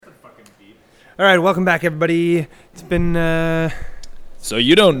All right, welcome back, everybody. It's been, So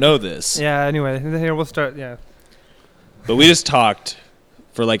you don't know this. yeah, anyway, here we'll start, yeah. But we just talked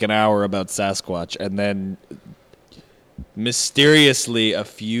for like an hour about Sasquatch, and then mysteriously a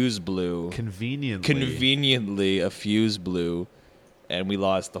fuse blew. Conveniently a fuse blew, and we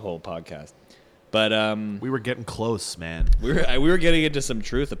lost the whole podcast. But we were getting close, man. we were getting into some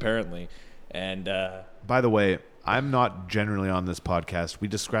truth apparently, and By the way, I'm not generally on this podcast. We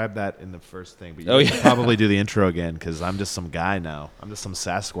described that in the first thing, but Oh, should yeah. probably do the intro again because I'm just some guy now. I'm just some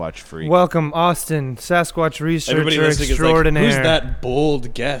Sasquatch freak. Welcome, Austin, Sasquatch everybody researcher listening extraordinaire. is like, "Who's that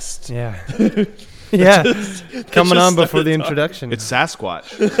bold guest?" Yeah. Yeah, coming on just before the started introduction. It's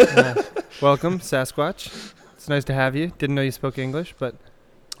Sasquatch. Yeah. Welcome, Sasquatch. It's nice to have you. Didn't know you spoke English, but...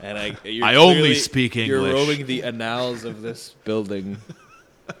 And I only speak You're English. roaming the annals of this building,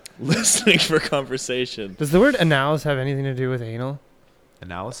 listening for conversation. Does the word annals have anything to do with anal?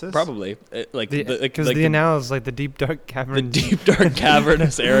 Analysis? Probably, Because the annals, like the deep, dark cavern. the deep, dark,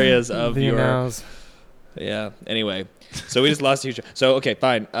 cavernous areas of the your. annals. Yeah. Anyway, so we just lost a huge. So okay,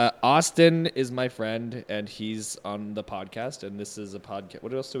 fine. Austin is my friend, and he's on the podcast, and this is a podcast.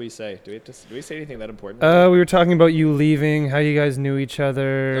 What else do we say? Do we say anything that important? We were talking about you leaving, how you guys knew each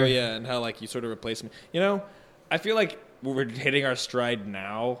other. Oh yeah, and how like you sort of replaced me. You know, I feel like we're hitting our stride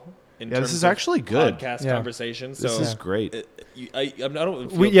now. In Yeah, terms this is of actually good. podcast Yeah. conversation. So This is great. I don't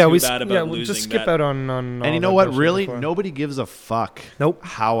feel We too bad about we'll losing just skip that. out on And all you know that what? bullshit Really, before. nobody gives a fuck Nope.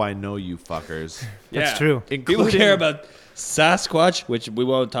 how I know you fuckers. That's true. People Including- care about Sasquatch, which we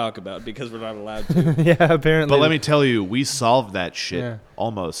won't talk about because we're not allowed to. Yeah, apparently. But let me tell you, we solved that shit. Yeah.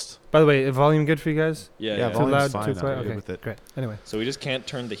 Almost. By the way, volume good for you guys? Yeah, Yeah, yeah. Too volume's loud, fine. too I'm quiet? good Okay, with it. great. Anyway. So we just can't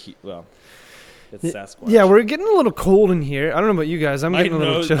turn the heat. Well, it's Y- Sasquatch. Yeah, we're getting a little cold in here. I don't know about you guys. I'm my getting a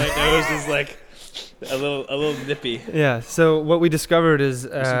little nose, chill. my nose is like a little nippy. Yeah, so what we discovered is... We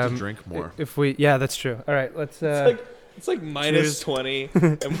just need to drink more. If we... Yeah, that's true. All right, let's... It's like minus cheers. 20,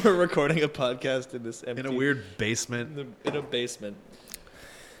 and we're recording a podcast in this empty, In a weird basement. in a basement.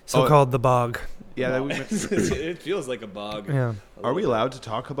 so-called the bog. Yeah. No, it feels like a bog. Yeah. Are we allowed to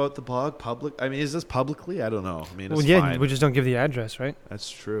talk about the blog public? I mean, is this publicly? I don't know. I mean, it's Well, yeah, fine. we just don't give the address, right? That's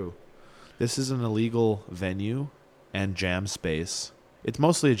true. This is an illegal venue and jam space. It's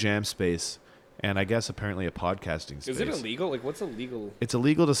mostly a jam space, and I guess apparently a podcasting space. Is it illegal? Like, what's illegal? It's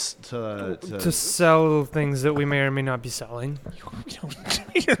illegal To sell things that we may or may not be selling.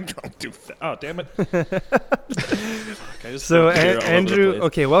 You don't do that. Oh, damn it. Fuck, I just So, spilled beer all over the Andrew... place.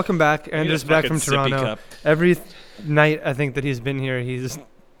 Okay, welcome back. Give me Andrew's this back fucking from sippy Toronto. cup. Every night, I think, that he's been here, he's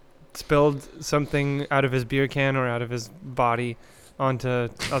spilled something out of his beer can or out of his body onto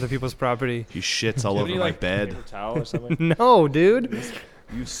other people's property. He shits all Have over you, my like, bed. paper towel or something? No, dude.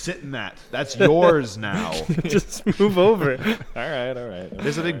 You sit in that. That's yours now. Just move over. all right.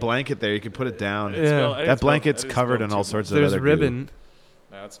 There's a big blanket there. You can put it down. Yeah. That blanket's covered in all sorts of There's other goo. ribbon.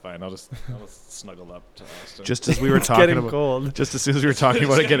 No, that's fine. I'll just snuggle up to Austin. Just as we were It's talking getting about, cold. just as soon as we were talking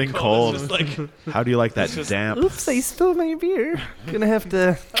about it getting cold. It's just like, How do you like that it's just- damp? Oops, I spilled my beer. Gonna have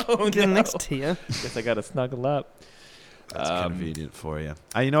to oh get no. next to you. Guess I gotta snuggle up. That's convenient for you.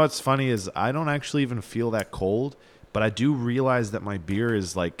 You know what's funny is I don't actually even feel that cold, but I do realize that my beer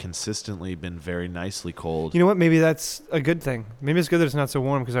is like consistently been very nicely cold. You know what? Maybe that's a good thing. Maybe it's good that it's not so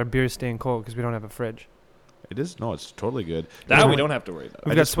warm because our beer is staying cold because we don't have a fridge. It is no, it's totally good. That we don't have to worry about.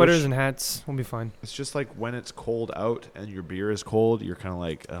 We've I got just sweaters wish- and hats. We'll be fine. It's just like when it's cold out and your beer is cold, you're kind of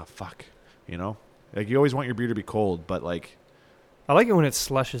like, oh, fuck, you know? Like you always want your beer to be cold, but like, I like it when it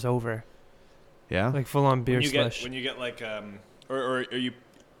slushes over, yeah, like full on beer when you slush. when you get like or you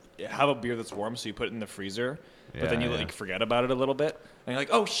have a beer that's warm, so you put it in the freezer, but then you Yeah, like forget about it a little bit, and you're like,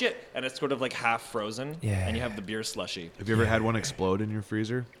 oh shit, and it's sort of like half frozen, Yeah. and you have the beer slushy. Have you ever had one explode in your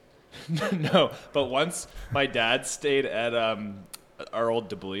freezer? No, but once my dad stayed at our old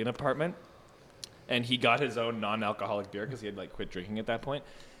Debullion apartment, and he got his own non-alcoholic beer because he had like quit drinking at that point,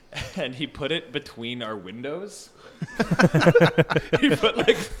 and he put it between our windows. He put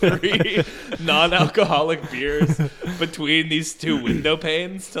like 3 non-alcoholic beers between these 2 window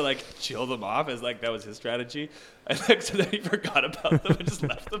panes to like chill them off, as like that was his strategy. And like, so then he forgot about them and just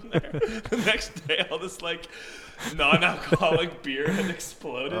left them there. The next day, all this like non-alcoholic beer had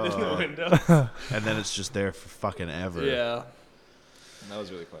exploded in the window. And then it's just there for fucking ever. Yeah, that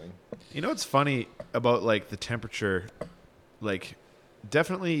was really funny. You know what's funny about like the temperature? Like,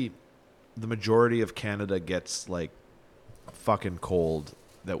 definitely, the majority of Canada gets like fucking cold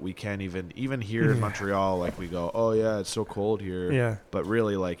that we can't even here in Montreal. Like we go, oh yeah, it's so cold here. Yeah. But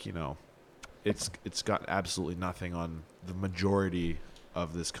really, like it's got absolutely nothing on the majority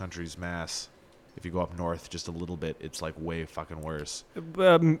of this country's mass. If you go up north just a little bit, it's like way fucking worse.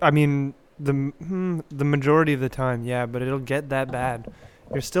 I mean, the majority of the time, yeah, but it'll get that bad.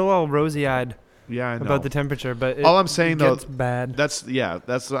 You're still all rosy-eyed Yeah, I know. about the temperature, but All I'm saying, though, gets bad.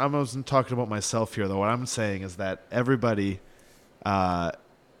 I wasn't talking about myself here, though. What I'm saying is that everybody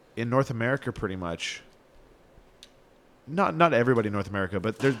in North America, pretty much, not everybody in North America,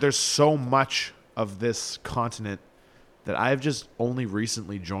 but there's so much of this continent that I've just only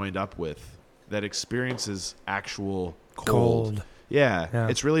recently joined up with that experiences actual cold. Yeah.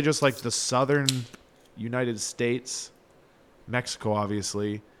 It's really just like the southern United States, Mexico,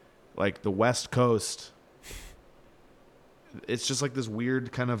 obviously, like the West Coast. It's just like this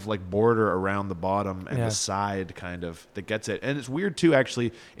weird kind of like border around the bottom and the side kind of that gets it. And it's weird too,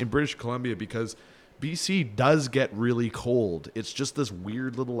 actually, in British Columbia because BC does get really cold. It's just this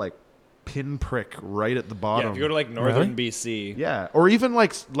weird little like pinprick right at the bottom. Yeah, if you go to like northern BC. Yeah, or even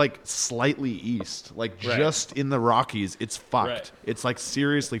like slightly east, like just in the Rockies, it's fucked. Right. It's like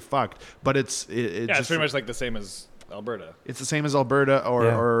seriously fucked. But it's it's pretty much like the same as Alberta. It's the same as Alberta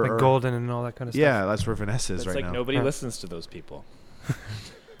or like Golden and all that kind of stuff. Yeah, that's where Vanessa is It's right like now. nobody listens to those people.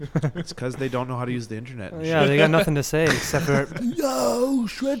 It's because they don't know how to use the internet. And Yeah, they got nothing to say except for yo,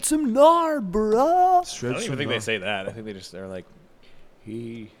 shred some gnar, bro. I don't even think they say that. I think they're like,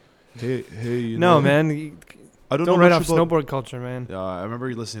 Hey, you No, know, man, I don't don't know write much off about- snowboard culture, man. I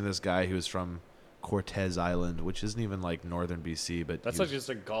remember listening to this guy who was from Cortez Island, which isn't even like northern BC, but that's he like just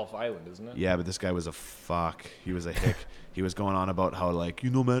a Gulf island, isn't it? yeah, but this guy was a fuck. He was a hick. He was going on about how like, you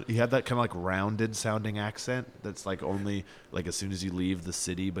know, man, he had that kind of like rounded sounding accent that's like only like as soon as you leave the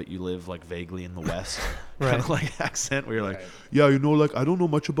city, but you live like vaguely in the west kind of like accent where you're like, yeah, you know, like I don't know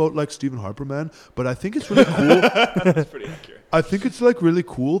much about like Stephen Harper, man, but I think it's really cool. That's pretty accurate. I think it's like really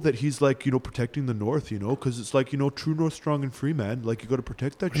cool that he's like, you know, protecting the North, you know, because it's like, you know, true North, strong and free, man. Like you got to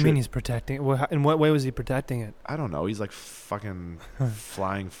protect that What do shit. you mean he's protecting it? In what way was he protecting it? I don't know. He's like fucking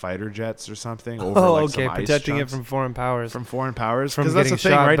flying fighter jets or something. Over, Oh, like, okay, some ice protecting it chunks. from foreign powers. From foreign powers. From Because getting that's the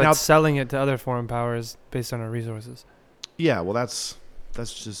thing shot, right but now. selling it to other foreign powers based on our resources. Yeah, well, that's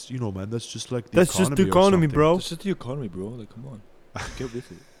just, you know, man. That's just like the That's just the economy, bro. It's just the economy, bro. Like, come on, get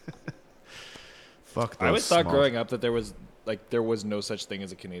with it. Fuck. I always those thought small- growing up that there was no such thing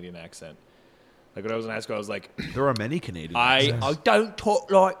as a Canadian accent. Like when I was in high school, I was like, There are many Canadians. I don't talk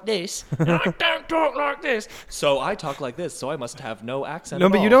like this. And I don't talk like this. So I talk like this. So I must have no accent. No,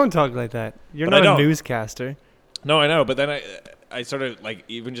 at but you all. don't talk like that. You're But I not a don't. newscaster. No, I know. But then I started like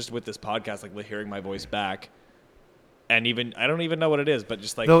even just with this podcast, like hearing my voice back, and even I don't even know what it is, but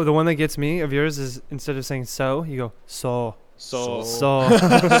just like The one that gets me of yours is instead of saying so, you go so. so.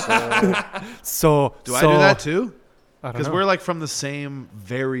 So. Do I do that too? I don't Because know. we're like from the same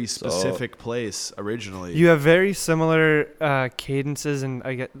very specific place originally. You have very similar cadences, and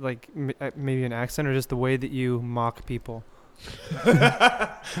I get like maybe an accent or just the way that you mock people.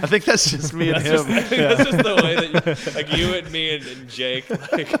 I think that's just me and him. That's just the way that like you and me and Jake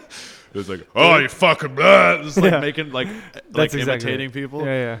like. It's like, oh, you fucking blah. Just like Yeah. making like That's exactly imitating it. people.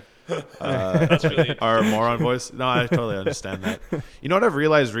 Yeah. That's really Our moron voice. No, I totally understand that. You know what I've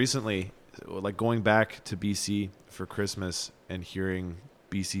realized recently, like going back to BC for Christmas and hearing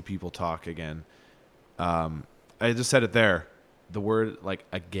BC people talk again. I just said it there. The word like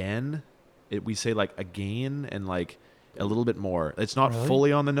again, we say like again and like a little bit more. It's not Really?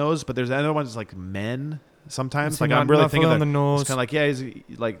 fully on the nose, but there's other ones like men. Sometimes It's like not- I'm really not thinking fully that on the nose. it's kind of like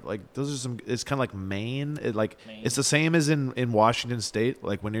he's like those are some. It's kind of like Maine. It's the same as in Washington State.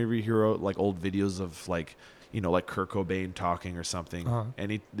 Like whenever you hear like old videos of like like Kurt Cobain talking or something,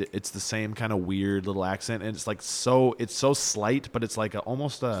 and it's the same kind of weird little accent, and it's like it's so slight, but it's like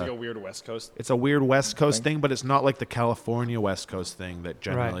almost it's like a weird West Coast. it's a weird West Coast thing, but it's not like the California West Coast thing that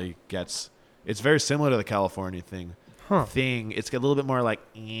generally gets. It's very similar to the California thing. It's a little bit more like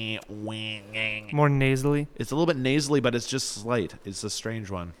More nasally. it's a little bit nasally, but it's just slight. It's a strange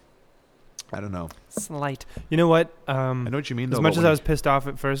one. I don't know. Slight. You know what? I know what you mean. Though, As much but as when I was pissed off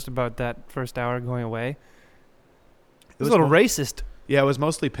at first about that first hour going away, it was a was little mo- racist. yeah, it was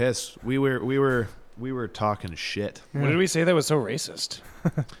mostly pissed. We were talking shit. What did we say that was so racist?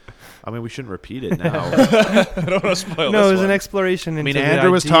 I mean, we shouldn't repeat it now. I don't want to spoil No, this it was one. an exploration. I mean, into the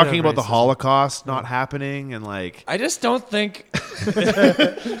Andrew was idea talking of about the racism. Holocaust not happening, and like I just don't think. It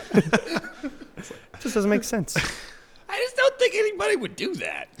just doesn't make sense. I just don't think anybody would do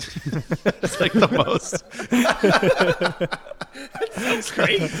that. it's like the most That's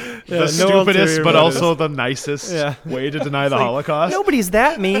great. Yeah, the no stupidest, ulterior but motives. also the nicest Yeah. way to deny the Holocaust. Nobody's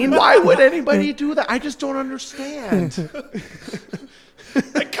that mean. Why would anybody do that? I just don't understand.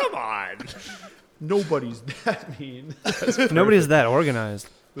 Like, come on. Nobody's that mean. Nobody's that organized.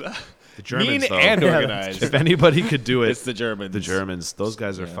 Yeah, The Germans, mean though. and Yeah, organized. If anybody could do it, It's the Germans. the Germans. Those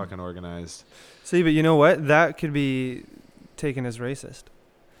guys are Yeah. fucking organized. See, but you know what? That could be taken as racist.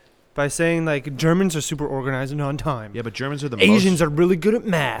 By saying, like, Germans are super organized and on time. Yeah, but Germans are the Asians most. are really good at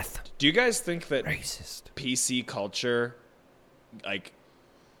math. Do you guys think that Racist. PC culture, like,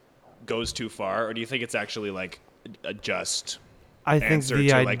 goes too far, or do you think it's actually like a just I think answer the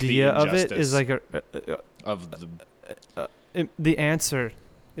to, like, the idea of it is injustice? like of the? the answer,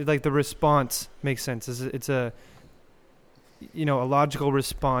 like the response makes sense. It's a a logical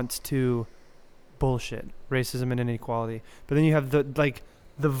response to bullshit, racism and inequality. But then you have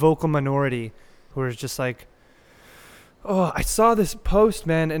the vocal minority who are just like, oh, I saw this post,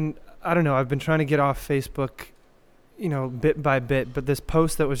 man, and I don't know. I've been trying to get off Facebook, bit by bit. But this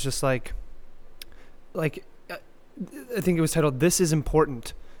post that was just like I think it was titled "This is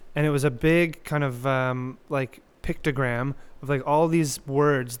Important," and it was a big kind of like pictogram of like all these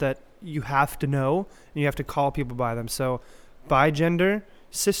words that you have to know and you have to call people by them. So, bigender,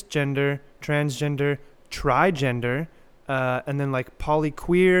 cisgender, transgender, trigender, and then like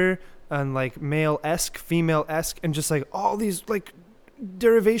polyqueer and like male-esque, female-esque, and just like all these like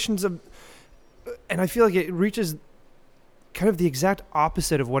derivations of. And I feel like it reaches kind of the exact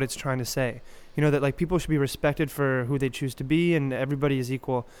opposite of what it's trying to say. That like people should be respected for who they choose to be and everybody is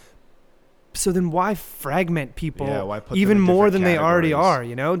equal. So then why fragment people Yeah, why put them even in more different than they already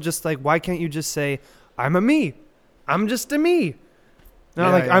categories? are, Just like, why can't you just say, I'm a me. I'm just a me. Not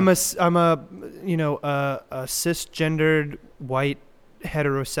Yeah, like yeah. I'm a cisgendered white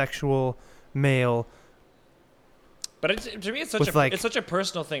heterosexual male. But to me, it's such With, like- it's such a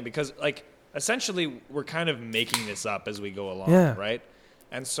personal thing because like essentially we're kind of making this up as we go along, Yeah. right?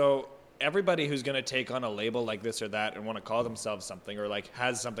 And so everybody who's going to take on a label like this or that and want to call themselves something or like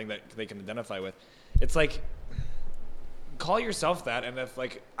has something that they can identify with, it's like call yourself that, and if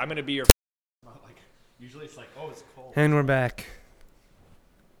like I'm going to be your Usually it's like, oh, it's cold. And we're back.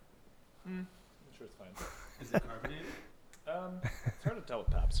 I'm sure it's fine. Is it carbonated? It's hard to tell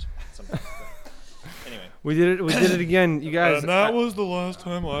with Pabst sometimes. But anyway. We did it again. You guys. was the last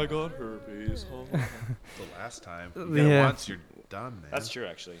time I got herpes. The last time. You get Yeah. it once, you're done, man. That's true,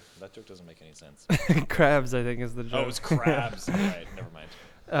 actually. That joke doesn't make any sense. crabs, I think, is the joke. Oh, it was crabs. All right, never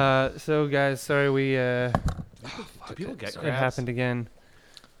mind. So guys, sorry Do people get it crabs? happened again.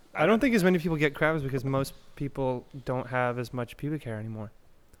 I don't think as many people get crabs because most people don't have as much pubic hair anymore.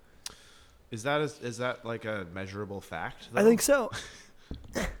 Is that like a measurable fact? I think so.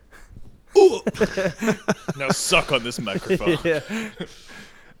 Now suck on this microphone. Yeah.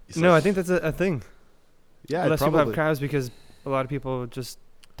 No, I think that's a thing. Yeah, Less people probably. have crabs because a lot of people just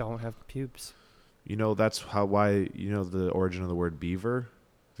don't have pubes. That's why the origin of the word beaver.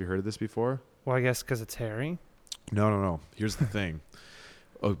 Have you heard of this before? Well, I guess because it's hairy. No. Here's the thing.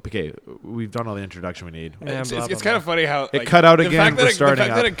 Okay, we've done all the introduction we need. Yeah, It's blah, blah, kind of funny how It cut out again, we're The starting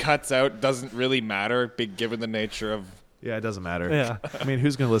fact that up. it cuts out doesn't really matter, given the nature of. Yeah, it doesn't matter. Yeah. I mean,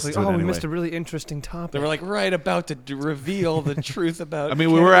 who's going to listen Like, to it oh, anyway? we missed a really interesting topic. They were like right about to reveal the truth about. I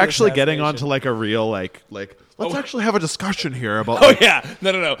mean, we were Canada actually getting assassination. onto like a real like let's actually have a discussion here about. Oh like, yeah,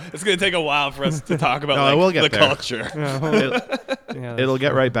 no. It's gonna take a while for us to talk about No, like, we'll get the there. culture. Yeah, well, yeah, It'll that's get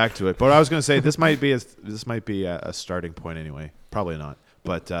true. right back to it. But I was going to say this might be a starting point anyway. Probably not.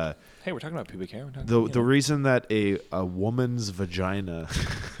 But Hey, we're talking about pubic hair. We're talking the about, the reason that a woman's vagina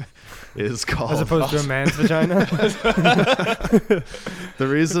is called As opposed to a man's vagina. the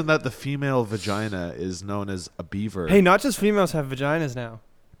reason that the female vagina is known as a beaver. Hey, not just females have vaginas now.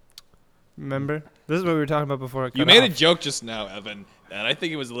 Remember? This is what we were talking about before. it You cut made a off. joke just now, Evan, and I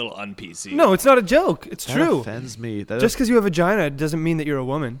think it was a little un-PC. No, it's not a joke. It's that true. offends me. Just because you have a vagina doesn't mean that you're a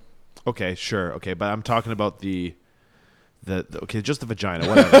woman. Okay, sure. Okay, but I'm talking about the okay, just the vagina,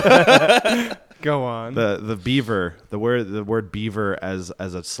 whatever. Go on. the beaver, the word beaver as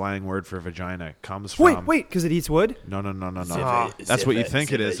a slang word for vagina comes from Wait, because it eats wood? No. Ah. That's what you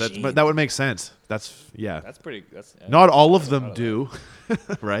think it is. But that would make sense. That's That's pretty. That's Not all of them do,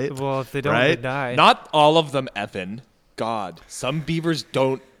 right? Well, if they don't, Right? they die. Not all of them, Evan. God, some beavers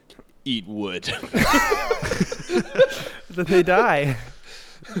don't eat wood. Then they die.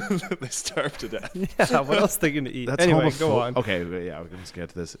 They starve to death. Yeah, what else are they going to eat? That's anyway, homopho- go on. Okay, yeah, let's get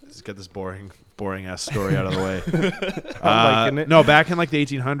to this. Let's get this boring ass story out of the way. I'm liking it. No, back in like the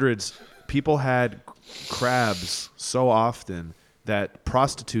 1800s, people had crabs so often that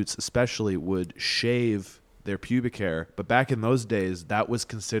prostitutes, especially, would shave their pubic hair. But back in those days, that was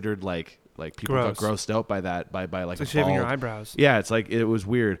considered like people got Gross. grossed out by that by like It's like a shaving your bald- eyebrows. Yeah, it's like it was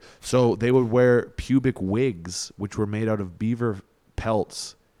weird. So they would wear pubic wigs, which were made out of beaver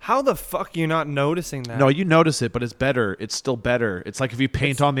pelts, How the fuck are you not noticing that? No, you notice it, but it's better. It's still better. It's like if you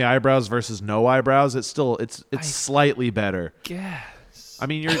paint on the eyebrows versus no eyebrows, it's slightly better. Guess. I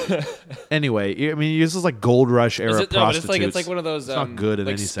mean, anyway. I mean, this is like Gold Rush era prostitutes. It's like one of those It's not good in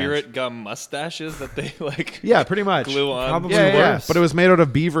like any spirit sense. gum mustaches that they like. Yeah, pretty much. Glue on. Probably Yeah, worse. but it was made out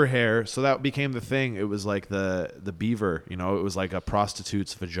of beaver hair, so that became the thing. It was like the beaver, you know, it was like a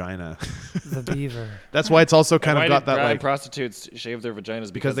prostitute's vagina. The beaver. That's why it's also kind Why of got did that like prostitutes shave their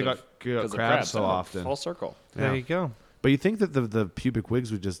vaginas because they of crabs so Oh, often. Full circle. Yeah. There you go. But you think that the pubic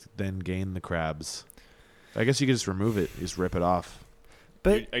wigs would just then gain the crabs? I guess you could just remove it, you just rip it off.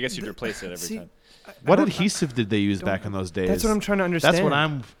 But I guess you'd replace it every time. What adhesive did they use back in those days? That's what I'm trying to understand. That's what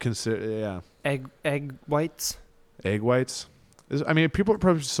I'm considering. Yeah, egg whites. egg whites. I mean, people were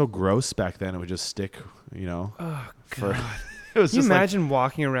probably so gross back then; it would just stick. You know, Oh for god. it was Can you just like, imagine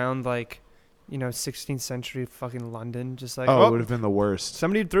walking around like, 16th century fucking London, just like, oh, it would have been the worst.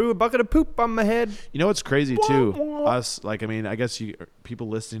 somebody threw a bucket of poop on my head. You know what's crazy too? Wah, wah. Us, like, I mean, I guess people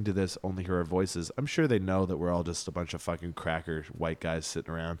listening to this only hear our voices. I'm sure they know that we're all just a bunch of fucking cracker white guys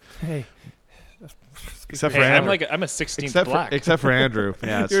sitting around. Hey, Except Hey, for I'm Andrew. I'm a 16th black. Except for Andrew.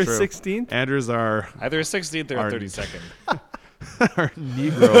 Yeah, it's you're true. 16th. Andrew's our Either a 16th or Our- a 32nd. our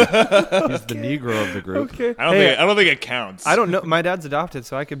Negro. He's the Negro of the group. Okay. I don't think it counts. I don't know. My dad's adopted,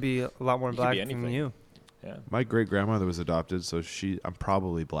 so I could be a lot more You could black be than anything. you. Yeah. My great grandmother was adopted, so I'm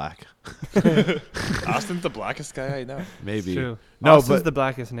probably black. Austin's the blackest guy I know. Maybe. True. No, Austin's but the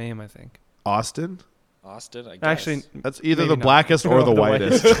blackest name, I think. Austin? Austin, I guess. Actually, That's either Maybe the not. blackest or the The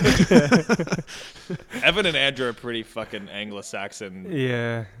whitest. Evan and Andrew are pretty fucking Anglo-Saxon.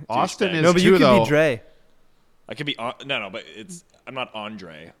 yeah. Austin douchebags. is No, but too, you could though. be Dre. I could be no, but I'm not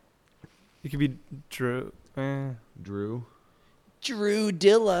Andre. You could be Drew. Drew Drew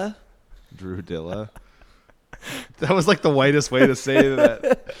Dilla. Dilla. That was like the whitest way to say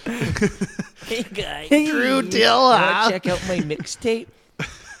that. Hey guys, Drew Dilla. check out my mixtape.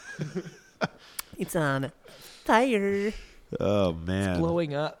 It's on fire. Oh man.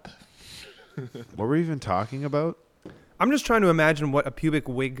 Blowing up. What were we even talking about? I'm just trying to imagine what a pubic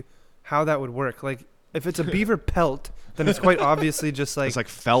wig, how that would work. Like, if it's a beaver pelt, then it's quite obviously just like, It's like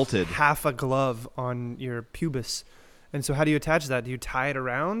felted. half a glove on your pubis. And so how do you attach that? Do you tie it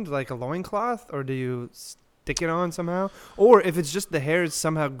around like a loincloth, or do you stick it on somehow? Or if it's just the hair is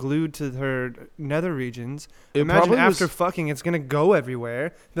somehow glued to her nether regions, It imagine probably after was- fucking it's going to go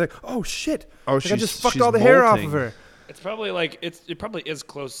everywhere. They're like, oh shit, Oh, like I just fucked she's all the hair off molting. of her. It's probably like it probably is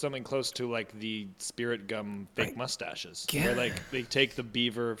something close to like the spirit gum fake mustaches. Where like they take the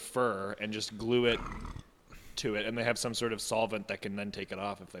beaver fur and just glue it to it, and they have some sort of solvent that can then take it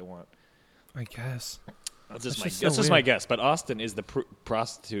off if they want. I guess. That's That's just just so that's just my weird. guess. But Austin is the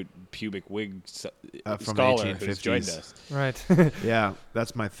prostitute pubic wig From the scholar who's joined 1850s. us. Right. Yeah,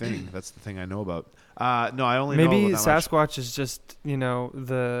 that's my thing. That's the thing I know about. No, I only know Maybe about that much. Sasquatch is just,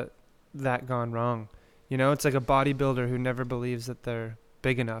 that gone wrong. It's like a bodybuilder who never believes that they're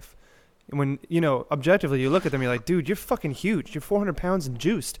big enough. When, objectively you look at them, you're like, dude, you're fucking huge. You're 400 pounds and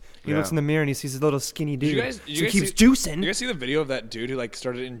juiced. He Yeah. looks in the mirror and he sees this little skinny dude. you guys- so did he you guys keeps see- juicing. You guys see the video of that dude who like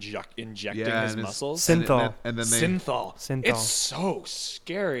started injecting Yeah, his and it's- muscles? Synthol. And then they Synthol. Synthol. It's so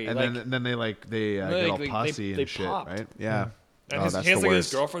scary. and like, then they get all they- pussy they and shit, popped. right? Yeah. and Oh, his that's hands the like his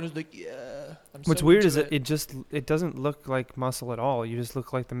worst. girlfriend who's like, yeah. I'm What's so weird into is that it doesn't look like muscle at all. You just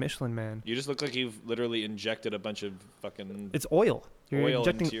look like the Michelin Man. You just look like you've literally injected a bunch of fucking. It's oil. You're Oil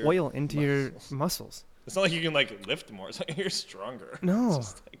injecting into your oil into your muscles. muscles. It's not like you can like lift more. It's like you're stronger. No. It's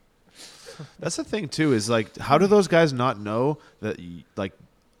just like- That's the thing too. Is like, how do those guys not know that like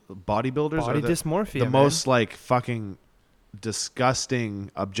bodybuilders Body are dysmorphia. the man. most like fucking disgusting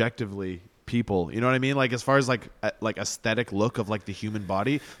objectively people? You know what I mean? Like as far as like aesthetic look of like the human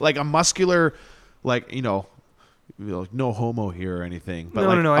body, like a muscular, like no homo here or anything, but No,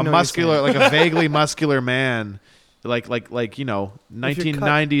 like no, I a know what you're muscular, saying. like a vaguely muscular man. Like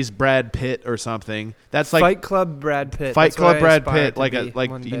 1990s Brad Pitt or something. That's like Fight Club Brad Pitt. Fight That's what Club I Brad aspire Pitt, to like be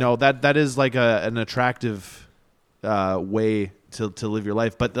one day. that is like an attractive way to live your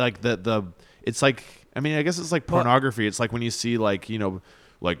life. But like the it's like, I mean, I guess it's like pornography. It's like when you see like you want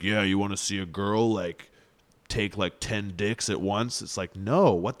to see a girl like take like 10 dicks at once. It's like,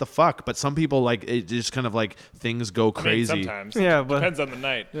 no, what the fuck? But some people like it just kind of like things go I mean, crazy. sometimes. Yeah, but Depends on the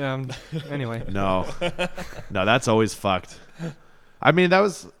night. anyway. No, that's always fucked. I mean, that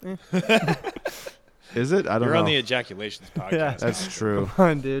was. Is it? I don't You're know. on the ejaculations podcast. Yeah. That's true. Come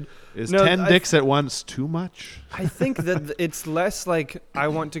on, dude. Is No, 10 I- dicks at once too much? I think that it's less like I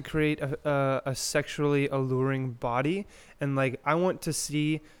want to create a sexually alluring body, and like I want to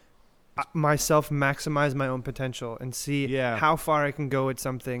see myself maximize my own potential and see Yeah. how far I can go at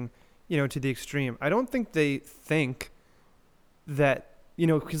something, to the extreme. I don't think they think that,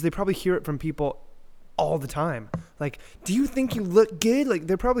 because they probably hear it from people all the time. Like, do you think you look good? Like,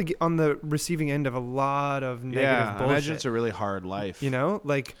 they're probably on the receiving end of a lot of negative Yeah, I bullshit. imagine it's a really hard life.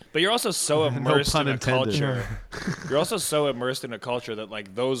 Like, But you're also so immersed pun in a intended. culture. You're also so immersed in a culture that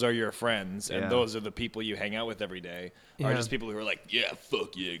like those are your friends and Yeah. those are the people you hang out with every day. Are Yeah. just people who are like, yeah,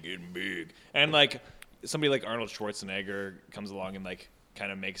 fuck yeah, getting big. And like somebody like Arnold Schwarzenegger comes along and like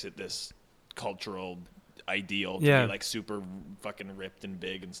kind of makes it this cultural ideal to Yeah. be like super fucking ripped and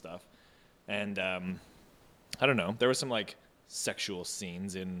big and stuff. And I don't know. There were some like sexual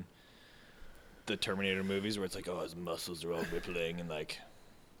scenes in the Terminator movies where it's like, oh, his muscles are all rippling and like.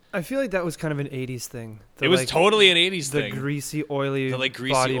 I feel like that was kind of an 80s thing. It was totally an 80s the thing. greasy, oily, The like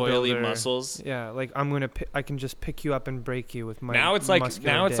greasy, oily bodybuilder. muscles. Yeah, like I can just pick you up and break you with my Now it's like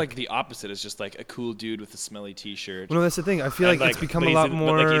muscular dick. the opposite. It's just like a cool dude with a smelly T-shirt. Well, no, that's the thing. I feel And, like it's become but a lot but,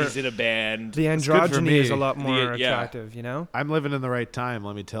 more. like he's in a band. The It's good for androgyny me. is a lot more Yeah. attractive. I'm living in the right time,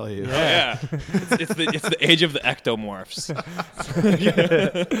 let me tell you. Oh, yeah. it's the age of the ectomorphs.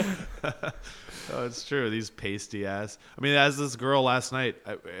 Oh, it's true. These pasty ass. I mean, as this girl last night.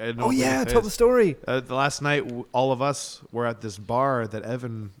 I don't know Oh if we yeah, can tell say the story. The last night, all of us were at this bar that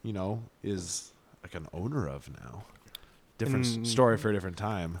Evan, is like an owner of now. Different story for a different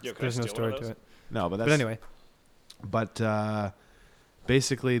time. Yo, can I There's no steal one story of to those? it. No, but that's. But anyway, But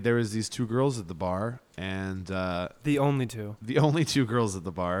basically, there was these two girls at the bar, and the only two. the only two girls at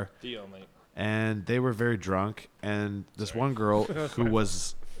the bar, The only. and they were very drunk. And this one girl who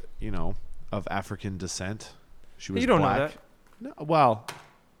was, of African descent, she was You don't know black. that. No, well,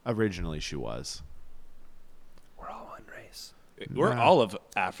 originally she was. We're all one race. We're Nah. all of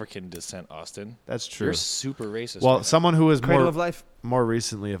African descent, Austin. That's true. You're super racist. Well, right now. someone who is Cradle of life. more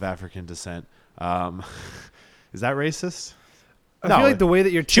recently of African descent. Is that racist? I feel like the way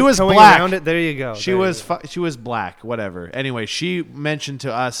that you're She was tiptoeing black. around it. There you go. She There you was go. she was black, whatever. Anyway, she mentioned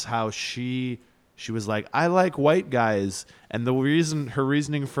to us how she was like, I like white guys, and her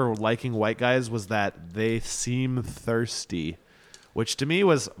reasoning for liking white guys was that they seem thirsty, which to me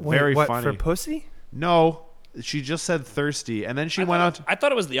was Wait, very what, funny. for pussy? No, she just said thirsty, and then she went on. I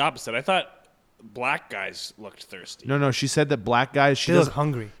thought it was the opposite. I thought black guys looked thirsty. No, she said that black guys. She They look doesn't.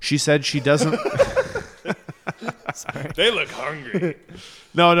 hungry. She said she doesn't. They look hungry.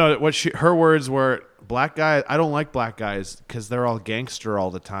 No. Her words were, black guys. I don't like black guys because they're all gangster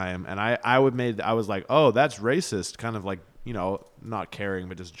all the time. And I was like, oh, that's racist. Kind of like, not caring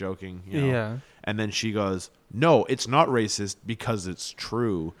but just joking. Yeah. And then she goes, no, it's not racist because it's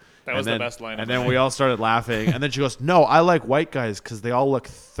true. That was the best line of And the then night. we all started laughing. And then she goes, no, I like white guys because they all look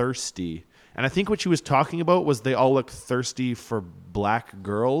thirsty. And I think what she was talking about was they all look thirsty for black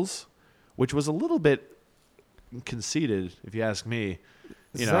girls, which was a little bit conceited, if you ask me.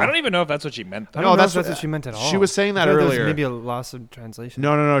 I don't even know if that's what she meant. I Though. don't No, know that's if that's what- what she meant at all. she was saying that I feel like there earlier. was maybe a loss of translation.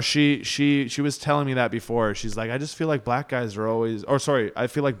 No. She was telling me that before. She's like, I just feel like black guys are always, I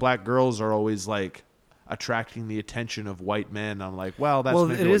feel like black girls are always like attracting the attention of white men. I'm like, well, that's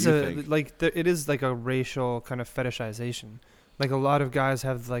maybe it what is you think. it is like a racial kind of fetishization. Like a lot of guys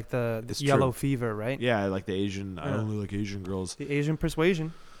have like the It's yellow true. fever, right? Yeah, like the Asian. I Yeah. only like Asian girls. The Asian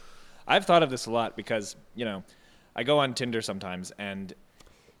persuasion. I've thought of this a lot because I go on Tinder sometimes and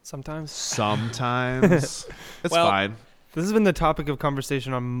Sometimes Sometimes it's Well- fine. this has been the topic of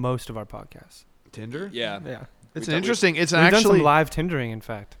conversation on most of our podcasts. Tinder. yeah, Yeah, It's We an thought interesting. It's we've done actually some live Tindering. In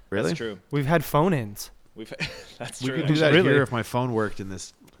fact, really. that's true. we've had phone-ins. That's We true. could do that Really? here if my phone worked in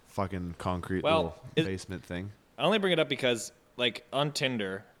this fucking concrete Well, little it- basement thing. I only bring it up because, like, on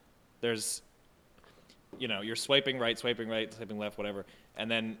Tinder, there's, you're swiping right, swiping left, whatever,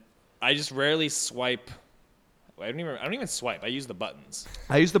 and then I just rarely swipe. I don't even swipe. I use the buttons.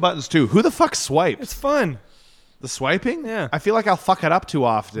 I use the buttons too. Who the fuck swipes? It's fun. The swiping? Yeah. I feel like I'll fuck it up too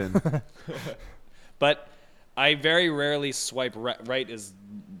often. But I very rarely swipe right. Is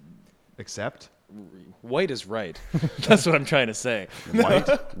Except white is right. That's what I'm trying to say. white.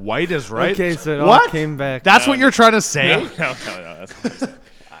 White is right. Okay, so it all what? came back. That's what you're trying to say? No. That's not what I'm saying.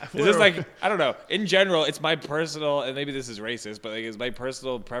 It's just like, I don't know. In general, it's my personal, and maybe this is racist, but like, it's my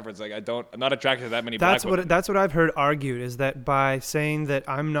personal preference. Like, I'm not attracted to that many black women. That's what I've heard argued is that by saying that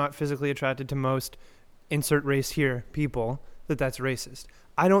I'm not physically attracted to most insert race here people, that's racist.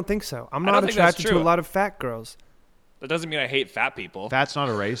 I don't think so. I'm I don't not think that's attracted to true. a lot of fat girls. That doesn't mean I hate fat people. That's not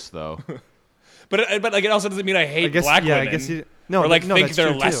a race, though. But like, it also doesn't mean I hate black women. I guess you, no, or like no, think that's they're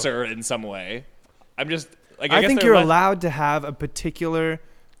true, too. lesser in some way. I'm just like, I guess think they're you're less- allowed to have a particular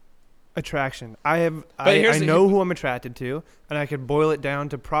attraction. But I here's the- know who I'm attracted to, and I could boil it down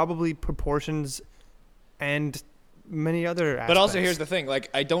to probably proportions and many other aspects. But also, here's the thing: like,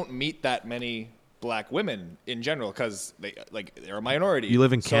 I don't meet that many black women in general because they're a minority. You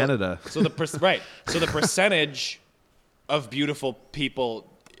live in Canada. So right. So the percentage of beautiful people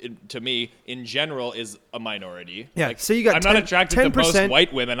to me in general is a minority. Yeah. Like, So you got I'm not attracted to most 10%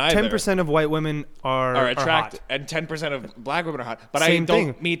 white women either. 10% of white women are attracted, hot. and 10% of black women are hot. But Same I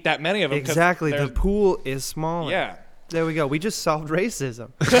don't thing. meet that many of them. Exactly. The pool is smaller. Yeah. There we go. We just solved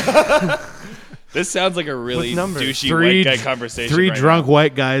racism. This sounds like a really With numbers. douchey white guy conversation. Three right drunk now.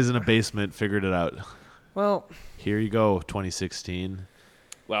 white guys in a basement figured it out. Well, Here you go, 2016.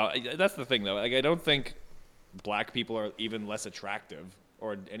 Well, that's the thing though. Like, I don't think black people are even less attractive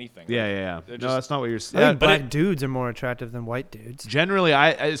or anything. Yeah, Like, yeah. they're No, just- that's not what you're I saying. think black dudes are more attractive than white dudes. Generally,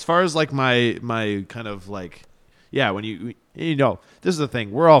 as far as like my kind of like, yeah, when you know, this is the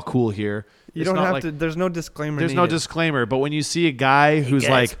thing. We're all cool here. You It's don't not have like- to. There's no disclaimer. There's no needed. disclaimer, but when you see a guy who's Guys,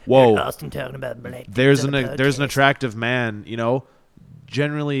 like, you're whoa, lost in talking about black there's dudes on a there's an podcast. attractive man, you know,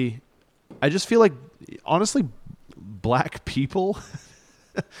 generally, I just feel like, honestly, black people.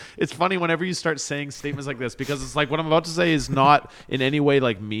 It's funny whenever you start saying statements like this because it's like what I'm about to say is not in any way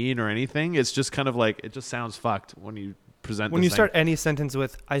like mean or anything. It's just kind of like it just sounds fucked when you present. When this you thing. start any sentence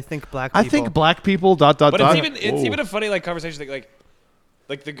with "I think black people," I think black people. Dot. But dot. it's Whoa. even a funny like conversation.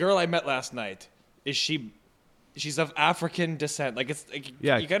 Like the girl I met last night, she's of African descent. Like it's like,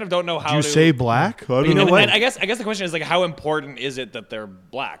 Yeah. you kind of don't know how. Did you to, say black? I don't You know and, what? and I guess the question is like, how important is it that they're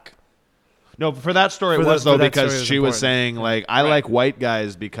black? No, for that story For it was that- though for that story because it was she was important. saying like I Right. like white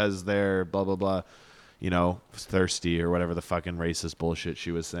guys because they're blah blah blah, you know, thirsty or whatever the fucking racist bullshit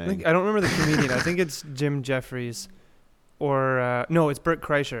she was I, saying. think, I don't remember the comedian. I think it's Jim Jeffries, or no, it's Bert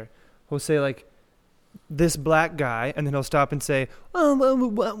Kreischer. Who'll say like, "This black guy," and then he'll stop and say, "Oh,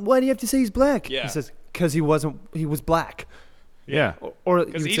 well, why do you have to say he's black?" Yeah. He says, "Because he was black." yeah, Or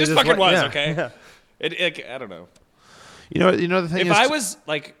Because you he would just say this fucking was. yeah. Okay. Yeah. It I don't know. you know the thing If is, I was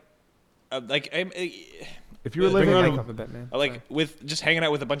like if you were Bring living your on mic a, up a bit, man. like with just hanging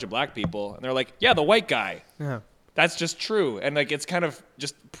out with a bunch of black people, and they're like, yeah, the white guy. Yeah. That's just true, and like it's kind of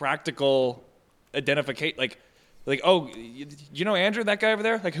just practical identification. Like oh, you know Andrew, that guy over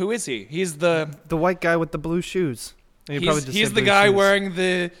there? Like, who is he? He's the The white guy with the blue shoes. And you probably just he's said the blue guy shoes. wearing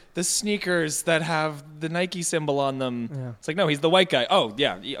the sneakers that have the Nike symbol on them. Yeah. It's like, no, he's the white guy. Oh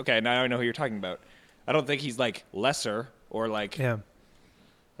yeah, okay, now I know who you're talking about. I don't think he's like lesser or like. Yeah.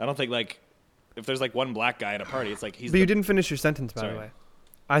 I don't think like if there's like one black guy at a party, it's like he's. But you didn't finish your sentence, by Sorry. the way.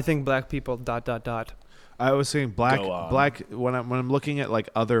 I think black people ... I was saying black Go on. when I'm looking at like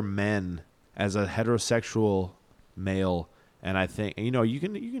other men as a heterosexual male, and I think you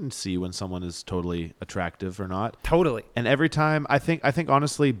can see when someone is totally attractive or not. Totally. And every time I think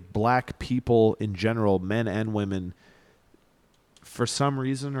honestly, black people in general, men and women, for some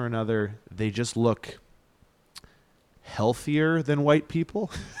reason or another, they just look healthier than white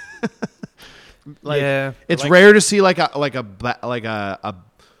people. Yeah. It's Like- rare to see like a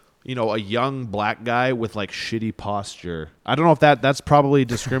a young black guy with like shitty posture. I don't know if that's probably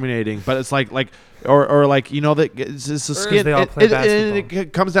discriminating, but it's like or like that it's the skin. they all play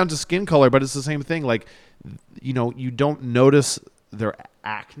It comes down to skin color, but it's the same thing. Like you don't notice their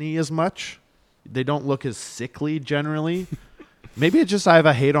acne as much. They don't look as sickly generally. Maybe it's just I have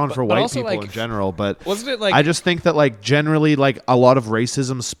a hate on for but white also, people like, in general, but Wasn't it like I just think that like generally like a lot of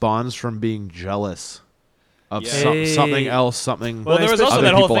racism spawns from being jealous of Yeah. something else, something. Well, there was also other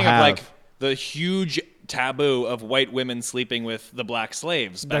that whole people thing have. of like the huge taboo of white women sleeping with the black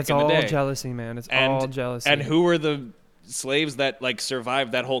slaves back That's in the all day. jealousy, man. It's and, all jealousy. And who were the slaves that like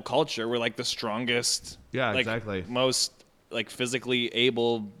survived that whole culture? Were like the strongest, Yeah, like, exactly. most like physically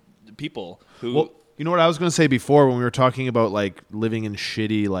able people who. Well, you know what I was going to say before when we were talking about like living in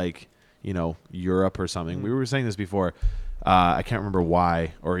shitty like Europe or something. We were saying this before. I can't remember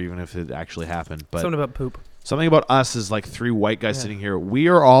why or even if it actually happened, but Something about poop. something about us is like three white guys Yeah. sitting here. We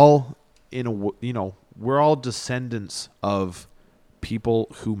are all we're all descendants of people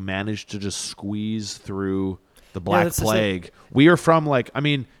who managed to just squeeze through the Black that's the Plague. We are from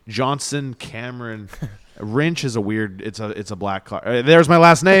Johnson, Cameron. Wrench is a weird. It's a black car. There's my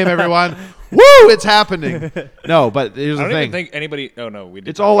last name, everyone. Woo! It's happening. No, but here's I the don't thing. even think anybody. Oh no, we did.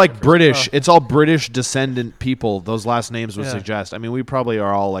 It's all like British. It's all British descendant people. Those last names would Yeah. suggest. I mean, we probably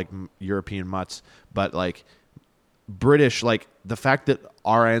are all like European mutts, but like British, like the fact that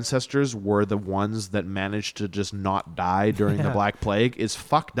our ancestors were the ones that managed to just not die during the Yeah. Black Plague is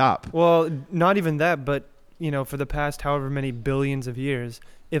fucked up. Well, not even that, but for the past however many billions of years,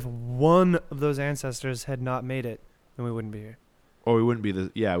 if one of those ancestors had not made it, then we wouldn't be here. Or we wouldn't be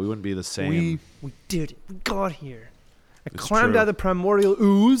the same. We did it. We got here. I It's climbed true. out of the primordial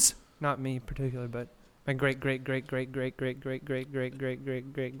ooze. Not me in particular, but my great great great great great great great great great great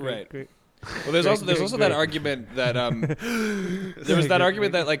great great Right. great. Well, there's also Great, that great. argument that there was that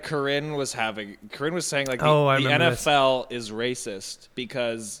argument that like Corinne was having. Corinne was saying like the I remember this. NFL is racist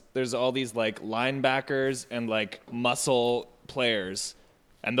because there's all these like linebackers and like muscle players,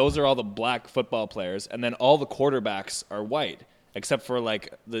 and those are all the black football players, and then all the quarterbacks are white except for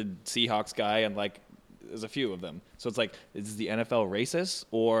like the Seahawks guy and like there's a few of them. So it's like, is the NFL racist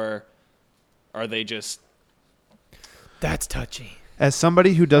or are they just That's touchy. As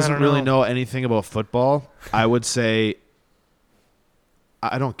somebody who doesn't don't really know. know anything about football, I would say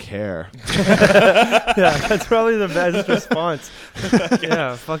I don't care. Yeah, that's probably the best response.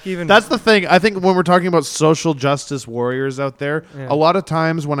 Yeah, fuck even. That's the thing. I think when we're talking about social justice warriors out there, Yeah. a lot of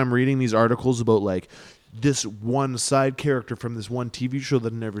times when I'm reading these articles about like this one side character from this one TV show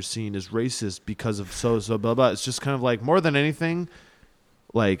that I've never seen is racist because of so blah blah, it's just kind of like more than anything,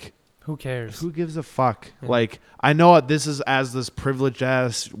 like who cares? who gives a fuck? Yeah. Like, I know this is as this privileged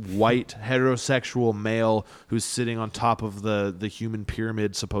ass white heterosexual male who's sitting on top of the human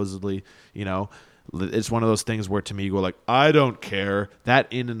pyramid, supposedly, you know. It's one of those things where to me you go like, I don't care. That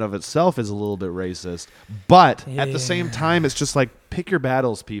in and of itself is a little bit racist. But at the same Yeah. time, it's just like, pick your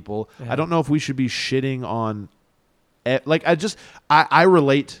battles, people. Yeah. I don't know if we should be shitting on like I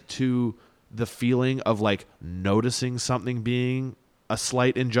relate to the feeling of like noticing something being a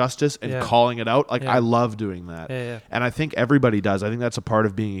slight injustice and Yeah. calling it out. Like Yeah. I love doing that. Yeah. And I think everybody does. I think that's a part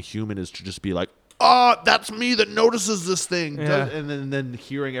of being a human is to just be like, oh, that's me that notices this thing. Yeah. And then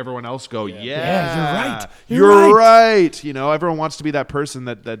hearing everyone else go, yeah, Yeah, you're right. You're You're right. You know, everyone wants to be that person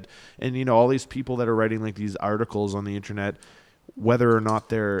that and you know, all these people that are writing like these articles on the internet, whether or not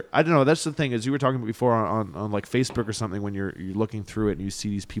they're, I don't know. That's the thing is you were talking before on like Facebook or something when you're looking through it and you see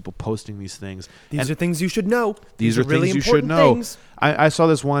these people posting these things. These And are things you should know. these are really things you should important know. things. I saw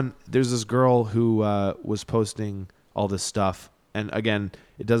this one. There's this girl who was posting all this stuff, and again,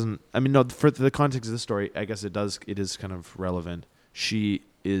 it doesn't. I mean, no. For the context of this story, I guess it does. It is kind of relevant. She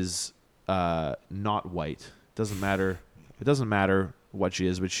is not white. Doesn't matter. It doesn't matter what she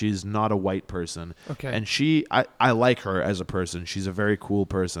is, but she's not a white person. Okay. And I like her as a person. She's a very cool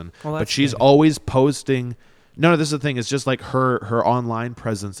person. Well, But that's she's good. always posting. No, this is the thing. It's just like her online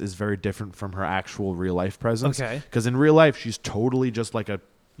presence is very different from her actual real life presence. Okay. Because in real life, she's totally just like a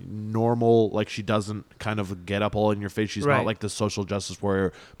normal, like she doesn't kind of get up all in your face. She's Right. not like the social justice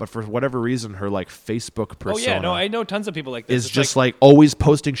warrior. But for whatever reason, her like Facebook persona Oh yeah, no, I know tons of people like this. is It's just like always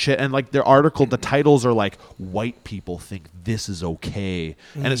posting shit. And like their article, the titles are like, white people think this is okay.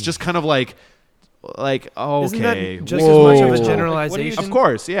 And it's just kind of like okay. Isn't that just whoa. as much of a Like, generalization? Of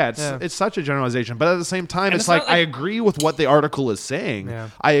course, yeah, Yeah. it's such a generalization, but at the same time, And it's it's like, not like- I agree with what the article is saying. Yeah.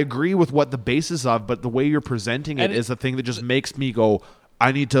 I agree with what the basis of, but the way you're presenting it And is the thing that just makes me go,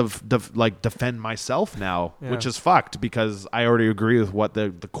 I need to defend myself now, Yeah. which is fucked because I already agree with what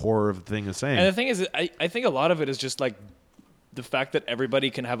the core of the thing is saying. And the thing is, I think a lot of it is just like the fact that everybody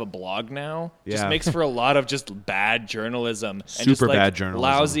can have a blog now just Yeah. makes for a lot of just bad journalism and just Super like bad journalism.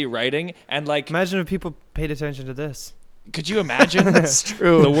 lousy writing. And like, Imagine if people paid attention to this. could you imagine? That's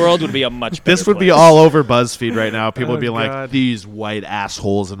true. The world would be a much better This would be place. all over BuzzFeed right now. People would be like, God. these white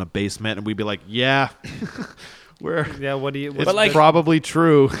assholes in a basement. And we'd be like, yeah, we're, Yeah, what do you? it's But, like- probably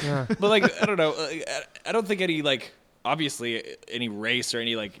true. yeah. But like, I don't know. I don't think any like obviously any race or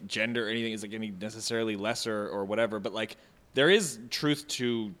any like gender or anything is like any necessarily lesser or whatever. But like, there is truth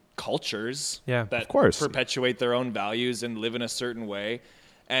to cultures Yeah. that Of course. perpetuate their own values and live in a certain way.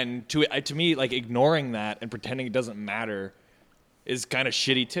 And to me, like ignoring that and pretending it doesn't matter is kind of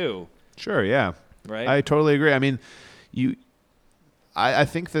shitty too, Sure, yeah. right? I totally agree. I mean, I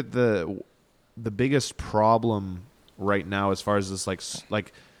think that the biggest problem right now, as far as this, it's I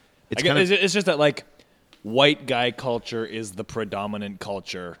kind guess of it's just that like white guy culture is the predominant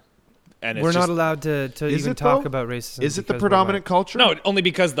culture, and it's We're just, not allowed to Is even it, talk though? about racism. is it the because we're predominant white. culture? no, only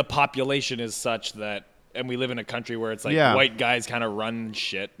because the population is such that, and we live in a country where it's like Yeah. white guys kind of run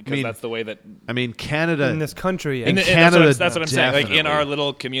shit because mean, that's the way that. I mean, Canada. in this country? Yeah. In and Canada, that's what I'm saying. Like in definitely. our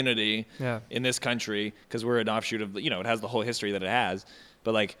little community, Yeah. in this country, because we're an offshoot of it has the whole history that it has,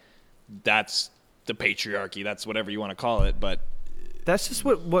 but like that's the patriarchy. That's whatever you want to call it, but. That's just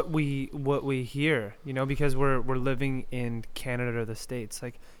what we hear, because we're living in Canada or the States.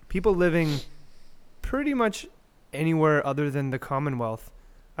 Like people living pretty much anywhere other than the Commonwealth.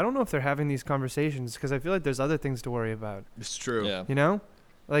 I don't know if they're having these conversations because I feel like there's other things to worry about. It's true. Yeah.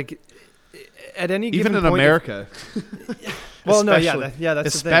 Like at any Even given in point, America. Well, no, yeah, Especially- that's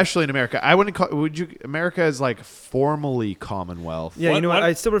the thing. especially in America. I wouldn't call. Would you? America is like formally Commonwealth. Yeah, you know what? What-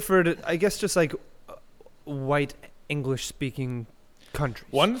 I still refer to, I guess, just like white English-speaking countries.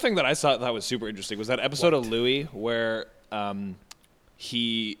 One thing that I thought that was super interesting was that episode of Louis where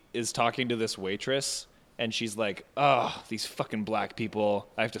he is talking to this waitress and she's like, "Oh, these fucking black people!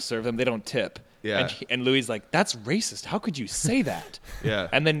 I have to serve them. They don't tip." Yeah. And Louis is like, "That's racist. How could you say that?" Yeah.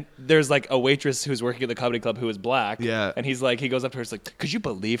 And then there's like a waitress who's working at the comedy club who is black. Yeah. And he's like, he goes up to her, he's like, "Could you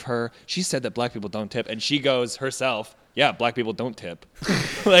believe her? She said that black people don't tip." And she goes herself, "Yeah, black people don't tip."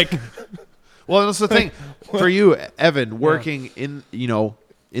 Like, Well, that's the thing for you, Evan, working in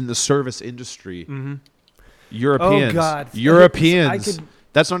in the service industry. Europeans, Oh, God. Europeans. I could-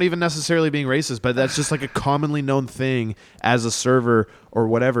 That's not even necessarily being racist, but that's just like a commonly known thing as a server or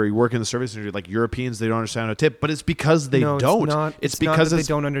whatever. You work in the service industry, like Europeans, they don't understand how to tip, but it's because they no, don't. It's not. It's not because that it's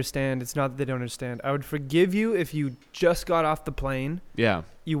they don't understand. It's not that they don't understand. I would forgive you if you just got off the plane, yeah.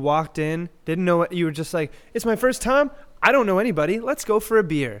 you walked in, didn't know what, you were just like, "It's my first time. I don't know anybody. Let's go for a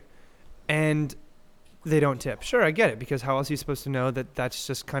beer," and they don't tip. Sure, I get it, because how else are you supposed to know that that's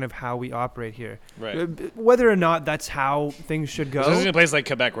just kind of how we operate here? right. Whether or not that's how things should go. There's a place like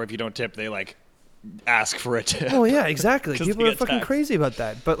Quebec where if you don't tip, they like ask for a tip. Oh yeah, exactly. 'Cause People they are get fucking taxed. crazy about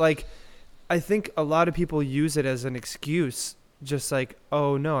that. But like, I think a lot of people use it as an excuse, just like,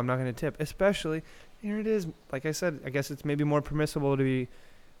 "Oh no, I'm not going to tip." Especially here it is. Like I said, I guess it's maybe more permissible to be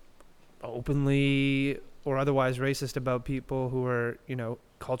openly or otherwise racist about people who are,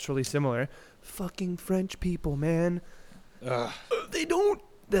 culturally similar. Fucking French people, man. Ugh. They don't.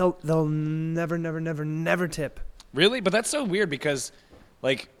 They'll never tip. Really? But that's so weird because,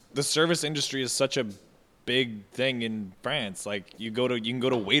 like, the service industry is such a big thing in France. Like, you can go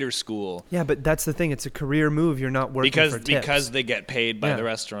to waiter school Yeah, but that's the thing. It's a career move. You're not working for tips. because they get paid by Yeah. the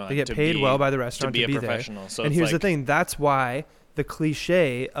restaurant. They get to paid be- well by the restaurant to be a there. professional. So And it's here's the like- thing. That's why the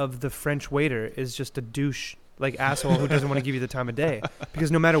cliche of the French waiter is just a douche, like asshole who doesn't want to give you the time of day.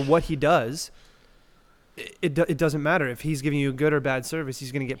 Because no matter what he does, it doesn't matter. If he's giving you good or bad service,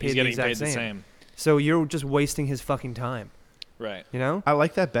 he's going to get paid He's the getting exact paid the same. same. So you're just wasting his fucking time, Right. you know? I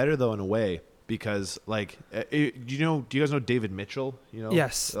like that better though in a way because like do you guys know David Mitchell?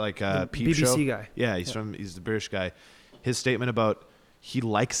 Yes. like The Peep BBC Show? guy. Yeah, he's the British guy. His statement about he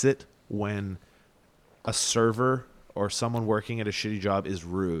likes it when a server or someone working at a shitty job is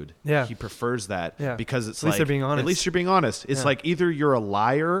rude. Yeah. He prefers that Yeah. because it's At least like they're being honest. At least you're being honest. It's Yeah. like either you're a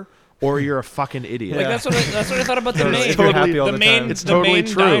liar or you're a fucking idiot. Like Yeah. that's what I thought about the Totally. main. If you're happy all the the main, time. It's the totally main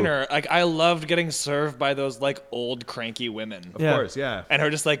true. diner. Like I loved getting served by those like old cranky women. Of Yeah. course, yeah. And her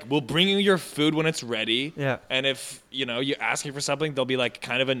just like, "We'll bring you your food when it's ready." Yeah. And if you're asking for something, they'll be like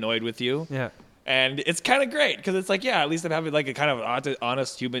kind of annoyed with you. Yeah. And it's kind of great because it's like, yeah, at least I'm having like a kind of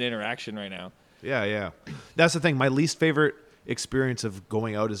honest human interaction right now. Yeah, yeah. That's the thing. My least favorite experience of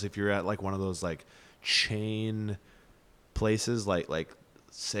going out is if you're at like one of those like chain places, like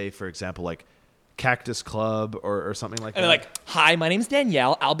say for example like Cactus Club or something like And that. they're like, "Hi, my name's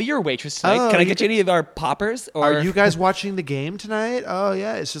Danielle. I'll be your waitress tonight. Oh, Can I you- get you any of our poppers?" Or are you guys watching the game tonight? Oh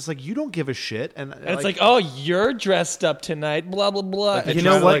yeah. It's just like you don't give a shit, and And it's like, "Oh, you're dressed up tonight." Blah blah blah. Like, And You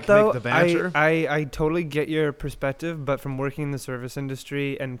try know to, what like, though? make the banter. I totally get your perspective, but from working in the service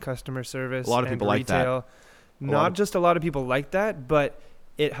industry and customer service, A lot of and people like that. retail, lot not of- just a lot of people like that, but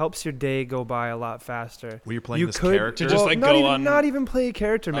it helps your day go by a lot faster. When you're playing you this could character? To just, like, not go even, on not even play a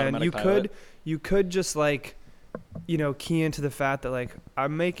character, man. automatic You pilot. could just like key into the fact that like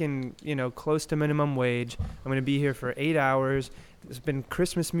I'm making close to minimum wage. I'm gonna be here for 8 hours. There's been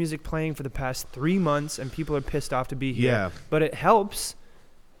Christmas music playing for the past 3 months, and people are pissed off to be here. Yeah. But it helps.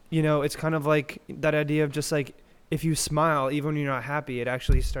 It's kind of like that idea of just like if you smile, even when you're not happy, it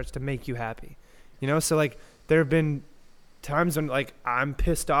actually starts to make you happy. So like there have been times when like I'm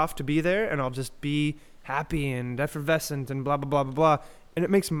pissed off to be there, and I'll just be happy and effervescent and blah blah blah blah blah, and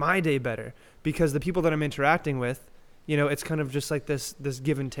it makes my day better because the people that I'm interacting with, it's kind of just like this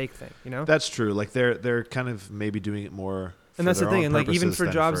give and take thing. That's true. Like they're kind of maybe doing it more. And that's the thing. And like even for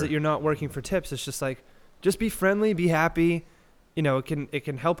purposes jobs than that you're not working for tips, it's just like just be friendly, be happy. It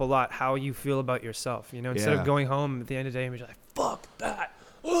can help a lot how you feel about yourself. Instead Yeah. of going home at the end of the day and be like, fuck that.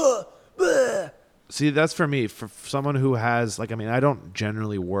 Ugh, bleh. See, that's for me. For someone who has I don't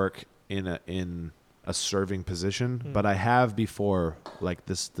generally work in a serving position, but I have before. Like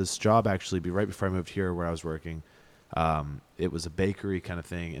this job actually, right before I moved here, where I was working, it was a bakery kind of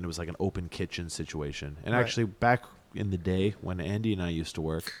thing, and it was like an open kitchen situation. And Right. actually, back in the day when Andy and I used to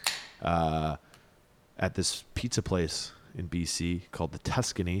work at this pizza place in BC called the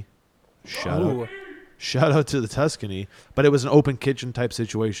Tuscany. Ooh. Shout out to the Tuscany. But it was an open kitchen type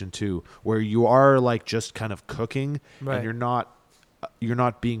situation too, where you are like just kind of cooking Right. and you're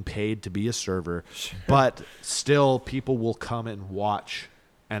not being paid to be a server, but still people will come and watch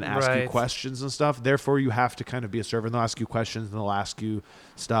and ask you Right. questions and stuff. Therefore, you have to kind of be a server, and they'll ask you questions and they'll ask you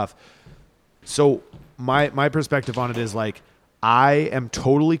stuff. So my perspective on it is like, I am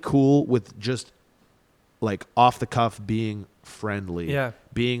totally cool with just like off the cuff being friendly, Yeah.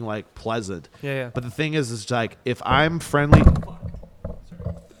 being like pleasant. Yeah. But the thing is like if I'm friendly,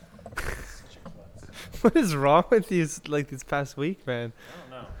 What is wrong with you like this past week, man? I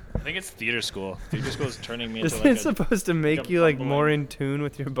don't know. I think it's theater school. Theater school is turning me into Isn't like it supposed to make like a you like bumbling- more in tune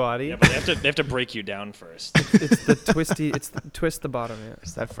with your body? Yeah, but they have to break you down first. It's the twisty. It's the twist the bottom. Yeah.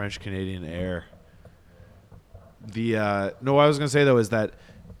 it's that French Canadian air. The no, what I was gonna say though is that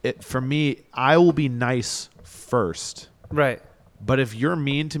for me, I will be nice first. Right. But if you're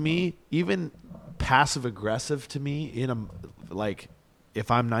mean to me, even passive aggressive to me in a like if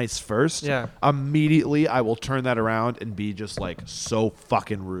I'm nice first, Yeah. immediately I will turn that around and be just like so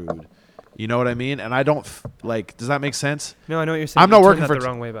fucking rude. You know what I mean? And I don't like does that make sense? No, I know what you're saying. I'm not You turned working that for the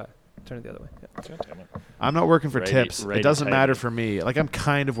wrong way, but turn it the other way. Yeah. I'm not working for Righty- tips. It righty doesn't tighty. matter for me. Like I'm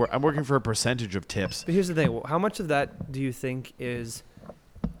kind of I'm working for a percentage of tips. But here's the thing: how much of that do you think is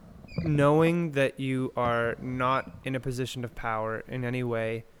knowing that you are not in a position of power in any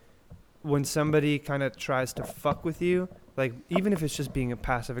way? When somebody kind of tries to fuck with you, like even if it's just being a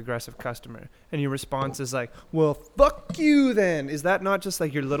passive aggressive customer, and your response is like, "Well, fuck you," then is that not just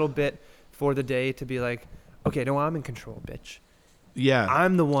like your little bit for the day to be like, "Okay, no, I'm in control, bitch. Yeah.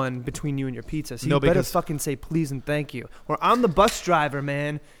 I'm the one between you and your pizza, so No, you better because- fucking say please and thank you." Or I'm the bus driver,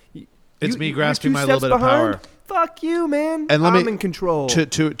 man. It's me you're grasping two my little steps bit of behind? power. Fuck you, man. And let I'm me- in control.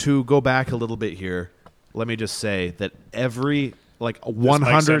 To go back a little bit here, let me just say that every like This mic set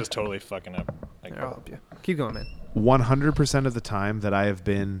 100 is totally fucking up. Like, Here, I'll help you. Keep going, man. 100% of the time that I have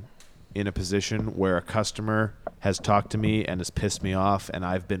been in a position where a customer has talked to me and has pissed me off and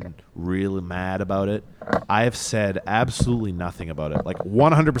I've been really mad about it, I have said absolutely nothing about it. Like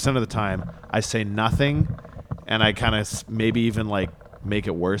 100% of the time, I say nothing and I kind of maybe even like make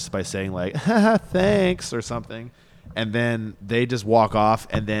it worse by saying like, haha, thanks or something. And then they just walk off,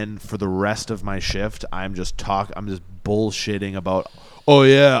 and then for the rest of my shift, I'm just bullshitting about, oh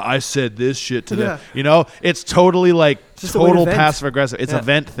yeah, I said this shit to them. Yeah. You know, it's totally like just a way to total vent. passive aggressive. It's Yeah. a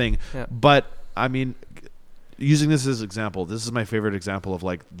vent thing. Yeah. But I mean, using this as an example, this is my favorite example of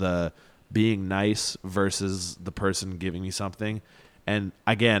like the being nice versus the person giving me something. And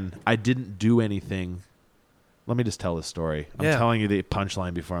again, I didn't do anything. Let me just tell this story. I'm Yeah. telling you the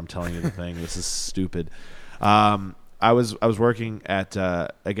punchline before I'm telling you the thing. This is stupid. I was working at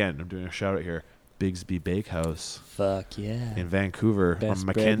again. I'm doing a shout out here. Bigsby Bakehouse Fuck yeah. in Vancouver Best on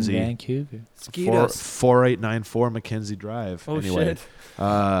bread in Mackenzie. Vancouver. Skeetos. 4894 Mackenzie Drive. Oh, anyway, shit.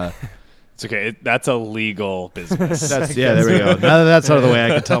 it's okay. That's a legal business. That's there we go. Now that that's out of the way, I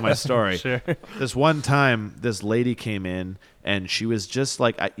can tell my story. Sure. This one time, this lady came in and she was just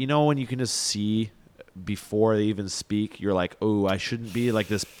like, you know, when you can just see before they even speak, you're like, oh, I shouldn't be like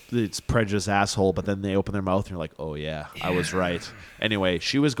this prejudiced asshole. But then they open their mouth and you're like, oh yeah, I was right. Anyway,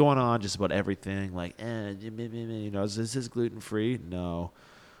 she was going on just about everything, like, you know, is this gluten free? No.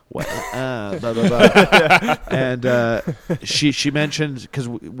 What? Blah, blah, blah. And she mentioned, because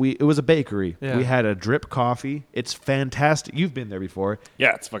it was a bakery. Yeah. We had a drip coffee. It's fantastic. You've been there before.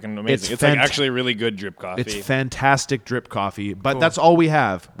 Yeah, it's fucking amazing. It's fant- like actually really good drip coffee. It's fantastic drip coffee, but Cool. that's all we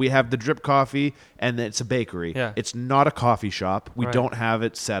have. We have the drip coffee, and it's a bakery. Yeah. It's not a coffee shop. We Right. don't have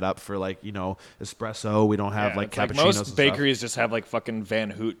it set up for like, you know, espresso. We don't have Yeah, like it's cappuccinos. most and stuff. bakeries just have like fucking Van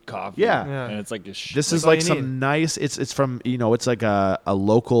Hoot coffee. Yeah. Yeah. And it's like This is all like you some need. nice. It's from, you know, it's like a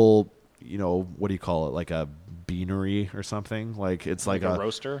local, you know, what do you call it? Like a beanery or something. Like it's like a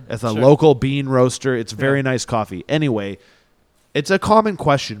roaster. It's a Sure. local bean roaster. It's very nice coffee. Anyway, it's a common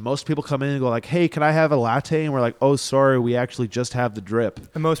question. Most people come in and go like, "Hey, can I have a latte?" And we're like, "Oh, sorry, we actually just have the drip."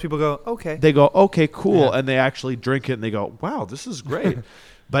 And most people go, okay. They go, "Okay, cool," Yeah. and they actually drink it and they go, "Wow, this is great."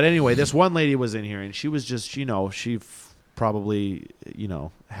 But anyway, this one lady was in here and she was just, you know, probably, you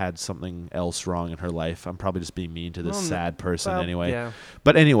know, had something else wrong in her life. I'm probably just being mean to this Well, sad person well, anyway. yeah.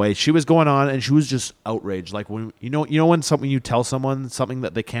 But anyway, she was going on and she was just outraged. Like when you know when you tell someone something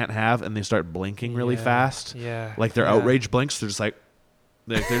that they can't have and they start blinking really Yeah. fast. Yeah. Like their Yeah. outrage blinks. They're just like,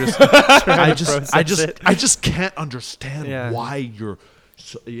 they're just. Trying to process it. I just can't understand Yeah. why you're,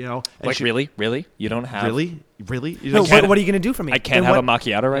 so, you know. And Like she- really? You don't have really. You No, know, what are you going to do for me? I can't Then have what-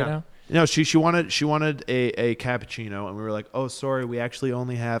 a macchiato right Yeah. now. No, she wanted a cappuccino, and we were like, "Oh, sorry, we actually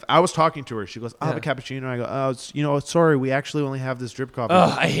only have." I was talking to her. She goes, "I'll have a cappuccino." I go, "Oh, sorry, we actually only have this drip coffee."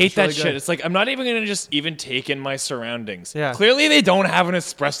 Oh, I hate It's that really shit. good. It's like I'm not even gonna just even take in my surroundings. Yeah. Clearly, they don't have an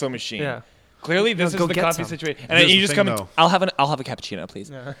espresso machine. Yeah. Clearly, this go is the get coffee some. situation. And Here's you the just thing, come. though. I'll have a cappuccino, please.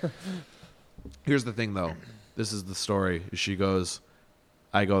 Yeah. Here's the thing, though. This is the story. She goes,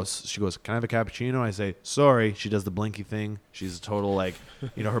 "Can I have a cappuccino?" I say, "Sorry." She does the blinky thing. She's a total like,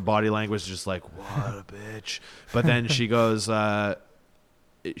 her body language is just like, "What a bitch." But then she goes, "Oh,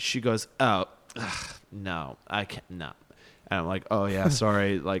 no, I can't, no." And I'm like, "Oh yeah,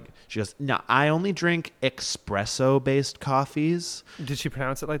 sorry." Like she goes, "No, I only drink espresso-based coffees." Did she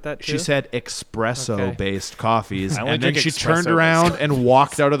pronounce it like that too? She said espresso-based coffees, I only and then drink she turned espresso-based around and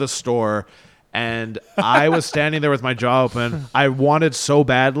walked out of the store. And I was standing there with my jaw open. I wanted so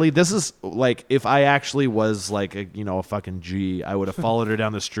badly. This is like if I actually was like a fucking G, I would have followed her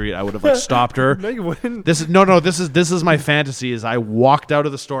down the street. I would have like stopped her. No, you wouldn't. This is my fantasy. Is I walked out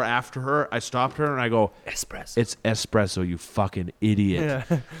of the store after her. I stopped her and I go, Espresso. "It's espresso, you fucking idiot,"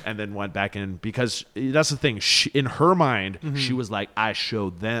 Yeah. and then went back in because that's the thing. In her mind, she was like, "I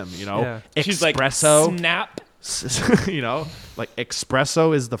showed them," Yeah. She's like espresso. snap. Like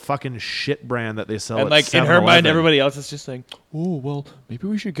espresso is the fucking shit brand that they sell. And at like in her 7-Eleven. mind, everybody else is just like, "Oh well, maybe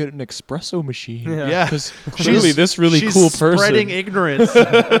we should get an espresso machine." Yeah. Yeah, Because clearly this really she's cool person. spreading ignorance.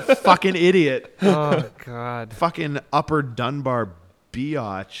 Fucking idiot. Oh God. Fucking upper Dunbar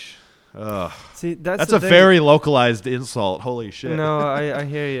biatch. Ugh. See, That's the a thing. very localized insult. Holy shit. No, I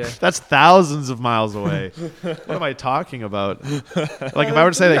hear you. That's thousands of miles away. What am I talking about? Like if I were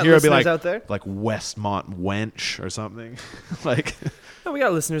to say We that got here, I'd be listeners like out there. Westmont wench or something. Like No, we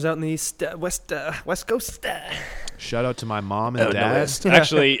got listeners out in the east, west coast. shout out to my mom Oh, and no, dad. it's-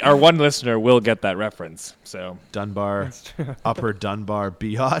 Actually, our one listener will get that reference. So Dunbar, upper Dunbar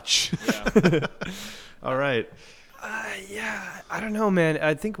biatch. All right. Yeah, I don't know, man.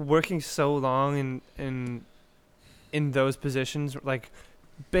 I think working so long in those positions, like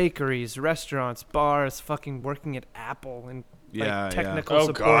bakeries, restaurants, bars, fucking working at Apple and Yeah, like yeah. technical oh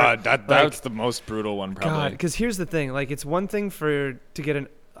support. god, that's Like, the most brutal one God, probably. because here's the thing: like, it's one thing to get an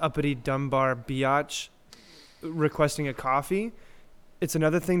uppity Dunbar biatch requesting a coffee. It's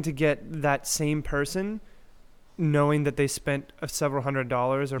another thing to get that same person knowing that they spent several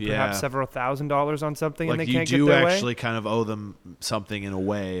 $100s or perhaps Yeah. several $1,000s on something Like and they you can't get do their way. actually kind of owe them something in a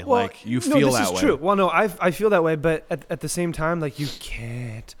way. Well, like you no, feel this that is way. true. Well, no, I feel that way, but at the same time, like you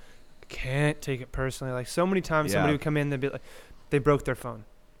can't take it personally. Like so many times, somebody Yeah. would come in, they'd be like, they broke their phone.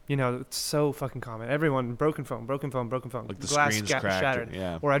 You know, it's so fucking common. Everyone broken phone. Like the glass screen's cracked. shattered.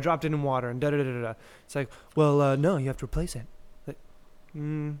 Yeah. Or I dropped it in water and da da da da da. It's like, well, no, you have to replace it. Like,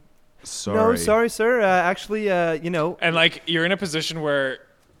 Sorry. no, sorry, sir. Actually, And like you're in a position where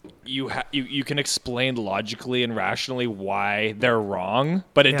you can explain logically and rationally why they're wrong,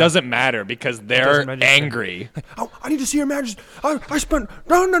 but it Yeah. doesn't matter because they're doesn't register. angry. oh, I need to see your majesty. I spent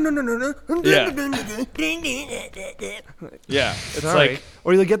no. Yeah. Yeah, it's Sorry. like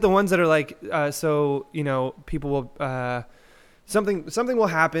Or you'll get the ones that are like, people will, something will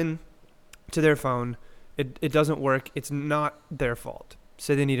happen to their phone. It doesn't work. It's not their fault.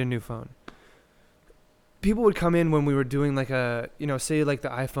 Say they need a new phone. People would come in when we were doing like say like the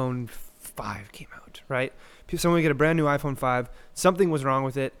iPhone 5 came out, right? Someone would get a brand new iPhone 5. Something was wrong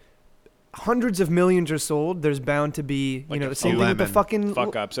with it. Hundreds of millions are sold. There's bound to be, Like the a same thing with the lemon fucking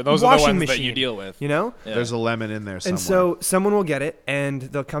fuck ups, and those are the washing ones that you machine, deal with. You know? Yeah. There's a lemon in there somewhere. And so someone will get it, and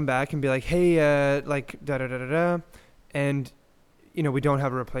they'll come back and be like, "Hey, like da da da da da," and we don't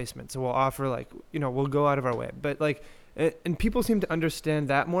have a replacement, so we'll offer we'll go out of our way. But and people seem to understand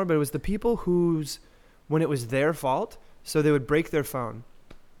that more. But it was the people when it was their fault, so they would break their phone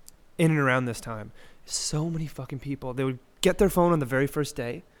in and around this time. So many fucking people, they would get their phone on the very first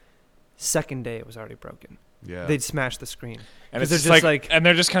day. Second day, it was already broken. yeah. They'd smash the screen. And 'Cause it's they're just just like- and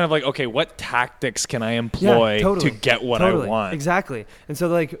they're just kind of like, okay, what tactics can I employ totally, to get what totally, I want? Exactly. And so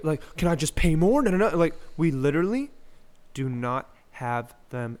like, can I just pay more? No. Like, we literally do not have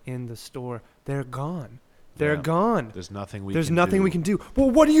them in the store. They're gone. They're Yeah. gone. There's nothing we There's can nothing do. we can do.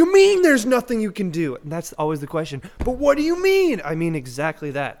 Well, what do you mean there's nothing you can do? And that's always the question. But what do you mean? I mean exactly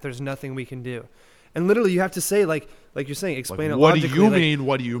that. There's nothing we can do. And literally you have to say like you're saying, explain Like, it what do logically. you like, mean?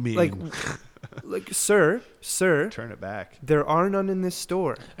 What do you mean? Like, sir, Turn it back. there are none in this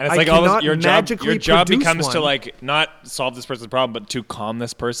store. And it's I like all cannot this, your magically job produce becomes to one. like not solve this person's problem, but to calm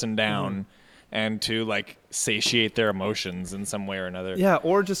this person down and to like satiate their emotions in some way or another. Yeah,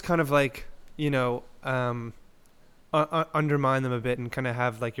 or just kind of like, undermine them a bit and kind of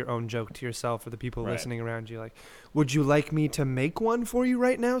have like your own joke to yourself or the people Right. listening around you. Like, would you like me to make one for you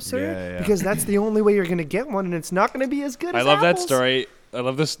right now, sir? Yeah, yeah. Because that's the only way you're gonna get one, and it's not gonna be as good. I as love that apples. story. I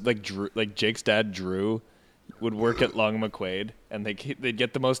love this. Like Jake's dad, Drew, would work at Long McQuade, and they'd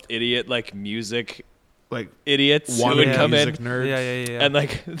get the most idiot like music Like idiots who one would come in. music nerds. Yeah. And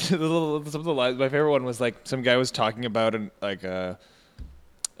like some of the lines, my favorite one was like some guy was talking about an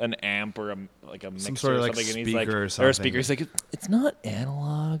amp or a mixer Some sort of, or like, something, and he's like, speaker or or a something. speaker. He's like, it's not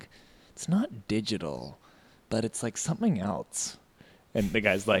analog, it's not digital, but it's like something else. And the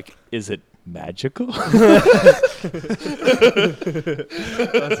guy's like, is it magical?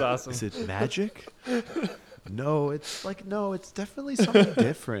 That's awesome. Is it magic? No, it's definitely something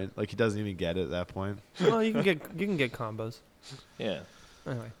different. Like he doesn't even get it at that point. Well, you can get combos. Yeah,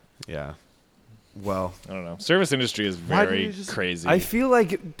 Anyway, Yeah. Well, I don't know. Service industry is Why didn't very you just- crazy. I feel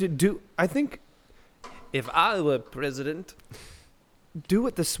like I think if I were president, do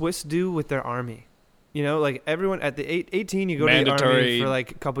what the Swiss do with their army. You know, like everyone at the 18, you go to the army Mandatory- for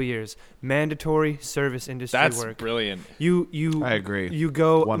like a couple years. Mandatory service industry That's work. brilliant. You I agree. You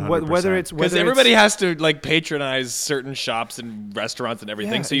go 100%. whether it's Because everybody has to like patronize certain shops and restaurants and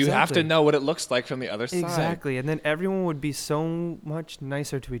everything, Yeah, so you have to exactly. know what it looks like from the other side. exactly, and then everyone would be so much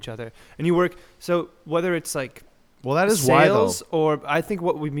nicer to each other. And you work so whether it's like well, that is why though. sales or I think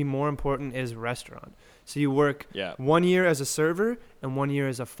what would be more important is restaurant. So you work Yeah. 1 year as a server and 1 year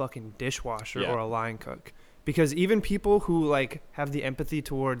as a fucking dishwasher Yeah. or a line cook. Because even people who like have the empathy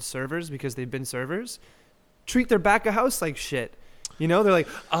towards servers because they've been servers treat their back of house like shit. You know, they're like,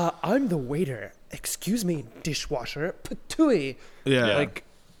 I'm the waiter. Excuse me, dishwasher. Patooey. Yeah. Yeah. Like,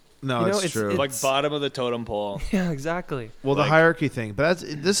 No, you know, it's true. Like bottom of the totem pole. yeah, exactly. Well, the Like- hierarchy thing, but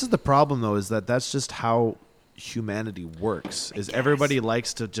this is the problem though, is that's just how humanity works. Is everybody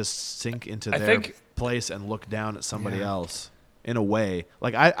likes to just sink into I their think- place and look down at somebody Yeah. else in a way.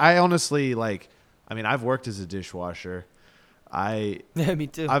 Like I honestly like. I mean, I've worked as a dishwasher. Yeah, me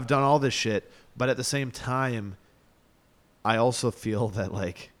too. I've done all this shit, but at the same time, I also feel that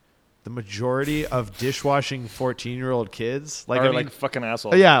like the majority of dishwashing 14-year-old kids, like Are I mean, like fucking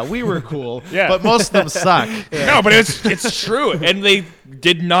assholes. yeah, we were cool, Yeah. but most of them suck. No, but it's true. And they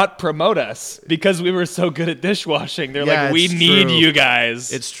did not promote us because we were so good at dishwashing. They're Yeah, like, we it's need true. you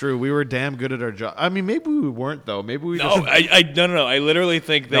guys. It's true. We were damn good at our job. I mean, maybe we weren't though. Maybe we no, just no. I literally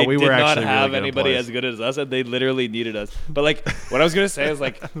think No, they we did were not actually really have good anybody employees. as good as us, and they literally needed us. But like, what I was gonna say is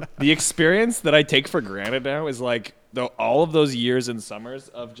like, the experience that I take for granted now is like all of those years and summers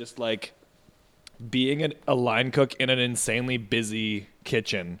of just like being a line cook in an insanely busy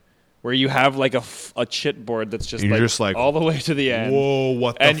kitchen, where you have like a chit board that's just You're like, just like, all the way to the end. whoa,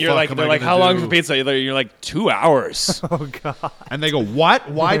 what the And you're fuck like, am they're I like, gonna how long do? for pizza? You're like 2 hours. oh god. And they go, what?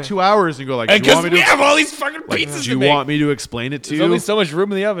 Why 2 hours? And you go like, do you Because want me we to? have all these fucking Like, pizzas do to you make. want me to explain it to There's you? only so much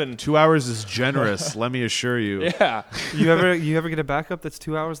room in the oven. 2 hours is generous. Let me assure you. Yeah. You ever get a backup that's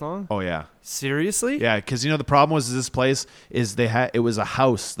 2 hours long? Oh yeah. Seriously? Yeah, because the problem was this place is it was a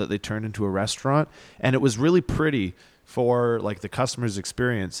house that they turned into a restaurant, and it was really pretty for like the customer's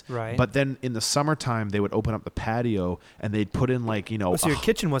experience. Right. But then in the summertime, they would open up the patio and they'd put in like Oh, so your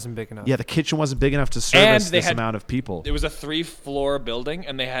kitchen wasn't big enough. yeah, the kitchen wasn't big enough to service they this had- amount of people. It was a 3-floor building,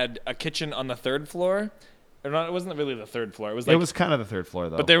 and they had a kitchen on the 3rd floor. Or not, it wasn't really the 3rd floor. It was like, It was kind of the third floor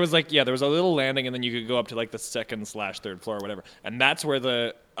though. but there was like, there was a little landing, and then you could go up to like the 2nd/3rd floor or whatever. And that's where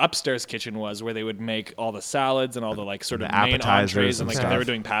the upstairs kitchen was, where they would make all the salads and all the like sort of The main appetizers entrees, and and like they were stuff.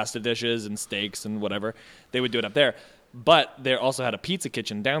 doing pasta dishes and steaks and whatever. They would do it up there. But they also had a pizza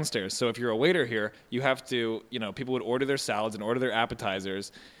kitchen downstairs. So if you're a waiter here, you have to, people would order their salads and order their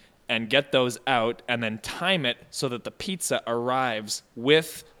appetizers and get those out and then time it so that the pizza arrives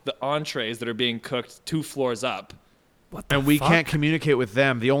with the entrees that are being cooked 2 floors up. What the and we fuck? can't communicate with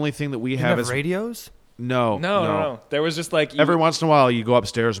them. The only thing that we You have have is radios? No. There was just like Every once in a while, you go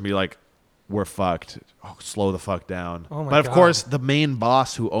upstairs and be like, "We're fucked. Oh, slow the fuck down." Oh my but of God. course, the main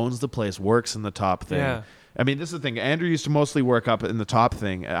boss who owns the place works in the top thing. Yeah. I mean, this is the thing. Andrew used to mostly work up in the top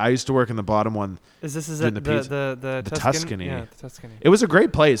thing. I used to work in the bottom one. Is this Doing at the pizza. the The Tuscan? Tuscany. Yeah, the Tuscany. It was a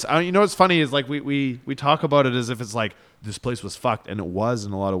great place. You know what's funny is like we talk about it as if it's like this place was fucked, and it was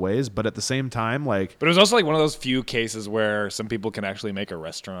in a lot of ways. But at the same time, like But it was also like one of those few cases where some people can actually make a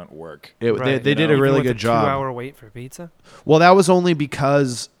restaurant work. they Right, did a Even really with good a job. 2-hour wait for pizza? Well, that was only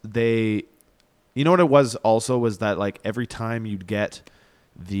because they, you know what it was also was that like every time you'd get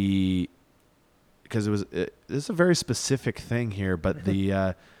because this is a very specific thing here, but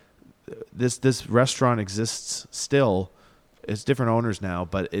this restaurant exists still. It's different owners now,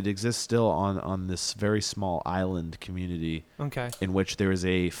 but it exists still on this very small island community Okay. in which there is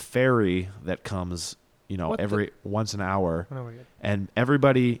a ferry that comes, What the- every once an hour. Oh my God. And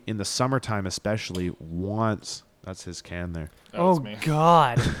everybody in the summertime especially wants. That's his can there. Oh that's me.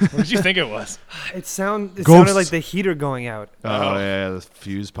 God. What did you think it was? It sounded Ghosts. like the heater going out. Oh yeah, the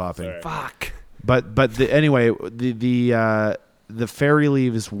fuse popping. Sorry. Fuck. But anyway, the ferry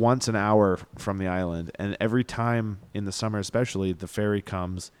leaves once an hour from the island, and every time in the summer, especially, the ferry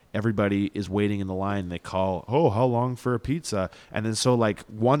comes. Everybody is waiting in the line. They call, "Oh, how long for a pizza?" And then so like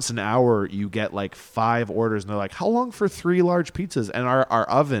once an hour, you get like 5 orders, and they're like, "How long for 3 large pizzas?" And our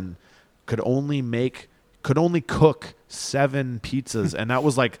oven could only cook 7 pizzas, and that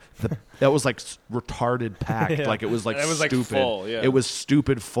was like retarded packed. Yeah. Like it was like And it was, like, stupid. full, yeah. It was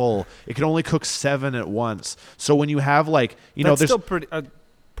stupid full. It could only cook 7 at once. So when you have like That's there's still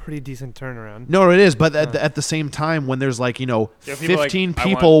pretty decent turnaround. no, it is, but at the same time, when there's like Yeah, people 15 like, I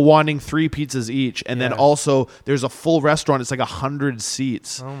people wanting 3 pizzas each, and then Yeah. also there's a full restaurant, it's like 100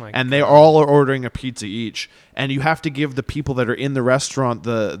 seats, Oh my and they all are ordering a pizza each, and you have to give the people that are in the restaurant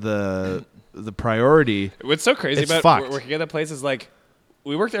the priority. What's so crazy It's about fucked. working at that place is like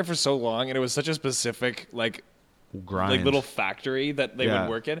we worked there for so long, and it was such a specific like Grind. little factory that they Yeah. would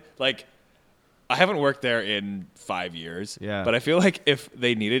work in. Like I haven't worked there in 5 years. Yeah. But I feel like if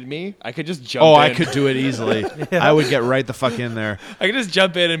they needed me, I could just jump Oh, in. I could do it easily. I would get right the fuck in there. I could just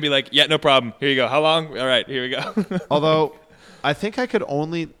jump in and be like, yeah, no problem. Here you go. How long? All right, here we go. Although, I think I could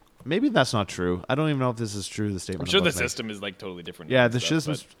only. Maybe that's not true. I don't even know if this is true. The statement. I'm sure I'm the both making. system is like totally different. Yeah, now the and stuff,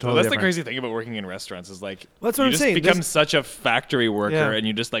 system's but- totally That's different. the crazy thing about working in restaurants is like Well, that's what you I'm just saying. become This- such a factory worker, Yeah. and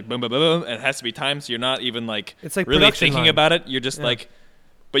you just like boom, boom, boom, boom, and it has to be timed, so you're not even like It's like really production thinking line. about it. You're just Yeah. like,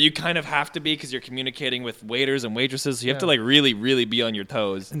 but you kind of have to be because you're communicating with waiters and waitresses, so you have to Yeah. like really, really be on your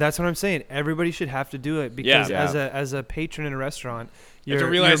toes. And that's what I'm saying. Everybody should have to do it because Yeah. as a patron in a restaurant, You have to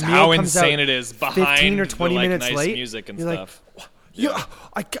your realize meal how comes out insane it is behind 15 or 20 the, like, minutes nice late. music and You're like, stuff. Yeah,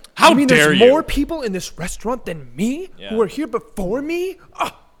 How you mean dare there's you. more people in this restaurant than me Yeah. who were here before me?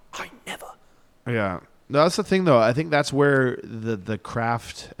 Oh, I never. Yeah. No, that's the thing, though. I think that's where the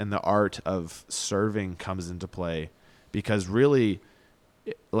craft and the art of serving comes into play, because really,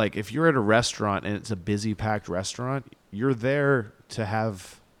 like, if you're at a restaurant and it's a busy, packed restaurant, you're there to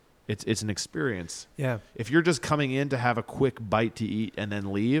have it's an experience. Yeah, If you're just coming in to have a quick bite to eat and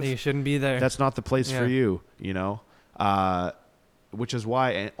then leave, you shouldn't be there. that's not the place for Yeah. you. You know. Which is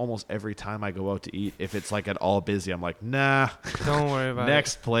why almost every time I go out to eat, if it's like at all busy, I'm like, nah, Don't worry about it.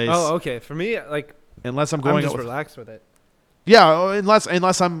 next place. Oh, okay. For me, like Unless I'm I'm going just out with relaxed with it. yeah,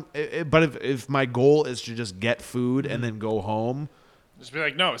 unless I'm. But if my goal is to just get food and then go home, Just be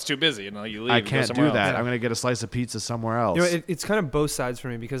like, no, it's too busy, and you leave. I and go can't somewhere do that. else. I'm gonna get a slice of pizza somewhere else. You know, it's kind of both sides for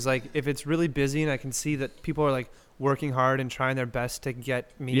me because like if it's really busy and I can see that people are like working hard and trying their best to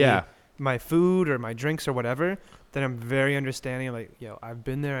get me Yeah. my food or my drinks or whatever, then I'm very understanding. I'm like, yo, I've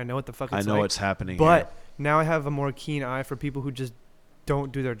been there. I know what the fuck I it's know like. what's happening. But now I have a more keen eye for people who just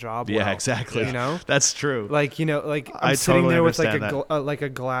don't do their job here. Yeah, well. exactly. You know? That's true. Like, you know, like I'm I sitting totally there with like understand like a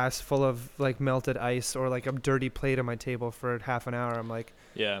glass full of like melted ice or like a dirty plate on my table for half an hour. I'm like,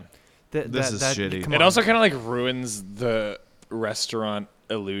 Yeah. This is shitty. come It on. also kind of like ruins the restaurant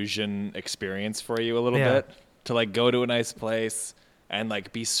illusion experience for you a little Yeah. bit to like go to a nice place and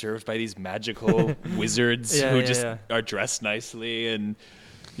like be served by these magical wizards Yeah, who yeah, just yeah. are dressed nicely, and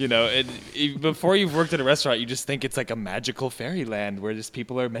you know, before you've worked at a restaurant, you just think it's like a magical fairyland where just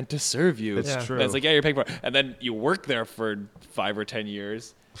people are meant to serve you. It's Yeah. true. And it's like, yeah, you're paying for it. And then you work there for 5 or 10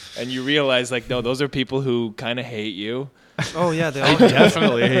 years and you realize like, no, those are people who kind of hate you. Oh yeah, they all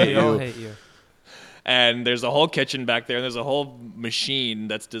definitely hate they all you. hate you. And there's a whole kitchen back there, and there's a whole machine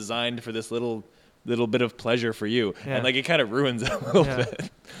that's designed for this little bit of pleasure for you. Yeah. And like it kind of ruins it a little Yeah.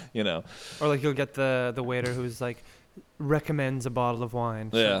 bit, you know. Or like you'll get the waiter who's like recommends a bottle of wine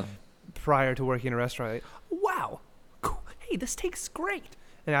Yeah. prior to working in a restaurant. Like, wow, cool. Hey, this tastes great.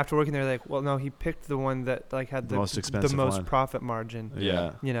 And after working there, like, well, no, he picked the one that like had the Most expensive the most one. profit margin.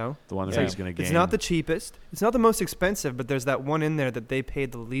 Yeah. You know, The one that Yeah. he's gonna gain. it's not the cheapest, it's not the most expensive, but there's that one in there that they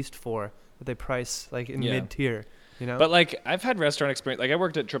paid the least for, that they price like in Yeah. mid tier. You know, But like I've had restaurant experience. Like I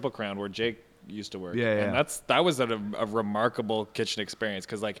worked at Triple Crown where Jake used to work. Yeah, yeah. And that was a remarkable kitchen experience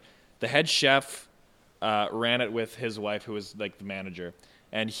because like the head chef ran it with his wife who was like the manager,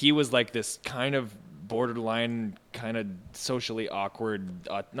 and he was like this kind of borderline, kind of socially awkward.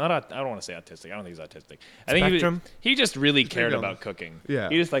 I don't want to say autistic. I don't think he's autistic. I think Spectrum? he just really cared on- about cooking. Yeah.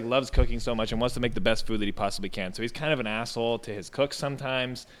 He just like loves cooking so much and wants to make the best food that he possibly can. So he's kind of an asshole to his cooks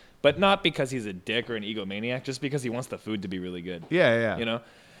sometimes, but not because he's a dick or an egomaniac, just because he wants the food to be really good. Yeah, yeah. You know,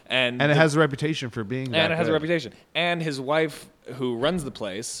 and And it the- has a reputation for being. and it has a good. reputation. And his wife, who runs the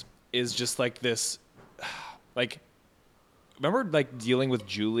place, is just like this, like remember like dealing with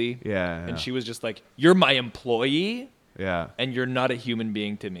Julie? Yeah. And she was just like, "You're my employee, Yeah. and you're not a human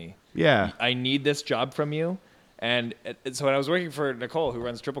being to me. Yeah. I need this job from you." And so when I was working for Nicole, who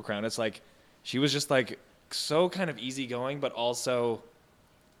runs Triple Crown, it's like she was just like so kind of easygoing, but also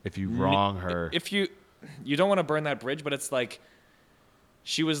If you wrong her. if you don't want to burn that bridge, but it's like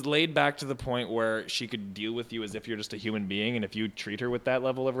she was laid back to the point where she could deal with you as if you're just a human being, and if you treat her with that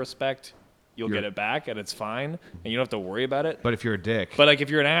level of respect, you'll get it back, and it's fine, and you don't have to worry about it. But if you're a dick. But like if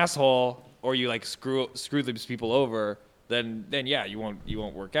you're an asshole or you like screw these people over, then yeah, you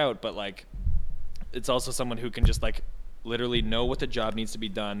won't work out. But like it's also someone who can just like literally know what the job needs to be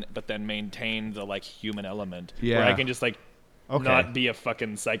done, but then maintain the like human element. Yeah. Where I can just like Okay. not be a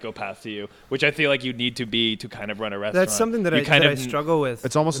fucking psychopath to you, which I feel like you need to be to kind of run a restaurant. That's something that You I struggle with.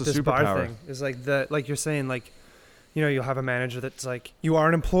 It's almost with a this bar superpower. thing. Is like like you're saying, like, you know, you'll have a manager that's like, you are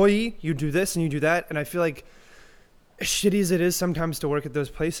an employee, you do this and you do that, and I feel like, as shitty as it is sometimes to work at those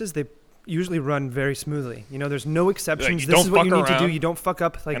places, they usually run very smoothly. You know, there's no exceptions. you This don't is what you fuck need to do. around. You don't fuck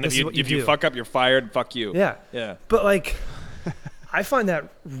up. Like and this is what you if do. you fuck up, you're fired. Fuck you. Yeah. Yeah. But like, I find that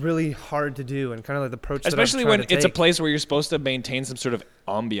really hard to do, and kind of like the approach. Especially that when I'm it's a take. place where you're supposed to maintain some sort of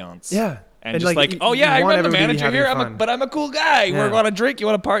ambiance. Yeah. And just like, oh yeah, I you want run the everybody manager here, having fun. but I'm a cool guy. Yeah. We want to drink, you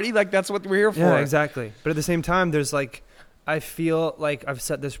want to party, like that's what we're here for. Yeah, exactly. But at the same time, there's like, I feel like I've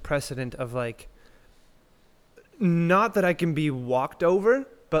set this precedent of like, not that I can be walked over,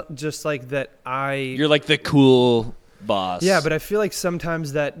 but just like that You're like the cool boss. Yeah, but I feel like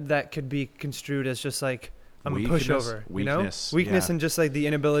sometimes that could be construed as just like I'm Weakness, a pushover. You know, weakness, weakness, yeah. and just like the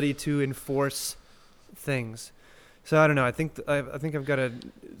inability to enforce things. So I don't know. I think I've got to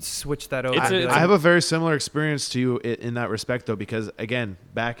switch that over. It's and a- be I like, have a very similar experience to you in that respect, though, because again,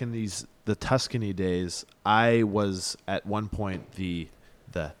 back in the Tuscany days, I was at one point the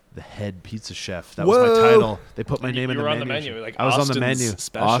head pizza chef. That was my Whoa. title. They put my And name you in the were on menu. the menu, like I was on the Austin's menu.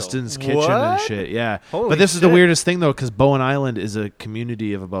 special. Austin's Kitchen and What? shit. Yeah. Holy But this is the shit. weirdest thing, though, because Bowen Island is a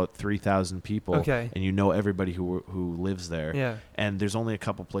community of about 3,000 people. Okay. And you know everybody who lives there. Yeah. And there's only a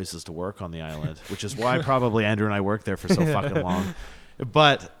couple places to work on the island, which is why probably Andrew and I worked there for so fucking long.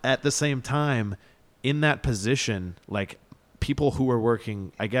 But at the same time, in that position, like people who were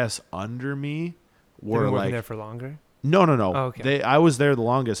working, I guess, under me They've were been working like, there for longer. no. Oh, okay. I was there the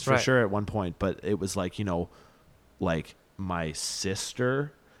longest for Right. sure at one point, but it was like, you know, like my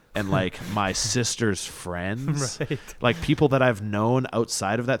sister and like my sister's friends, Right. like people that I've known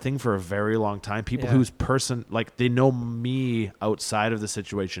outside of that thing for a very long time, people Yeah. whose person, like they know me outside of the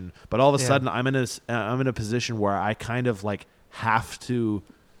situation, but all of a Yeah. sudden I'm in a position where I kind of like have to,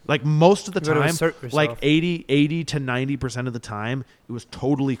 like most of the You gotta time, assert like yourself. 80 to 90% of the time, it was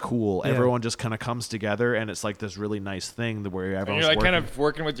totally cool. Yeah. Everyone just kind of comes together, and it's like this really nice thing where And everyone's you're like working. kind of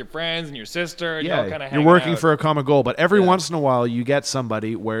working with your friends and your sister. And Yeah, y'all kind of you're working out. for a common goal, but every Yeah. once in a while you get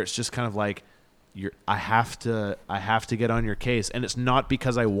somebody where it's just kind of like, I have to get on your case, and it's not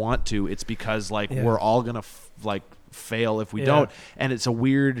because I want to. It's because like Yeah. we're all gonna fail if we Yeah. don't, and it's a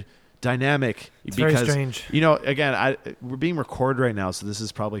weird dynamic It's very because strange. you know, again, we're being recorded right now, so this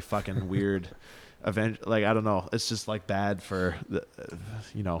is probably fucking weird. Like I don't know, it's just like bad for the,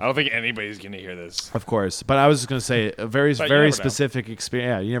 you know. I don't think anybody's gonna hear this. Of course, but I was just gonna say a very But you very never know. specific experience.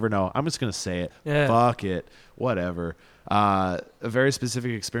 Yeah, you never know. I'm just gonna say it. Yeah. Fuck it, whatever. A very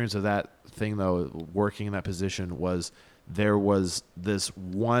specific experience of that thing though, working in that position, was there was this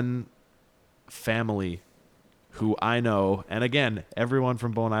one family who I know, and again, everyone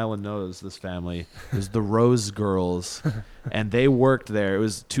from Bowen Island knows this family, is the Rose Girls, and they worked there. It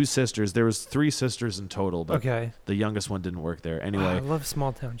was two sisters. There was three sisters in total, but Okay. the youngest one didn't work there. Wow, Anyway, I love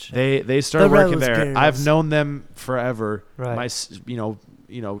small town shit. they started The working Rose there. Girls. I've known them forever. Right. My you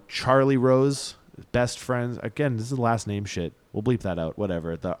know Charlie Rose, best friends. Again, this is last name shit. We'll bleep that out.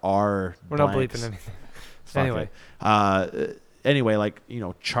 Whatever. The R. We're not blanks. bleeping anything. Fuck Anyway. it. Anyway, like, you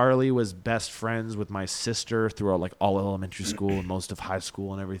know, Charlie was best friends with my sister throughout like all elementary school and most of high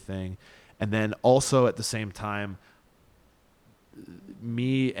school and everything. And then also at the same time,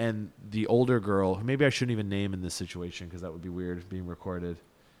 me and the older girl, who maybe I shouldn't even name in this situation because that would be weird being recorded.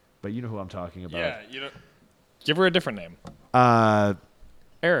 But you know who I'm talking about. Yeah, you know. Give her a different name.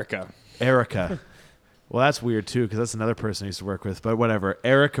 Erica. Erica. Well, that's weird too because that's another person I used to work with. But whatever.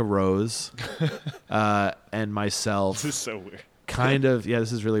 Erica Rose and myself. This is so weird. Kind of, yeah,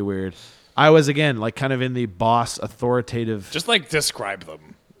 this is really weird. I was, again, like kind of in the boss authoritative. Just like describe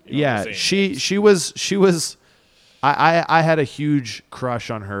them. You know, Yeah, saying she was. I had a huge crush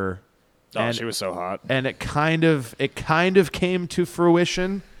on her. Oh, and, she was so hot. and it kind of came to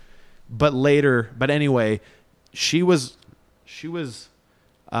fruition, but later. But anyway, she was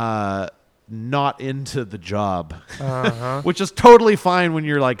not into the job, Uh-huh. which is totally fine when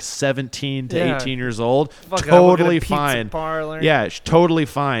you're like 17 to Yeah. 18 years old. Fuck it, I'll work at a Totally pizza fine. parlor. Yeah, totally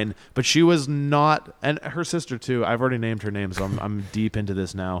fine. But she was not, and her sister too. I've already named her name, so I'm deep into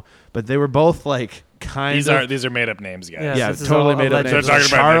this now. But they were both like kind These of. are made up names, guys. Yeah. Yeah, this is totally all made up alleged. names. They're talking about-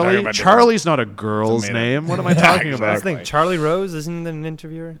 they're talking Charlie. about different- Charlie's not a girl's It's a made-up- name. What am I talking That's about? the thing. Charlie Rose isn't an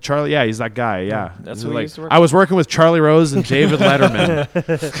interviewer. Charlie, yeah, he's that guy. Yeah, That's He's who we like, used to work I was working with Charlie Rose and David Letterman.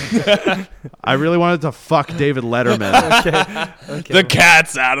 I really wanted to fuck David Letterman. Okay, The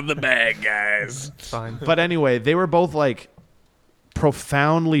cat's out of the bag, guys. fine. But anyway, they were both like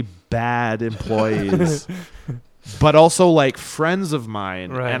profoundly bad employees, but also like friends of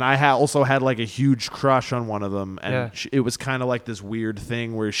mine. Right. And I also had like a huge crush on one of them. And Yeah. it was kind of like this weird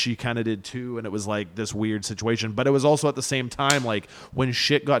thing where she kind of did too. And it was like this weird situation. But it was also at the same time, like when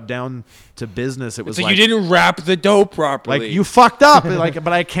shit got down to business, it was So like, you didn't wrap the dough properly. like you fucked up. Like,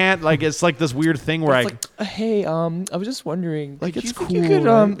 but I can't, like, it's like this weird thing where It's like, hey, I was just wondering, Like, could it's you think you cool, could,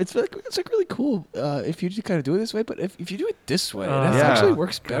 right? it's like really cool if you just kind of do it this way, but if you do it this way, that Yeah. actually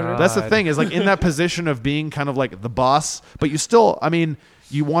works better. God. that's the thing is like in that position of being kind of like the boss, but you still, I mean,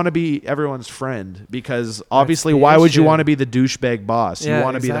 you want to be everyone's friend because obviously the why would you issue. want to be the douchebag boss? You Yeah,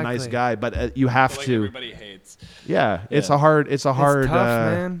 want to be the nice exactly. guy, but you have like to. everybody hates. Yeah, it's Yeah. a hard, it's a hard, tough,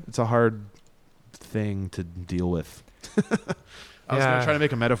 man. it's a hard thing to deal with. I was Yeah. gonna try to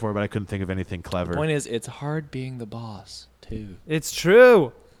make a metaphor, but I couldn't think of anything clever. The point is, it's hard being the boss too. It's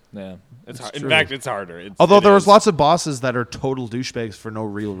true. Yeah, it's hard. true. In fact, it's harder. Although it there was is. lots of bosses that are total douchebags for no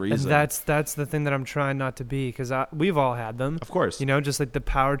real reason. And that's the thing that I'm trying not to be because we've all had them. of course. You know, just like the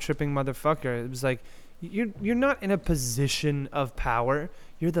power tripping motherfucker. It was like you're not in a position of power.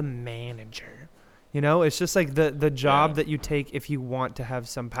 You're the manager. You know, it's just like the job Yeah. that you take if you want to have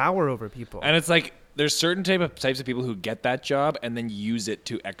some power over people. And it's like there's certain types of people who get that job and then use it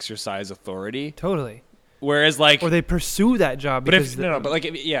to exercise authority. Totally. Whereas like, Or they pursue that job but because if no, but like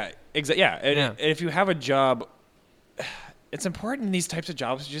yeah, exactly, yeah. And, Yeah. and if you have a job, it's important in these types of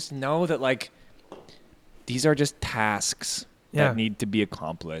jobs to just know that like these are just tasks Yeah. that need to be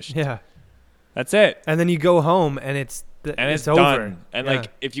accomplished. yeah. That's it. And then you go home and it's And it's over. done. And Yeah.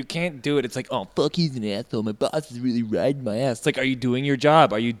 like, if you can't do it, it's like, oh, fuck, he's an asshole. My boss is really riding my ass. It's like, are you doing your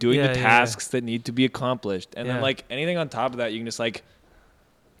job? Are you doing Yeah, the yeah, tasks that need to be accomplished? And Yeah. then like anything on top of that, you can just like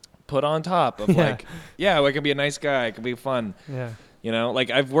put on top of Yeah. like, yeah, I can be a nice guy. I can be fun. yeah. You know, like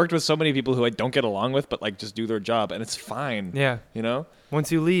I've worked with so many people who I don't get along with, but like just do their job, and it's fine. Yeah. You know,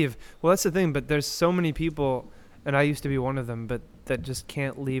 Once you leave. Well, that's the thing, but there's so many people, and I used to be one of them, but that just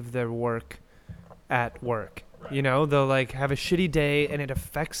can't leave their work at work. Right. You know, they'll like have a shitty day and it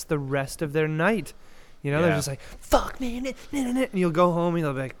affects the rest of their night. You know, they're Yeah. just like, fuck, man. And you'll go home and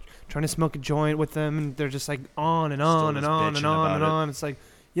you'll be like trying to smoke a joint with them, and they're just like on and Still on and just on and bitching on and about it. on. It's like,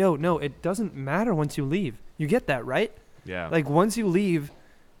 yo, no, it doesn't matter once you leave. You get that, right? Yeah. Like, once you leave,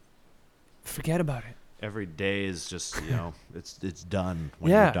 forget about it. Every day is just, you know, it's done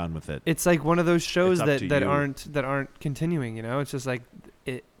when Yeah. you're done with it. It's like one of those shows up to that you. aren't continuing. You know, it's just like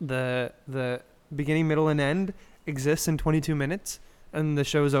the beginning, middle, and end exists in 22 minutes, and the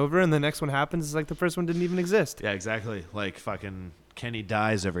show's over, and the next one happens. It's like the first one didn't even exist. Yeah, exactly. Like fucking Kenny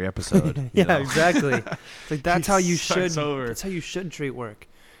dies every episode. you Yeah, know? exactly. It's like that's He how you sucks should. over. That's how you should treat work.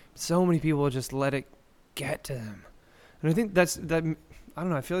 So many people just let it get to them, and I think that. I don't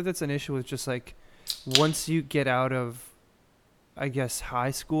know. I feel like that's an issue with just like once you get out of, I guess,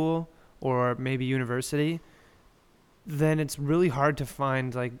 high school or maybe university, then it's really hard to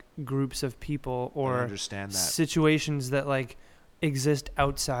find like groups of people I or understand that. situations that like exist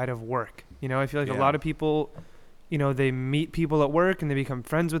outside of work. You know, I feel like a Yeah. lot of people, you know, they meet people at work and they become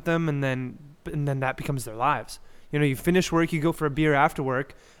friends with them, and then that becomes their lives. You know, you finish work, you go for a beer after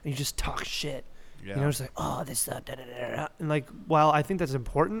work, and you just talk shit. Yeah. You know, it's like, oh, this, da, da, da, da. And like, while I think that's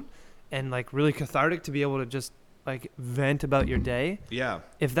important and like really cathartic to be able to just like vent about your day, Yeah,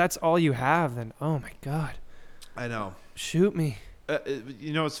 if that's all you have, then oh my God, I know. shoot me.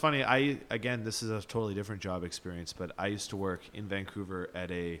 You know, it's funny. Again, this is a totally different job experience, but I used to work in Vancouver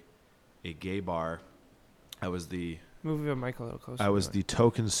at a gay bar. I was the Move your mic a little closer. the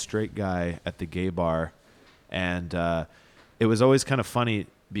token straight guy at the gay bar, and it was always kind of funny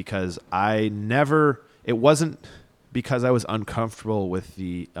because it wasn't because I was uncomfortable with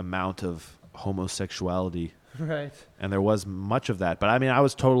the amount of homosexuality, right. and there was much of that. But I mean, I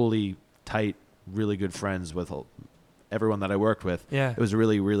was totally tight, really good friends with everyone that I worked with. Yeah. It was a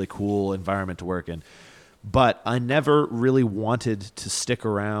really, really cool environment to work in. But I never really wanted to stick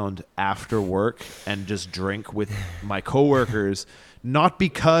around after work and just drink with my coworkers, not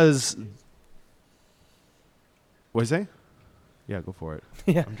because. What did you say? Yeah, go for it.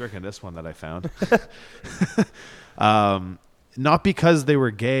 Yeah. I'm drinking this one that I found. Not because they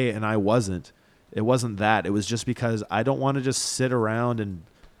were gay and I wasn't. It wasn't that. It was just because I don't want to just sit around and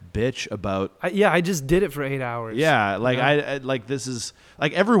bitch about. I just did it for 8 hours. Yeah, like Yeah. I like this is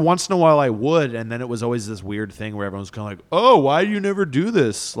like every once in a while I would, and then it was always this weird thing where everyone's kind of like, "Oh, why do you never do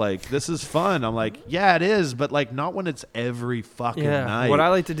this? Like this is fun." I'm like, "Yeah, it is, but like not when it's every fucking Yeah. night." What I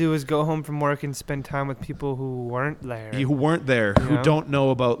like to do is go home from work and spend time with people who weren't there. who weren't there, You who know? don't know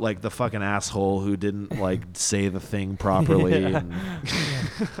about like the fucking asshole who didn't like say the thing properly. Yeah. And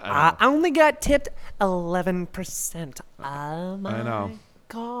I only got tipped 11%. Oh my I know.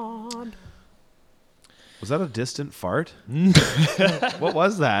 God. Was that a distant fart? What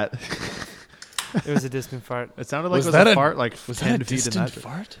was that? It was a distant fart. It sounded like Was it was that a a- fart like Was 10 that a feet in distant that.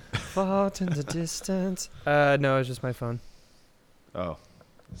 fart? Fart in the distance. No, it was just my phone. Oh,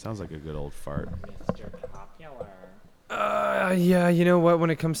 sounds like a good old fart. Yeah, you know what? When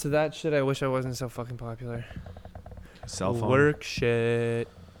it comes to that shit, I wish I wasn't so fucking popular. Cell phone. Work shit.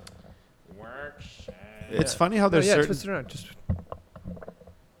 It's Yeah. funny how there's yeah, certain. twist it around. Just.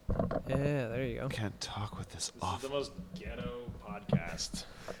 Yeah, there you go. Can't talk with this This off. is the most ghetto podcast.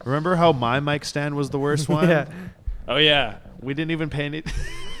 Remember how my mic stand was the worst one? Yeah. Oh yeah. We didn't even pay any.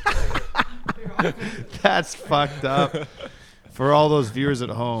 That's fucked up. For all those viewers at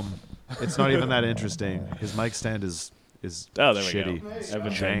home, it's not even that interesting. His mic stand is Oh, there shitty. we go. I've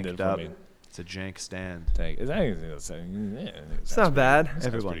been trained Janked for up. me. It's a jank stand. Is that, It's not bad.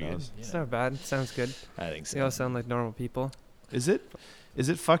 Everyone pretty good. knows. It's not bad. Sounds good. I think so. They all sound like normal people. Is it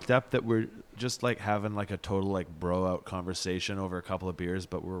fucked up that we're just like having like a total like bro out conversation over a couple of beers,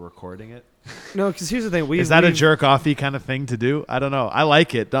 but we're recording it? No, because here's the thing. Is that a jerk offy kind of thing to do? I don't know. I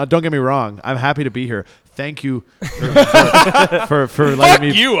like it. Don't get me wrong. I'm happy to be here. Thank you for letting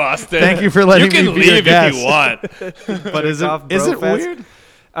me. you, Austin. Thank you for letting You can me be your leave guest. if you want. But is off, it bro fest. weird?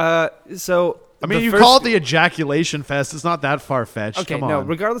 So. I mean, the you first- call it the ejaculation fest. It's not that far fetched. Okay, Come on. no.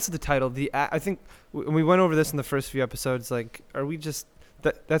 Regardless of the title, I think we went over this in the first few episodes. Like, are we just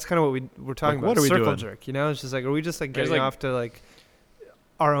that's kind of what we're talking Like, about? what are we Circle doing? jerk. You know, it's just like, are we just like There's, getting like- off to like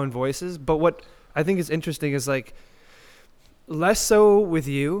our own voices? But what I think is interesting is like less so with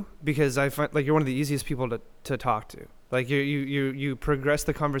you, because I find like you're one of the easiest people to talk to. Like you progress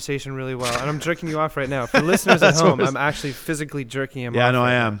the conversation really well, and I'm jerking you off right now. For listeners at That's what home, it was- I'm actually physically jerking him off. Yeah, no,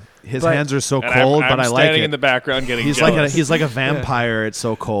 right I now. am. His But- hands are so And cold, I'm but I like standing it. in the background getting He's jealous. like a vampire. It's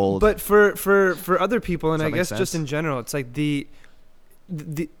so cold. But for other people, and Does I that make guess just sense? in general, it's like the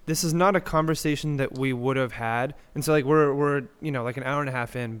this is not a conversation that we would have had, and so like we're like an hour and a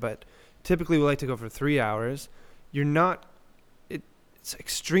half in, but typically we like to go for 3 hours. You're not. It's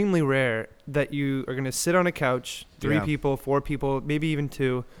extremely rare that you are going to sit on a couch, 3 Yeah. people, 4 people, maybe even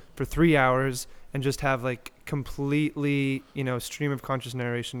 2, for 3 hours and just have like completely stream of conscious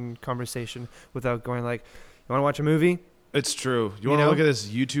narration conversation without going like, you want to watch a movie? it's true. You You want to know? look at this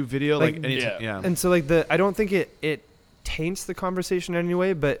YouTube video? Like, Like, anytime, yeah. And so like I don't think it taints the conversation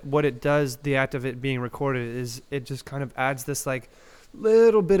anyway, but what it does, the act of it being recorded, is it just kind of adds this like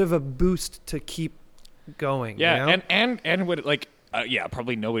little bit of a boost to keep going. Yeah, you know? and what like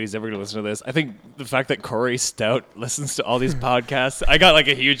probably nobody's ever gonna listen to this. I think the fact that Corey Stout listens to all these podcasts, I got like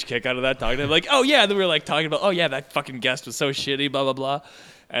a huge kick out of that. Talking to him, like, oh yeah, then we were like talking about, oh yeah, that fucking guest was so shitty, blah blah blah,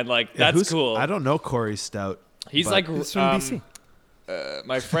 and like Yeah, that's cool. I don't know Corey Stout. He's but- like It's from BC.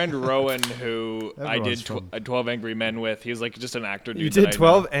 my friend Rowan, who I Everyone's did from- 12 Angry Men with. He's like just an actor. Dude You that did I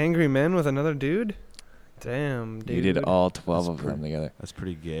 12 know. Angry Men with another dude? Damn, dude. You did all 12 of them together. That's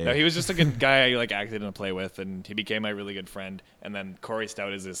pretty gay. No, he was just a good guy I like acted in a play with, and he became my really good friend. And then Corey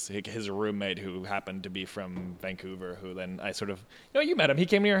Stout is his roommate who happened to be from Vancouver. Who then I sort of you met him. He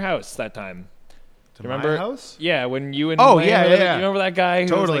came to your house that time. to remember- my house? Yeah, when you and Oh, Wayne yeah, were- yeah, yeah. You remember that guy? Who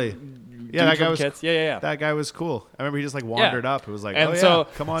Totally. Was, like, Yeah, dude that guy from was. Kits? Yeah. That guy was cool. I remember he just like wandered up. It was like, And oh so, yeah,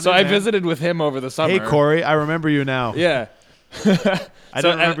 come on. so in, I man. visited with him over the summer. Hey Corey, I remember you now. Yeah. I So,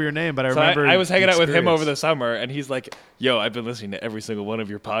 don't remember your name, but I remember. I was hanging the out with him over the experience. summer, and he's like, "Yo, I've been listening to every single one of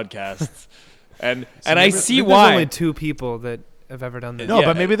your podcasts," and So and I maybe- see maybe why. There's only 2 people that have ever done that. No, Yeah.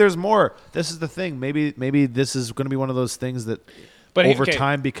 but maybe there's more. This is the thing. Maybe this is going to be one of those things that But over okay,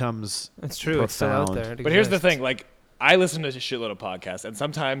 time becomes. It's true. It's still out profound. there. It But here's the exists. thing: like, I listen to a shitload of podcasts, and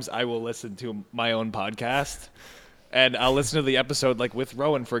sometimes I will listen to my own podcast, and I'll listen to the episode, like with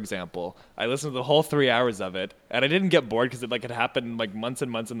Rowan, for example. I listened to the whole 3 hours of it, and I didn't get bored because it had happened like months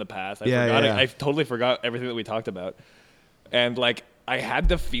and months in the past. I totally forgot everything that we talked about, and like I had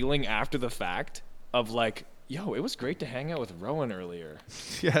the feeling after the fact of like, yo, it was great to hang out with Rowan earlier.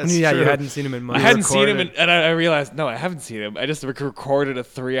 Yeah, it's Yeah, you true. hadn't seen him in I months. hadn't seen him, recorded. and I realized, no, I haven't seen him. I just recorded a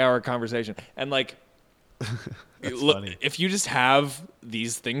 3 hour conversation, and like, funny. If you just have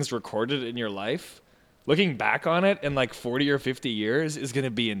these things recorded in your life, looking back on it in like 40 or 50 years is going to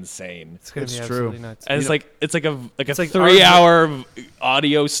be insane. It's gonna It's be true. absolutely nuts. And it's like a It's like 3-hour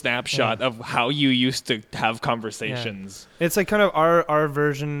audio snapshot of how you used to have conversations. It's like kind of our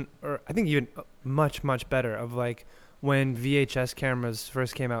version, or I think even much better, of like when VHS cameras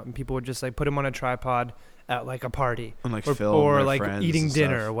first came out and people would just like put them on a tripod at like a party And like or, film or their like friends eating and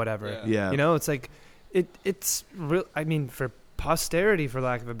dinner stuff. or whatever. Yeah. You know, it's like it's real. I mean, for posterity, for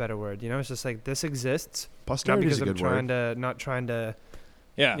lack of a better word, you know, it's just like this exists. Not Posterity is because a I'm good trying word. to, not trying to,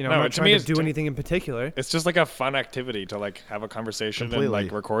 Yeah. you know, no, I'm not to trying me, to it's do anything in particular. It's just like a fun activity to like have a conversation and Completely.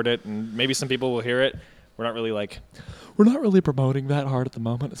 like record it, and maybe some people will hear it. We're not really promoting that hard at the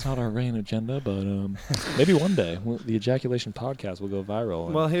moment. It's not our main agenda, but maybe one day the Ejaculation Podcast will go viral.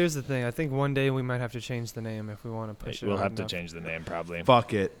 Well, here's the thing. I think one day we might have to change the name if we want to push it. we'll hard have to enough. change the name probably.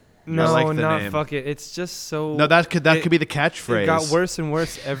 Fuck it. No, I like the not name. fuck it. It's just so. No, that could it- be the catchphrase. It got worse and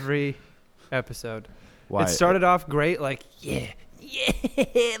worse every episode. Why? It started off great, like yeah,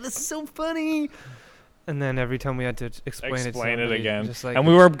 this is so funny, and then every time we had to explain it to Explain it somebody, again. just like, And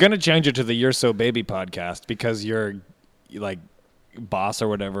we were gonna change it to the You're So Baby podcast because your like boss or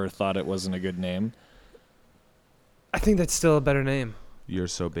whatever thought it wasn't a good name. I think that's still a better name. You're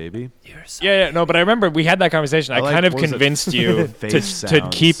so baby. You're so Yeah, no, but I remember we had that conversation. I I like- kind of what was it? convinced you Face to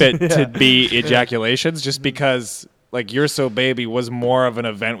sounds. keep it to be ejaculations just because like You're So Baby was more of an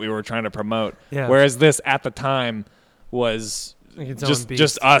event we were trying to promote. Yeah. Whereas this at the time was like its own just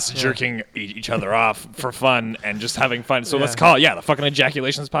beast. us Yeah. jerking each other off for fun and just having fun. So let's Yeah. call it the fucking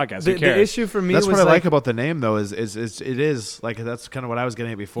ejaculations podcast. Who The cares? issue for me That's was what I like like about the name, though. Is it is like that's kind of what I was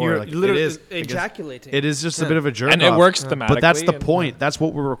getting at before. you're Like literally it is because ejaculating. it is just Yeah. a bit of a jerk and it off. works Yeah. thematically. But that's the and- point. That's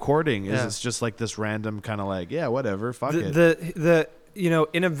what we're recording. Is Yeah. it's just like this random kind of like whatever. Fuck it. the you know,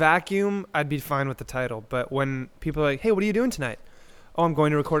 in a vacuum, I'd be fine with the title. But when people are like, "Hey, what are you doing tonight?" "Oh, I'm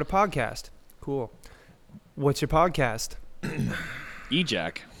going to record a podcast." Cool. What's your podcast?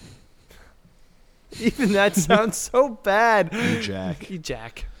 Ejac. Even that sounds so bad. Jack.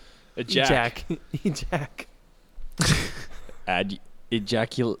 Ejac. Ejac. Ejac. Ad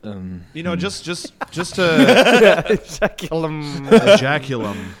ejaculate. You know, just to Ejaculum.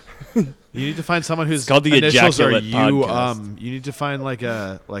 ejaculum. You need to find someone whose called the initials are Ejaculate you. Podcast. You need to find like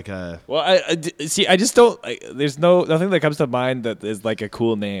a Well, see. I just don't. There's nothing that comes to mind that is like a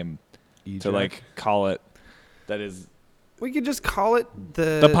cool name to Ejac. like call it. That is We could just call it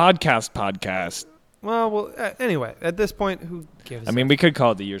the podcast. Well, anyway, at this point, who gives? I mean, we could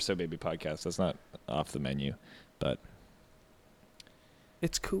call it the You're So Baby podcast. That's not off the menu, but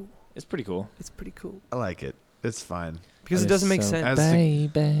it's cool. it's pretty cool. It's pretty cool I like it. It's fine. because it doesn't make sense. As the-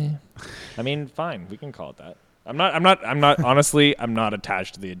 Baby. I mean, fine. We can call it that. I'm not. Honestly, I'm not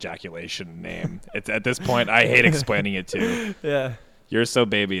attached to the ejaculation name. It's at this point. I hate explaining it too. Yeah. You're So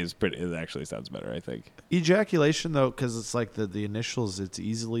Baby is pretty. It actually sounds better. I think. Ejaculation, though, because it's like the initials, it's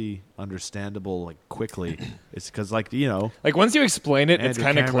easily understandable, like quickly. It's because, like, Like once you explain it, it's Andrew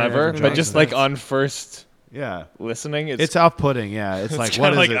kind of Cameron, clever. Andrew But just like Johnson. on first yeah, listening, it's off-putting. Yeah, it's like kind what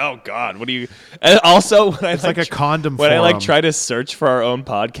of is like, it? oh god, what do you? And also, when It's like a condom. when I like forum. try to search for our own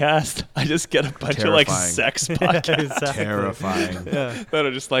podcast, I just get a bunch of like Terrifying. sex podcasts Terrifying. Yeah. that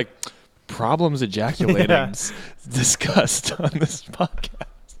are just like problems ejaculating Yeah. discussed on this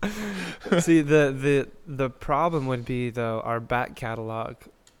podcast. See, the problem would be though our back catalog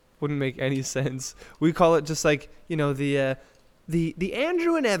wouldn't make any sense. We call it just like the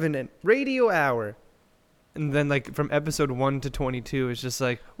Andrew and Evan Radio Hour, and then like from episode 1 to 22, it's just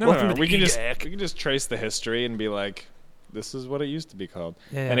like welcome to the we can EJAC. just trace the history and be like, this is what it used to be called.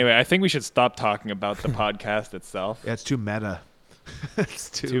 Yeah. Anyway, I think we should stop talking about the podcast itself. Yeah, it's too meta. It's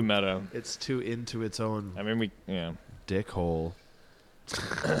Too meta. It's too into its own I mean, dick hole.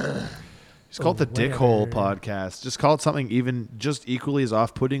 Just call it the Dick Hole Podcast. Just call it something even just equally as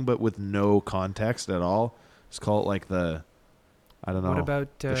off-putting, but with no context at all. Just call it like I don't know, What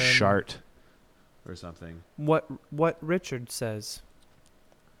about the Shart or something. what Richard says?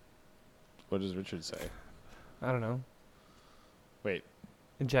 what does Richard say? I don't know. Wait.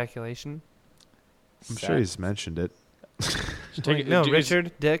 Ejaculation. I'm sure he's mentioned it. Wait, no,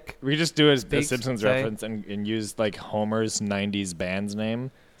 Richard, Dick. We could just do a Speaks, Simpsons say. reference and use like Homer's 90s band's name,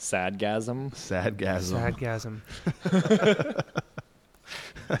 Sadgasm. Sadgasm. Sadgasm.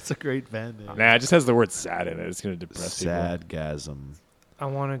 That's a great band name. Nah, it just has the word sad in it. It's going to depress people. Sadgasm. I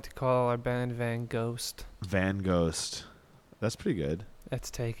wanted to call our band Van Ghost. Van Ghost. That's pretty good. That's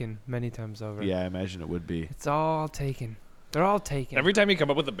taken many times over. Yeah, I imagine it would be. It's all taken. They're all taken. Every time you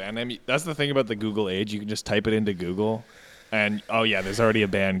come up with a band name, that's the thing about the Google age. You can just type it into Google And there's already a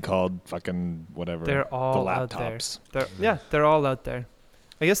band called fucking whatever. They're all the out there. Laptops. They're all out there.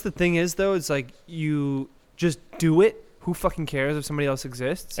 I guess the thing is though, it's like you just do it. Who fucking cares if somebody else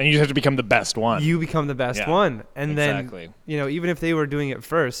exists? And you just have to become the best one. You become the best Yeah, one, and exactly. then even if they were doing it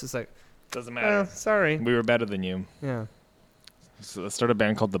first, it's like, Doesn't matter. sorry. We were better than you. Yeah, So let's start a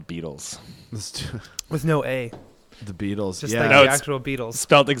band called the Beatles. with no A, The Beatles. just yeah. like No, the it's- actual Beatles.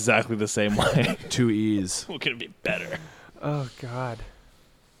 Spelled exactly the same way. 2 E's. We're gonna be better. Oh God.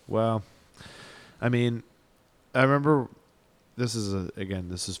 Well, I mean, I remember this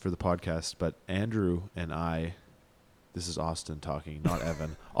is for the podcast, but Andrew and I, this is Austin talking, not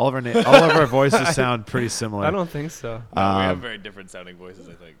Evan. All of our voices sound pretty similar. I don't think so. No, we have very different sounding voices,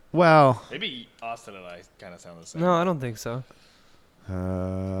 I think. Well, Maybe Austin and I kind of sound the same. No, I don't think so. Wait.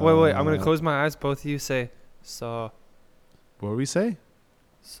 I'm gonna close my eyes. Both of you say so. What do we say?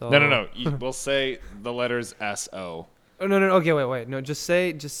 So. No. We'll say the letters S-O. Oh no. Okay, wait. No, just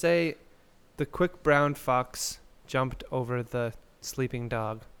say. The quick brown fox jumped over the sleeping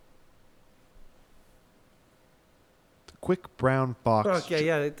dog. The quick brown fox. Okay,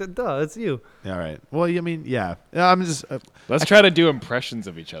 yeah, duh, it's you. All right. Well, I mean, yeah. I'm just. Let's try to do impressions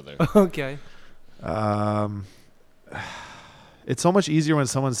of each other. Okay. It's so much easier when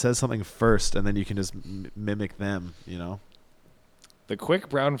someone says something first, and then you can just mimic them. The quick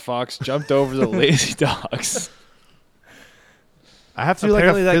brown fox jumped over the lazy dogs. I have to do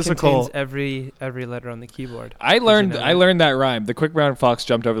Apparently like a that physical. contains every letter on the keyboard. I learned know I that? learned that rhyme. The quick brown fox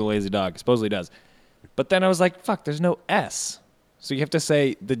jumped over the lazy dog. Supposedly does. But then I was like, fuck, there's no S. So you have to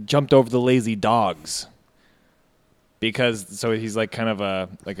say the jumped over the lazy dogs. So he's like kind of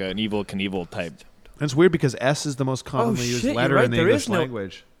an Evil Knievel type. And it's weird because S is the most commonly used shit, letter you're right, in the there English is no-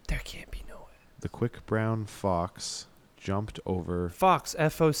 language. There can't be no The quick brown fox jumped over. Fox.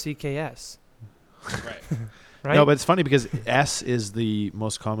 Focks. Right. Right? No, but it's funny because S is the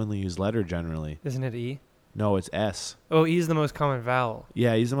most commonly used letter generally. Isn't it E? No, it's S. Oh, E is the most common vowel.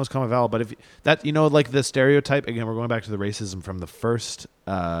 Yeah, he's the most common vowel. But if that, like the stereotype again, we're going back to the racism from the first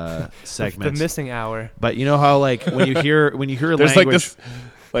segment. The missing hour. But you know how like when you hear a There's language,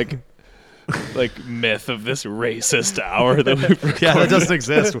 like myth of this racist hour that we've yeah, that doesn't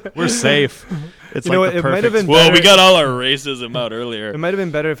exist. We're safe. It's You know like what, the it might have perfect. been Well, we better- got all our racism out earlier. It might have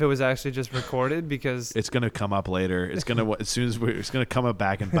been better if it was actually just recorded because It's gonna come up later. It's gonna as soon as it's gonna come up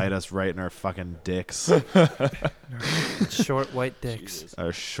back and bite us right in our fucking dicks. short white dicks. Jesus.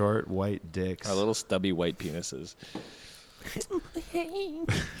 Our short white dicks. Our little stubby white penises.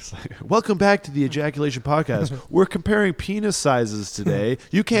 Welcome back to the Ejaculation Podcast. We're comparing penis sizes today.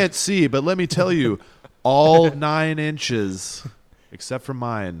 You can't see, but let me tell you, all 9 inches, except for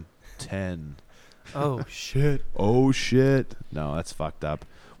mine, 10. Oh shit. Oh shit! No, that's fucked up.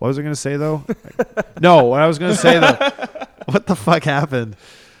 What was I gonna say though? No, what I was gonna say though. What the fuck happened?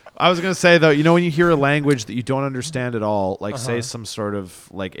 I was gonna say though, when you hear a language that you don't understand at all, like say some sort of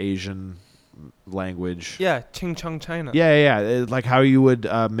like Asian language. Yeah, Ching Chong China. Yeah. Like how you would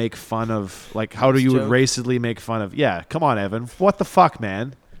make fun of, like how This you would joke. racistly make fun of. Yeah, come on, Evan. What the fuck,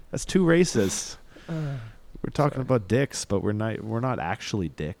 man? That's too racist. We're talking about dicks, but we're not actually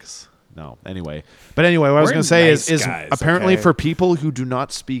dicks. No. Anyway, what I was We're going to say nice is guys, apparently okay? for people who do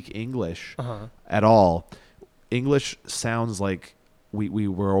not speak English at all, English sounds like we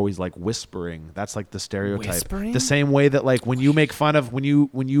were always like whispering. That's like the stereotype. Whispering? The same way that like when you make fun of when you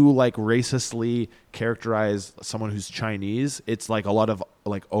like racistly characterize someone who's Chinese, it's like a lot of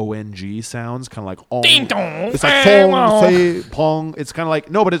like ONG sounds, kind of like ong. Ding dong. It's like pong, say, pong. It's kind of like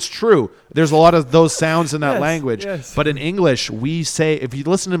no, but it's true. There's a lot of those sounds in that Yes, language. yes. But in English, we say, if you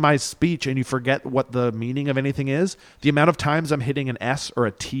listen to my speech and you forget what the meaning of anything is, the amount of times I'm hitting an S or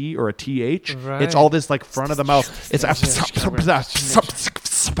a T or a TH, Right. it's all this like front of the mouth. It's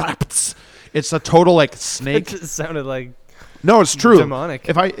it's a total like It snake. just sounded like No, it's true. demonic.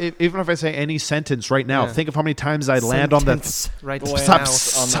 Even if I say any sentence right now, Yeah. think of how many times I land on the. sentence right Land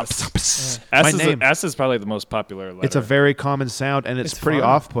now. My name. S is probably the most popular letter. It's a very common sound, and it's It's pretty fun.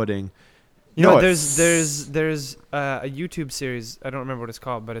 off-putting. You know, No, there's a YouTube series. I don't remember what it's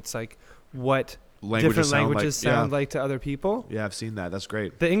called, but it's like what different languages sound like to other people. Yeah, I've seen that. That's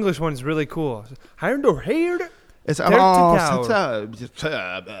great. The English one is really cool. It's But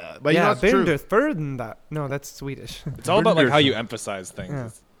yeah, it's true. that. No, that's Swedish. It's all about like how you emphasize things. Yeah.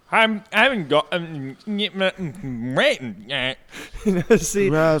 I haven't got see,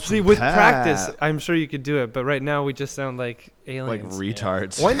 with practice, I'm sure you could do it. But right now, we just sound like Like aliens.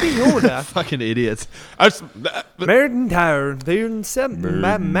 retards. Wendy Yoda. Fucking idiots. Merden Tower, They'n Sem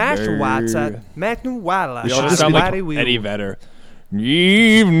Mash Watsa, Matnu Wala. We all just should just sound be like Waddy Wee. Eddie Vedder.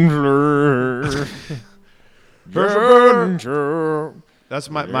 That's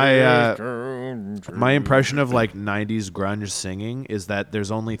my impression of like 90s grunge singing is that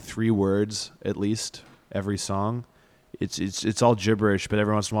there's only 3 words at least every song. It's all gibberish, but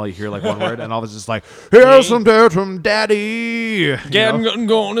every once in a while you hear like one word, and all of it's just like, here's some dirt from daddy. Getting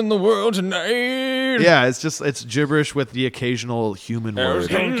going in the world tonight. Yeah, it's gibberish with the occasional human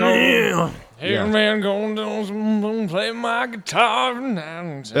word. Hey man, going play my guitar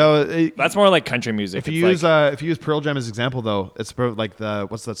tonight. That's That's more like country music. if you use Pearl Jam as example though, it's like the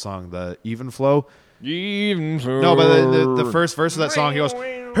what's that song? The Even Flow. Even No, but the first verse of that song, he goes,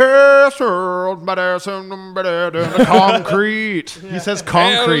 "Hey, sir, the concrete." He says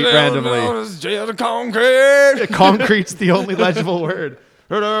concrete randomly. Concrete. Concrete's the only legible word.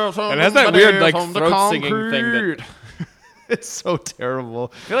 And it has that weird like throat singing thing that It's so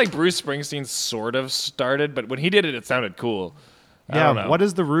terrible. I feel like Bruce Springsteen sort of started, but when he did it, it sounded cool. I don't know. What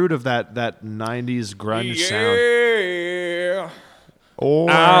is the root of that 90s grunge sound? Yeah. Oh,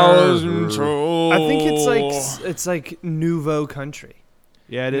 I think it's like nouveau country.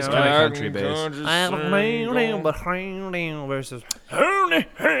 yeah, it is No, kind I of country based. Versus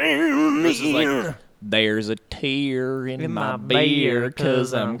This is like, there's a tear in my beer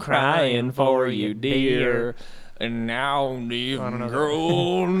 'cause I'm crying for you, dear. And now even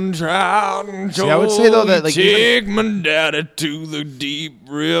grown child and See, I would say, though, that, like, take my daddy to the deep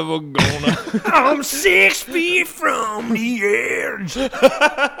river gonna I'm 6 feet from the edge.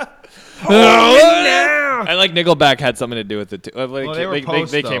 I like Nickelback had something to do with it too. Like, Well, they were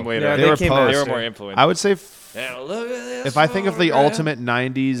post, they though. came later. Yeah, They were came post. They were after. more influential. I would say Yeah, look at this if I think of the photograph. ultimate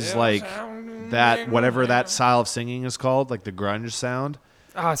 90s, like that, whatever that style of singing is called, like the grunge sound,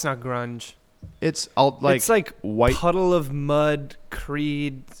 oh, it's not grunge. it's like it's like white. Puddle of Mud,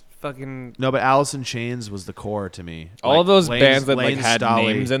 Creed, fucking. No, but Alice in Chains was the core to me. all Like, of those Lane's- bands that like Lane had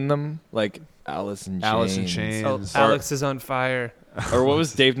Staley, names in them, like Alice in Chains. Alice in Chains. Alex is on fire. Or what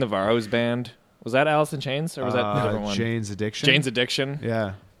was Dave Navarro's band? Was that Alice in Chains, or was that a different one? Jane's Addiction. Jane's Addiction.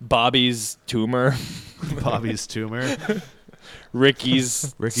 Yeah. Bobby's Tumor. Bobby's Tumor.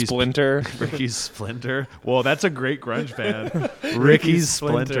 Ricky's Splinter. Ricky's Splinter. Whoa, that's a great grunge band. Ricky's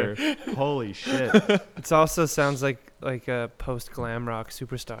Splinter. Holy shit. It also sounds like a post glam rock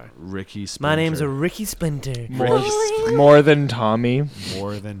superstar. Ricky Splinter. My name's Ricky Splinter. More than Tommy.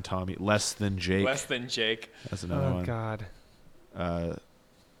 More than Tommy. Less than Jake. Less than Jake. That's another Oh one. God. What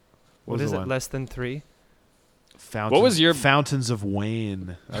What was is the it? one? Less than 3? Fountains, What was your- Fountains of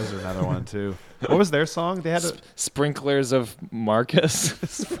Wayne? That was another one too. What was their song? They had a Sprinklers of Marcus.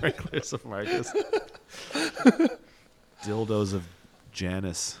 Sprinklers of Marcus. Dildos of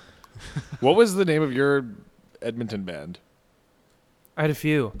Janice. What was the name of your Edmonton band? I had a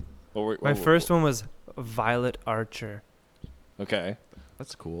few. My My first one was Violet Archer. Okay.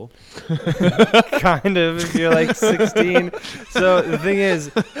 That's cool. Kind of, if you're like 16. So the thing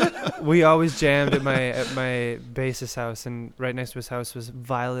is, we always jammed at my bassist house, and right next to his house was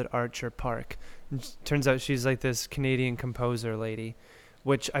Violet Archer Park. And turns out she's like this Canadian composer lady,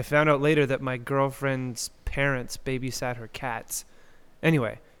 which I found out later that my girlfriend's parents babysat her cats.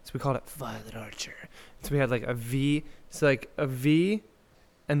 Anyway, so we called it Violet Archer. So we had like a V. It's like a V,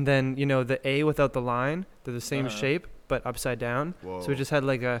 and then the A without the line. They're the same shape, but upside down. Whoa. So we just had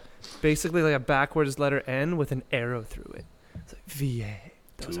basically like a backwards letter N with an arrow through it. It's like VA.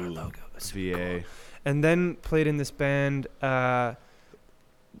 That was our logo. It was super VA. cool. And then played in this band,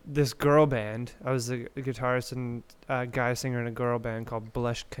 this girl band. I was a guitarist and guy singer in a girl band called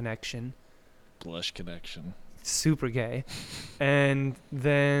Blush Connection. Blush Connection. Super gay. And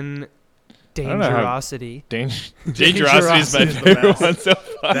then don't know how- Dangerosity. Dangerosity is my Dangerosity is the favorite best. one so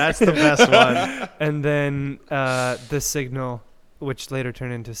far. That's the best one. And then The Signal, which later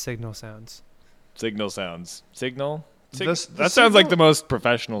turned into Signal Sounds. Signal sounds. Signal? The that Signal- sounds like the most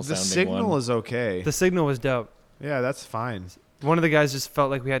professional The sounding Signal one. is okay. The Signal was dope. Yeah, that's fine. One of the guys just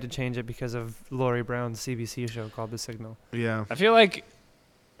felt like we had to change it because of Laurie Brown's CBC show called The Signal. Yeah. I feel like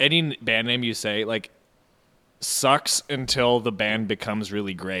any band name you say, sucks until the band becomes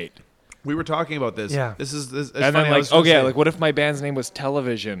really great. We were talking about this. Yeah. This is it's And funny, I then was gonna say- what if my band's name was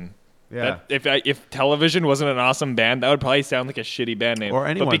Television? yeah. If Television wasn't an awesome band, that would probably sound like a shitty band name. Or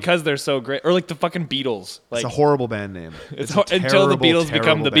anyone. But because they're so great, or like the fucking Beatles, It's a horrible band name. it's a until the terrible, Beatles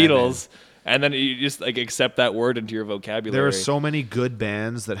become the terrible band Beatles, and then you just accept that word into your vocabulary. There are so many good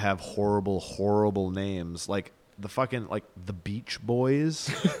bands that have horrible, horrible names. Like the fucking like the Beach Boys.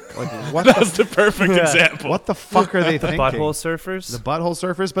 Like what That's the perfect Yeah. example. what the fuck are they The thinking? Butthole Surfers. The Butthole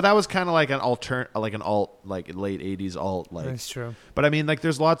Surfers, but that was kind of like an alt, like late '80s alt, like. That's true. But I mean, like,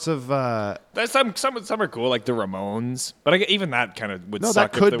 there's lots of. There's some are cool, like the Ramones, but even that kind of would No,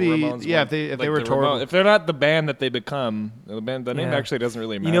 suck. that could if the be- Ramones yeah, weren't- if they were the touring- Ramones- if they're not the band that they become, the name Yeah. actually doesn't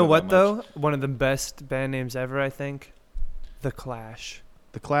really matter. You know what that much. though? One of the best band names ever, I think. The Clash.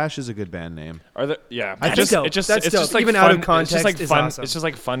 The Clash is a good band name. Are there? Yeah, That's it's just dope. it's just That's it's just dope. like Even fun, out of it's context just like is fun. awesome. It's just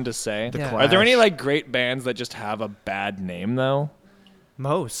like fun to say. The Yeah. Clash. Are there any like great bands that just have a bad name though?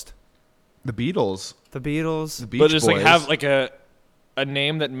 Most. The Beatles? The Beatles. The Beach But just Boys. like have like a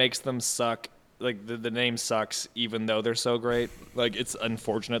name that makes them suck. Like the name sucks even though they're so great. Like it's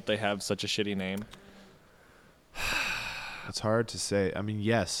unfortunate they have such a shitty name. It's hard to say. I mean,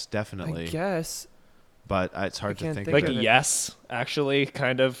 yes, definitely, I guess. but it's hard I to can't think. think Like of of it. it. Yes, actually,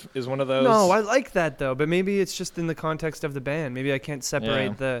 kind of is one of those. No, I like that though, but maybe it's just in the context of the band. Maybe I can't separate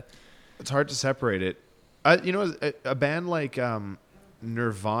Yeah. the. It's hard to separate it. You know, a band like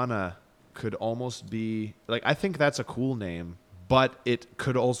Nirvana could almost be like. I think that's a cool name, but it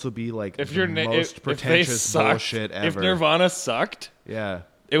could also be like if the your most if they pretentious sucked, bullshit ever. If Nirvana sucked, Yeah,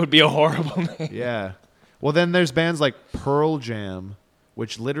 it would be a horrible name. yeah. Well, then there's bands like Pearl Jam,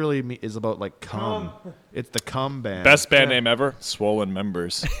 which literally is about like cum. It's the cum band. Best band Yeah. name ever. Swollen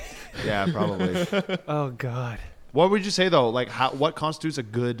Members. Yeah, probably. Oh God. What would you say though? Like, what constitutes a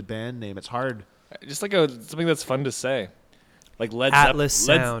good band name? It's hard. Just like something that's fun to say. Like Atlas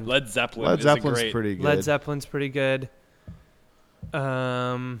Sound. Led Zeppelin. Led is Zeppelin's a great pretty good. Led Zeppelin's pretty good.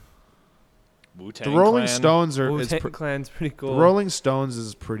 Wu-Tang The Rolling Clan. Stones are. Wu-Tang It's Clan's pretty cool. The Rolling Stones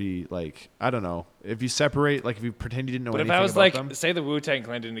is pretty like I don't know. If you separate, like if you pretend you didn't know But if anything I was about like, them, say the Wu-Tang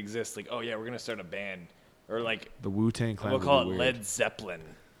Clan didn't exist, like, oh yeah, we're gonna start a band, or like the Wu-Tang Clan. we'll would call be it weird. Led Zeppelin.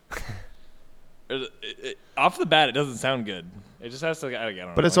 Off the bat, it doesn't sound good. It just has to. I don't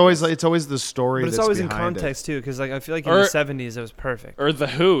know. But it's I always guess. like it's always the story. but it's that's always in behind it. context too, because like I feel like in Or- the '70s it was perfect. Or The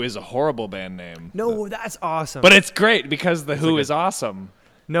Who is a horrible band name. No, that's awesome. But it's great because The Who like a- is awesome.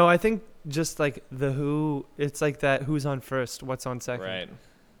 no, I think just like the Who, it's like that. Who's on first? What's on second? Right.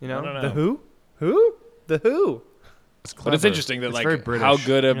 You know, I don't the know. Who? The Who? It's But it's clever. interesting that It's very like British. how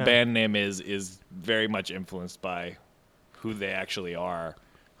good a Yeah. band name is very much influenced by who they actually are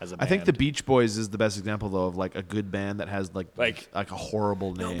as a band. I think the Beach Boys is the best example though of like a good band that has like Like- a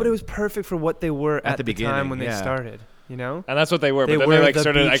horrible name. No, but it was perfect for what they were at, the the time beginning, when they yeah. started. You know, and that's what they were. They But then were they like the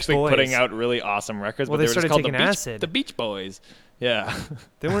started Beach actually Boys. putting out really awesome records. Well, but they were just started called taking the Beach, acid. The Beach Boys. Yeah.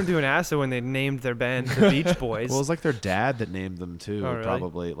 they weren't doing acid when they named their band the Beach Boys. Well, it was like their dad that named them too. Oh, really?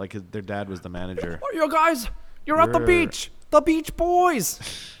 Probably like their dad was the manager. Oh, you guys, you're at the We're- beach. The Beach Boys.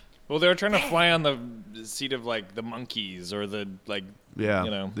 Well, they were trying to fly on the seat of like the Monkees or the like, Yeah,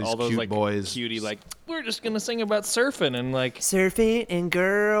 you know, these all those cute like boys. cutie like we're just gonna sing about surfing and like. Surfing and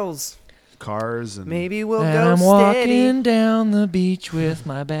girls. Cars and Maybe we'll And go I'm steady. walking down the beach with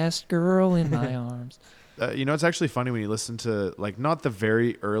my best girl in my arms. You know, it's actually funny when you listen to like not the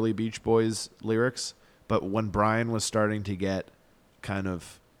very early Beach Boys lyrics, but when Brian was starting to get kind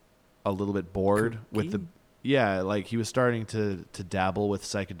of a little bit bored with the like he was starting to dabble with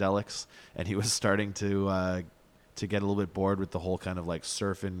psychedelics, and he was starting to get a little bit bored with the whole kind of like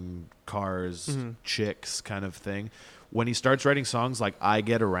surfing cars, chicks kind of thing. When he starts writing songs like I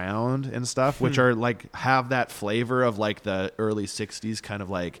Get Around and stuff, which are like have that flavor of like the early 60s kind of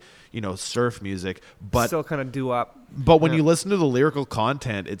like, you know, surf music, but Still kind of do-up. but when Yeah. you listen to the lyrical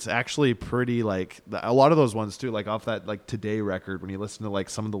content, it's actually pretty like a lot of those ones too, like off that like Today record, when you listen to like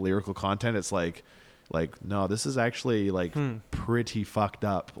some of the lyrical content, it's like no, this is actually like pretty fucked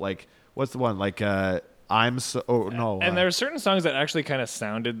up. Like what's the one? Like I'm so And there are certain songs that actually kind of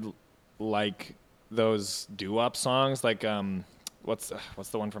sounded like those doo-wop songs, like what's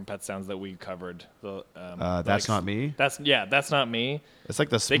the one from Pet Sounds that we covered? The That's Not Me. That's not me. It's like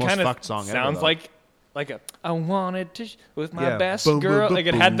the They most kind of fucked song ever. sounds though. like a I wanted to with my Yeah. best Boom, girl. boom, Like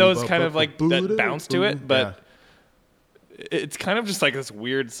it boom, had those boom, kind boom, of like boom, that boom, bounce to it, boom. but it's kind of just like this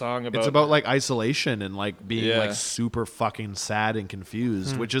weird song about It's about like isolation and like being Yeah. like super fucking sad and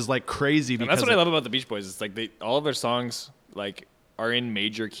confused, which is like crazy. And Because that's what I love about the Beach Boys. It's like all of their songs like are in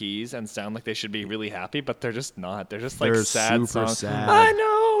major keys and sound like they should be really happy, but they're just not. They're just like They're sad super songs. sad. I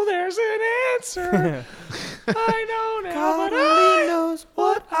know there's an answer. I know now, but I knows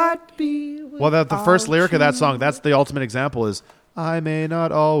what I'd be. Well, the first lyric of that song, that's the ultimate example is, I may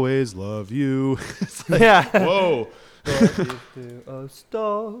not always love you. It's like, Yeah. whoa. There are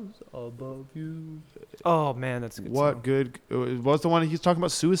stars above you. Oh man, that's a good What song. good, what's the one, he's talking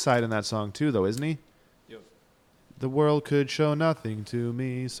about suicide in that song too, though, isn't he? the world could show nothing to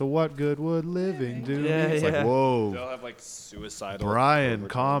me, so what good would living do Yeah, me? It's yeah. like, whoa, They'll have like suicidal. Brian,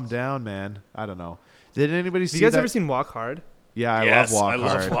 calm overtones. down, man. I don't know. Did anybody Have see you guys that? ever seen Walk Hard? Yeah, I Yes, love Walk I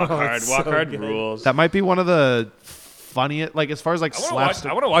love Hard. Walk Hard. it's Walk so Hard good. rules. That might be one of the funniest, like as far as like I want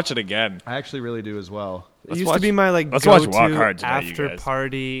slapstick. to watch it again. I actually really do as well. It used to be my like let's watch go-to Walk Hard tonight, you after guys.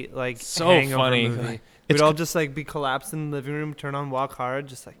 party like So hangover funny. movie. It's We'd all just like be collapsed in the living room, turn on Walk Hard,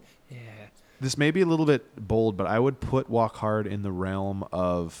 just like yeah. This may be a little bit bold, but I would put Walk Hard in the realm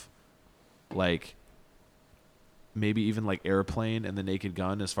of like maybe even like Airplane and The Naked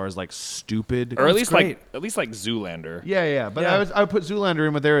Gun as far as like stupid. Or at That's least great. like Zoolander. Yeah, but Yeah. I would put Zoolander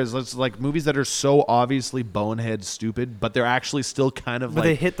in with there as it's like movies that are so obviously bonehead stupid, but they're actually still kind of But like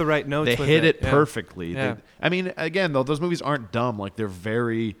they hit the right notes. they with hit it Yeah. perfectly. Yeah. I mean, again though, those movies aren't dumb. Like they're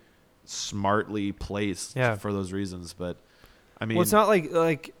very smartly placed Yeah. for those reasons. But I mean, Well, it's not like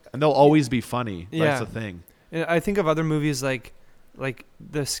and they'll always be funny. Yeah. That's the thing. and I think of other movies like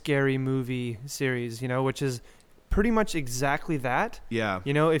the Scary Movie series, which is pretty much exactly that. Yeah.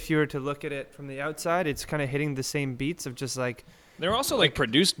 If you were to look at it from the outside, it's kind of hitting the same beats of just like They were also like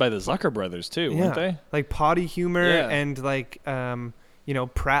produced by the Zucker brothers too, weren't they? like potty humor Yeah. and like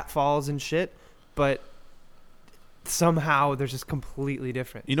pratfalls and shit, but somehow they're just completely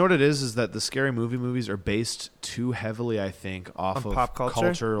different. You know what it is that the Scary Movie movies are based too heavily, I think, off On of pop culture?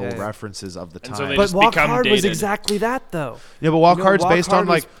 cultural Yeah. references of the And time. so they But just Walk become Hard was dated. exactly that though. yeah, but Walk Hard's Walk based Hard on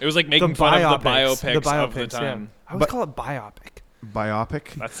was like It was like making fun of the biopics of the time. I always But- call it biopic.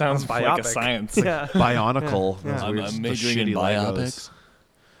 biopic, That sounds like a Biopic. science. Yeah. bionicle. Yeah. Those I'm weird, those majoring in shitty Legos. biopics.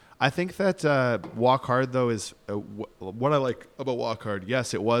 I think that Walk Hard though is what I like about Walk Hard.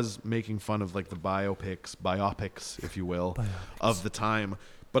 Yes, it was making fun of like the biopics, if you will, of the time.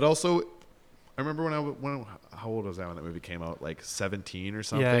 But also, I remember when how old was I when that movie came out? Like 17 or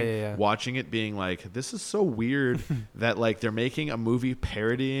something. Yeah. Watching it, being like, this is so weird that like they're making a movie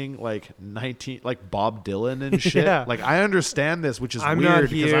parodying like Bob Dylan and shit. Yeah. Like I understand this, which is I'm weird not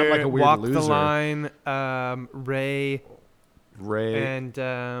because here. I'm like a weird Walk loser. the line, Ray, Ray. and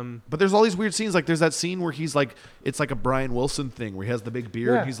But there's all these weird scenes. Like there's that scene where he's like, it's like a Brian Wilson thing where he has the big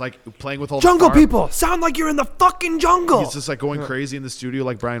beard. Yeah. He's like playing with all Jungle the farm. People sound like you're in the fucking jungle. He's just like going crazy in the studio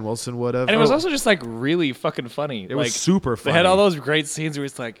like Brian Wilson would have. And it was also just like really fucking funny. It like, was super They funny. had all those great scenes where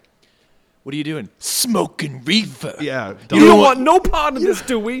it's like, "What are you doing? Smoking reefer." yeah. You don't want no part of this,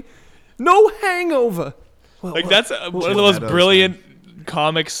 do we? No hangover. Well, Like that's one of the most Meadows, brilliant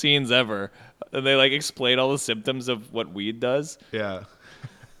comic scenes ever. And they like explain all the symptoms of what weed does. Yeah,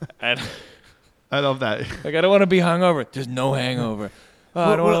 And I love that. like, I don't want to be hungover. There's no hangover. Oh,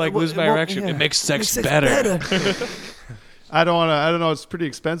 I don't want to like lose my erection. It makes sex better. I don't want to. I don't know. It's pretty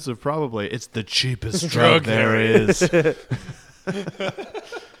expensive. Probably. It's the cheapest Drug drug there is.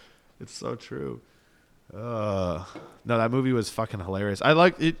 It's so true. No, that movie was fucking hilarious. I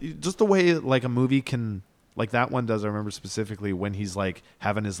like it, just the way like a movie can, like that one does. I remember specifically when he's like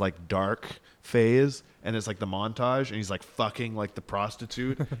having his like dark phase, and it's like the montage, and he's like fucking like the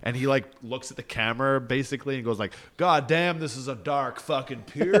prostitute, and he like looks at the camera basically and goes like, "God damn, this is a dark fucking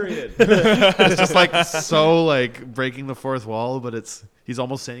period." It's just like so like breaking the fourth wall, but he's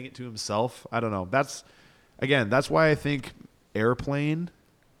almost saying it to himself. I don't know. That's why I think Airplane,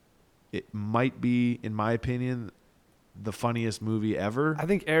 it might be, in my opinion, the funniest movie ever. I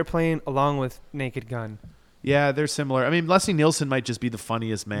think Airplane along with Naked Gun. Yeah, they're similar. I mean, Leslie Nielsen might just be the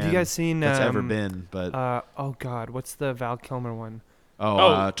funniest man Have you guys seen that's ever been. But oh God, what's the Val Kilmer one?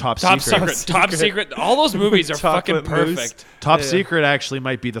 Top Secret. Top Secret. All those movies are fucking Chocolate Mousse. perfect. Top Yeah. Secret actually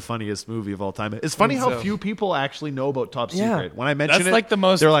might be the funniest movie of all time. It's funny how so. few people actually know about Top Yeah. Secret. When I mention That's it, like the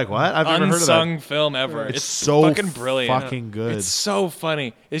most they're like, "What? I've never heard of unsung that." film ever. It's It's so fucking brilliant. fucking good. It's so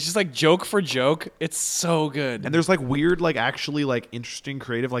funny. It's just like joke for joke. It's so good. And there's like weird, like actually like interesting,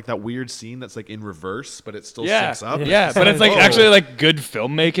 creative, like that weird scene that's like in reverse, but it still yeah, syncs up. yeah, but it's like Whoa. actually like good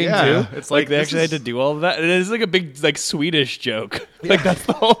filmmaking Yeah, too. it's like like, they this actually had to is- do all of that. And it's like a big like Swedish joke. Like that's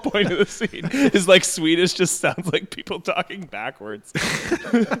the whole point of the scene. Is like Swedish just sounds like people talking backwards.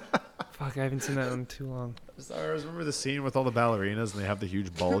 Fuck, I haven't seen that in too long. I always remember the scene with all the ballerinas and they have the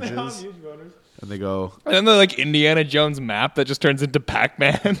huge bulges, and they go, And then the like Indiana Jones map that just turns into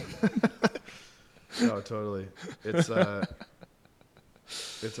Pac-Man. "Oh, totally." It's a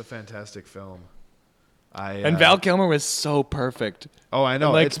fantastic film. And Val Kilmer was so perfect. Oh, I know.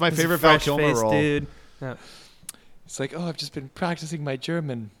 and, like, it's my He's favorite a Val fresh Kilmer face, role. dude. Yeah. It's like, oh, I've just been practicing my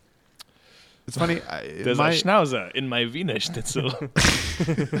German. It's funny. There's a Schnauzer in my Wiener Schnitzel.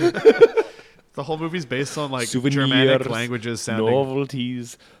 The whole movie's based on like Souvenirs, Germanic languages sounding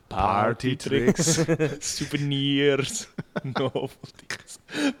Novelties, party Party tricks, souvenirs, novelties,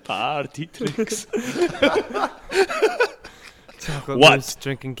 party tricks. Chocolate What? mousse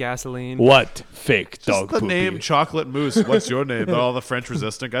drinking gasoline. What fake Just dog the poopy? name Chocolate Moose. What's your name? All the French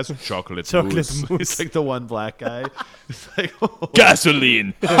resistant guys. Chocolate Moose. He's like the one black guy. It's like,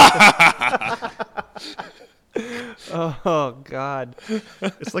 Gasoline. Oh God!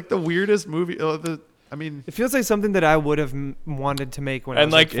 it's like the weirdest movie. It feels like something that I would have wanted to make when I And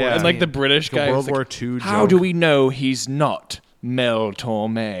was like, Yeah. and like the British the guy. World was like, War II how joke. do we know he's not Mel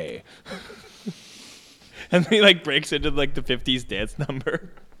Torme? And he like breaks into like the 50s dance number.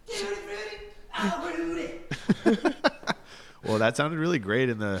 Well, that sounded really great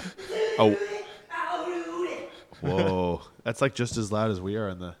in the. Oh. Whoa. That's like just as loud as we are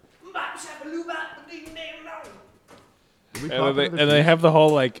in the. Did we pop another And they feed? have the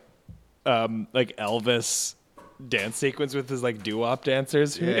whole like Elvis dance sequence with his like doo-wop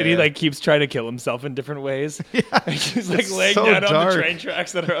dancers, and he Yeah. like keeps trying to kill himself in different ways. And he's like It's laying so down on dark. the train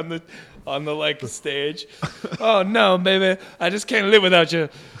tracks that are on the like stage. Oh no, baby, I just can't live without you.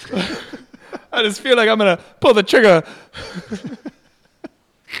 I just feel like I'm gonna pull the trigger.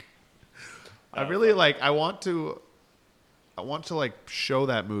 I really like. I want to like show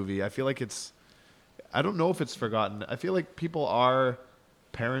that movie. I feel like it's. I don't know if it's forgotten. I feel like people our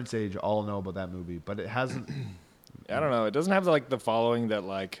parents' age all know about that movie, but it hasn't. I don't know. It doesn't have like the following that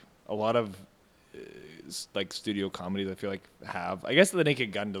like a lot of like studio comedies I feel like have. I guess The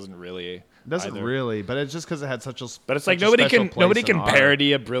Naked Gun doesn't really. It doesn't either. really, but it's just because it had such a. But it's such like a nobody special can place in our-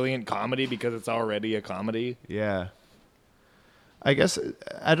 parody a brilliant comedy because it's already a comedy. Yeah. I guess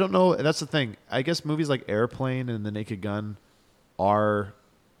I don't know. That's the thing. I guess movies like Airplane and The Naked Gun are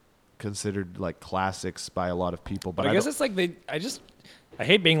considered like classics by a lot of people. But I guess don't- it's like I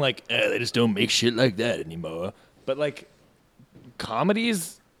hate being like they just don't make shit like that anymore. But like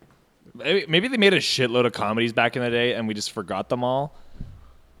comedies, maybe they made a shitload of comedies back in the day and we just forgot them all.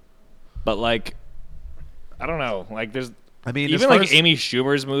 But like, I don't know. Like there's, I mean, as even far like as- Amy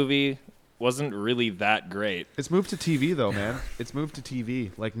Schumer's movie wasn't really that great. It's moved to TV though, man. It's moved to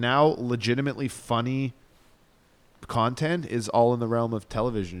TV. Like now, legitimately funny content is all in the realm of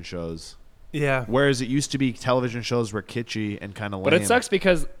television shows. Yeah. Whereas it used to be television shows were kitschy and kind of lame. But it sucks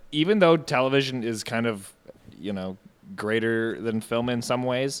because even though television is kind of, greater than film in some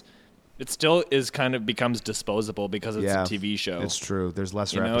ways, it still is kind of becomes disposable because it's Yeah, a TV show. It's true. There's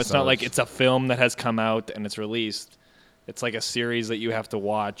less. It's not like it's a film that has come out and it's released. It's like a series that you have to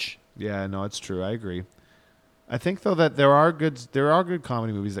watch. Yeah, no, it's true. I agree. I think though that there are good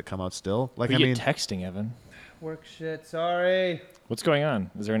comedy movies that come out still. Like Who I you mean, texting, Evan? Work shit. Sorry. What's going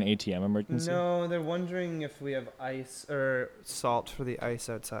on? Is there an ATM emergency? No, they're wondering if we have ice or salt for the ice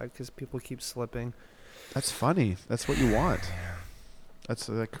outside because people keep slipping. that's funny. That's what you want.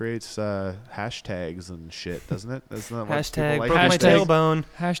 That creates hashtags and shit, doesn't it? Isn't that what Hashtag people broke my Hashtag- tailbone.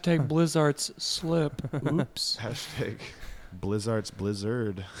 Hashtag Blizzard's slip. Oops. Hashtag Blizzard's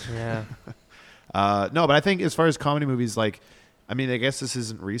Blizzard. Yeah. No, but I think as far as comedy movies, like, I mean, I guess this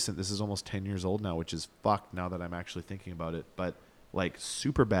isn't recent. This is almost 10 years old now, which is fucked now that I'm actually thinking about it. But like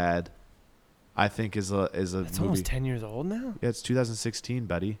Superbad, I think is a It's movie. almost 10 years old now? Yeah, it's 2016,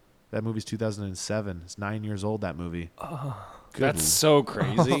 buddy. That movie's 2007. It's 9 years old. That movie. Good That's so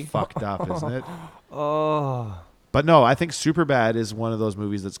crazy. fucked up, isn't it? Oh. But no, I think Superbad is one of those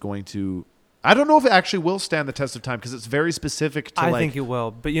movies that's going to. I don't know if it actually will stand the test of time because it's very specific to I like. think it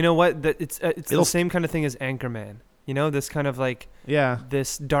will. But you know what? It's It'll- the same kind of thing as Anchorman. You know, this kind of like Yeah.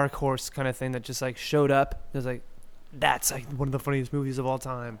 this dark horse kind of thing that just like showed up. It was like, that's like one of the funniest movies of all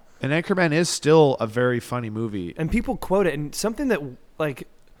time. And Anchorman is still a very funny movie. And people quote it. And something that like,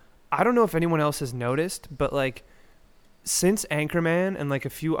 I don't know if anyone else has noticed, but like since Anchorman and like a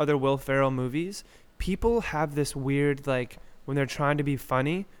few other Will Ferrell movies, people have this weird like when they're trying to be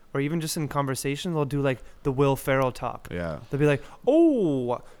funny or even just in conversation, they'll do like the Will Ferrell talk. Yeah. They'll be like,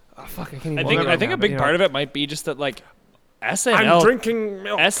 oh fuck, I can't even I think a big part of it might be just that like SNL I'm drinking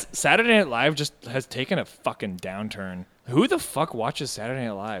milk. Saturday Night Live just has taken a fucking downturn. Who the fuck watches Saturday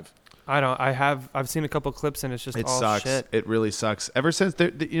Night Live? I don't. I've seen a couple clips and it's just It all sucks. shit. It really sucks. Ever since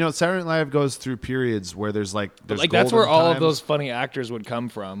Saturday Night Live goes through periods where there's That's where golden all of times. those funny actors would come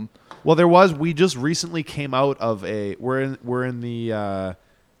from. Well, there was. We just recently came out of we're in the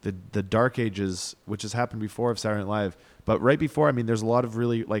dark ages, which has happened before of Saturday Night Live. But right before, I mean, there's a lot of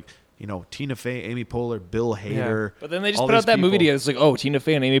really Tina Fey, Amy Poehler, Bill Hader. But then they just all put out these that movie people. together. It's like, oh, Tina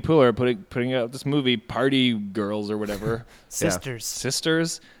Fey and Amy Poehler are putting out this movie, Party Girls or whatever, Sisters.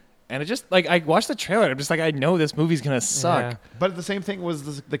 Sisters. And it just like I watched the trailer. I'm just like, I know this movie's gonna suck. Yeah. But the same thing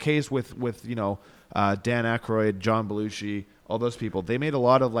was the case with Dan Aykroyd, John Belushi, all those people. They made a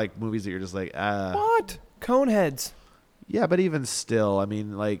lot of like movies that you're just like, What? Coneheads. Yeah, but even still, I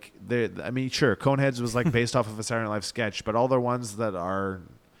mean, like, sure, Coneheads was like based off of a Saturday Night Live sketch, but all the ones that are,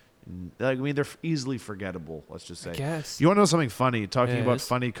 like, I mean, they're easily forgettable. Let's just say. I guess. You want to know something funny? Talking about Yes.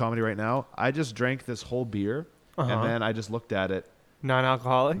 funny comedy right now, I just drank this whole beer, Uh-huh. and then I just looked at it,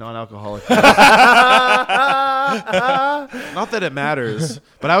 Non-alcoholic. non-alcoholic. Not that it matters,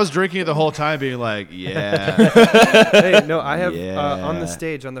 but I was drinking it the whole time, being like, yeah. Hey, no, I have on the Yeah.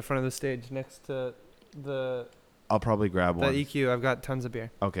 stage, on the front of the stage, next to the I'll probably grab the one. EQ. I've got tons of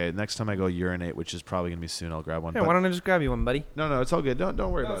beer. Okay, next time I go urinate, which is probably gonna be soon, I'll grab one. Hey, But- why don't I just grab you one, buddy? no, it's all good. Don't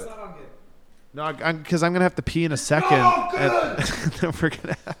worry about it. No, because I'm gonna have to pee in a second. And then we're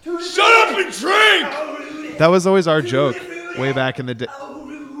gonna. Shut up and drink! That was always our joke, way back in the day.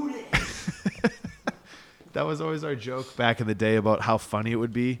 That was always our joke back in the day about how funny it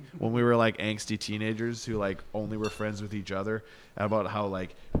would be when we were like angsty teenagers who like only were friends with each other, and about how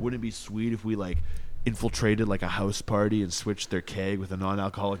like wouldn't it be sweet if we like infiltrated like a house party and switched their keg with a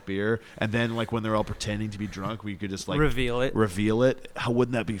non-alcoholic beer, and then like when they're all pretending to be drunk, we could just like Reveal it. How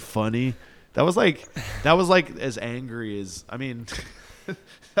wouldn't that be funny? That was like as angry as, I mean,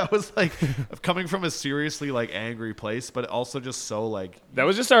 that was like coming from a seriously like angry place, but also just so like, That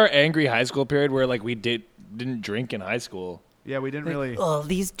was just our angry high school period where like we didn't drink in high school. yeah, we didn't really. Oh,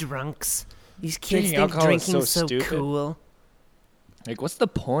 these drunks. These kids Drinking think alcohol is drinking's so so stupid. cool. Like, what's the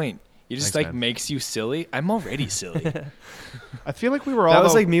point? It just Thanks, like man. makes you silly. I'm already silly. I feel like we were all. That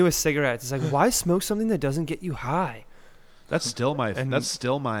was about- like me with cigarettes. It's like, why smoke something that doesn't get you high? That's still my And-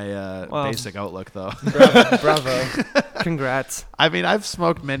 well, basic outlook, though. Bravo. Congrats. I mean, I've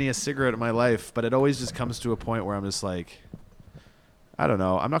smoked many a cigarette in my life, but it always just comes to a point where I'm just like, I don't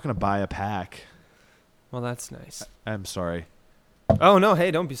know. I'm not going to buy a pack. Well, that's nice. I'm sorry. Oh, no. Hey,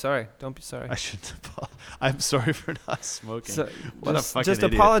 don't be sorry. Don't be sorry. I shouldn't. I'm sorry for not smoking. So, What just, a fucking just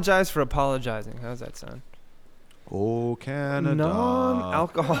idiot. apologize for apologizing. How's that sound? Oh, Canada.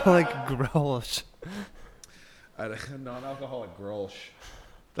 Non-alcoholic grolsch. Non-alcoholic grolsch.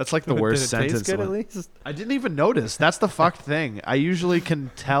 That's like the Did worst it sentence. taste good at one. least? I didn't even notice. That's the fucked thing. I usually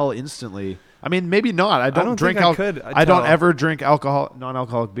can tell instantly. I mean, maybe not. I don't drink think I could. I don't tell. ever drink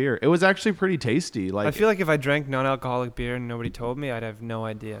non-alcoholic beer. It was actually pretty tasty. Like, I feel like if I drank non-alcoholic beer and nobody told me, I'd have no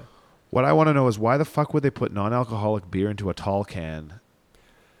idea. what I want to know is why the fuck would they put non-alcoholic beer into a tall can?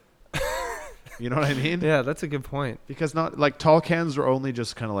 You know what I mean? Yeah, that's a good point. Because not like tall cans are only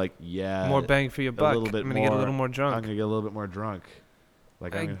just kind of like More bang for your buck. little bit I'm gonna get a more- little more I'm drunk. gonna get a little bit more drunk.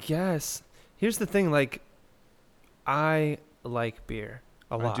 Like I I'm gonna, guess. Here's the thing, like, I like beer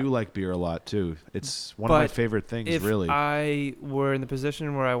a lot. I do like beer a lot too. It's one of my But favorite things. If Really, I were in the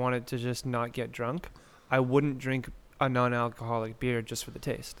position where I wanted to just not get drunk, I wouldn't drink a non-alcoholic beer just for the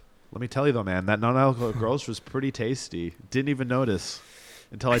taste. let me tell you though, man, that non-alcoholic grolsch was pretty tasty. Didn't even notice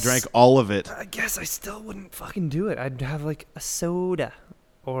until I drank all of it. I guess I still wouldn't fucking do it. I'd have like a soda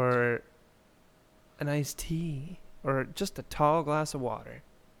or an iced tea or just a tall glass of water.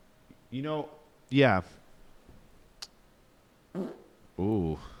 You know, yeah.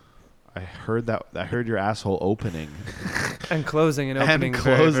 Ooh, I heard that. I heard your asshole opening. And closing and And opening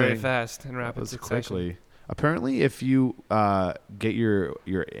very, very closing. fast in That rapid was succession. quickly. Apparently, if you get your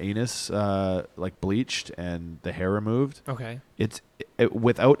anus like bleached and the hair removed, Okay. it's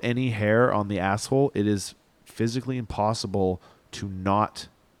without any hair on the asshole, it is physically impossible to not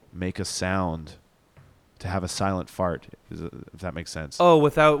make a sound, to have a silent fart. If that makes sense. Oh,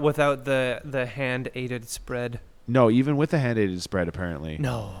 without the hand-aided spread. No, even with the hand-aided spread, apparently.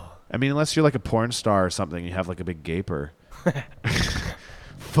 No. I mean, unless you're like a porn star or something, you have like a big gaper.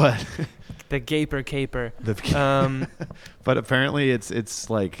 But The gaper caper. the, but apparently it's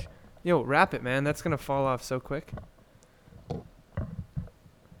like Yo, wrap it, man. That's gonna fall off so quick.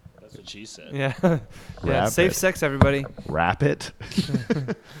 That's what she said. Yeah. Yeah. Wrap Safe it. sex, everybody. wrap it,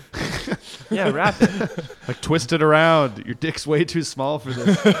 Yeah, wrap it. like twist it around. Your dick's way too small for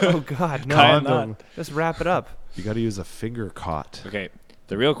this Oh God, no. condom. Just wrap it up. You got to use a finger caught. Okay,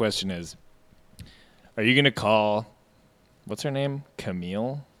 the real question is, are you gonna call, what's her name,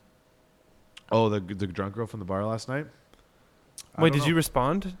 Camille? Oh, the drunk girl from the bar last night. I Wait, don't did you know.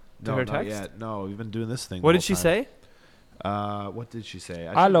 respond to No, her not text? yet. No, we've been doing this thing. the What whole did she time. say? What did she say?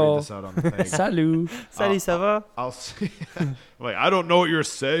 I should Hello. read this out on the thing. Salut. Salut, ça va? I'll see. Wait, I don't know what you're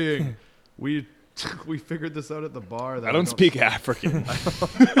saying. We figured this out at the bar. That I don't speak African.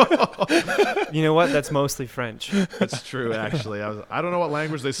 You know what? That's mostly French. That's true, actually. I don't know what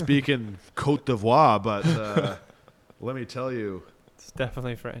language they speak in Côte d'Ivoire, but let me tell you. It's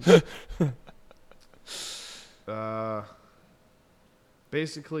definitely French.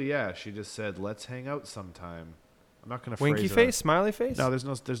 Basically, yeah, she just said, let's hang out sometime. I'm not gonna Winky phrase it. face, smiley face. No, there's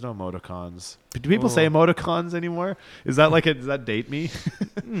no emoticons. Do people say emoticons anymore? Is that like does that date me?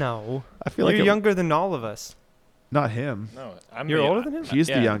 No. I feel You're like younger than all of us. not him. No, I'm You're older than him? He's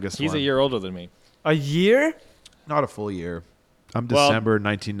the youngest He's one. a year older than me. A year? Not a full year. I'm Well, December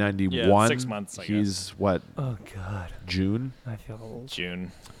 1991. 6 months, I guess. He's what? Oh God, June. I feel old.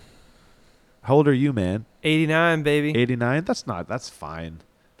 June. How old are you, man? 89, baby. 89. That's fine.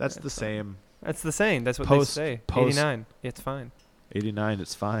 That's the same. That's the same. That's what Post- they say. post- 89. It's fine. 89.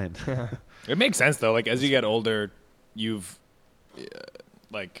 It's fine. It makes sense though. Like as you get older, you've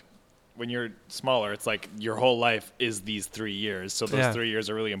like when you're smaller, it's like your whole life is these 3 years. So those Yeah. 3 years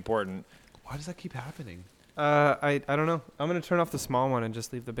are really important. Why does that keep happening? I don't know. I'm gonna turn off the small one and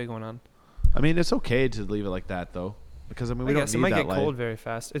just leave the big one on. I mean, it's okay to leave it like that though, because I mean we I don't guess it need might that get light. cold very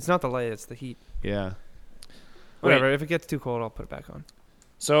fast. It's not the light; it's the heat. Yeah. Whatever. If it gets too cold, I'll put it back on.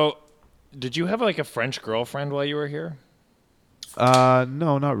 So, did you have like a French girlfriend while you were here?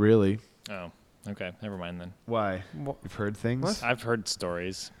 No, not really. Oh, okay. Never mind then. Why? Wha- You've heard things? What? I've heard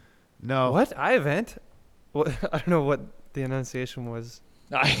stories. No. What? I haven't. What? I don't know what the enunciation was.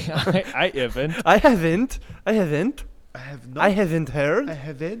 I haven't. I haven't. I haven't. I have not. I haven't heard. I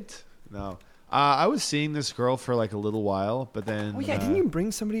haven't. No. I was seeing this girl for like a little while, but then. Oh yeah, didn't you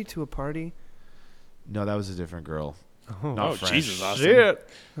bring somebody to a party? No, that was a different girl. Oh, Not Oh, French. Jesus, Austin. shit!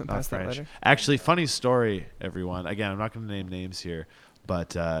 Not Pass that French. letter. Actually, funny story, everyone. Again, I'm not going to name names here, but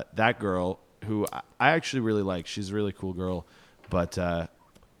that girl who I actually really like. She's a really cool girl, but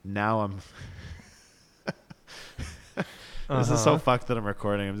now I'm. This is so fucked that I'm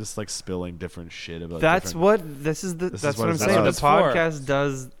recording. I'm just like spilling different shit about. That's different- what this is. This is That's what what I'm it's saying. about. The That's what podcast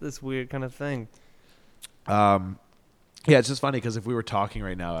does this weird kind of thing. Yeah, it's just funny because if we were talking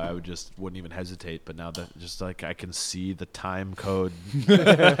right now, I wouldn't even hesitate. But now that just like I can see the time code,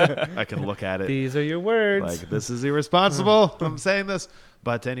 I can look at it. These are your words. Like this is irresponsible. I'm saying this,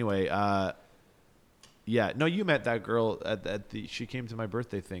 but anyway, yeah. No, you met that girl at the. She came to my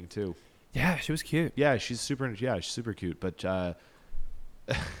birthday thing too. yeah, she was cute. Yeah, she's super. Yeah, she's super cute. But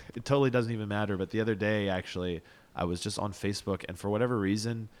it totally doesn't even matter. But the other day, actually, I was just on Facebook, and for whatever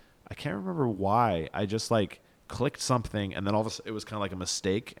reason, I can't remember why. I just like clicked something, and then all of a sudden, it was kind of like a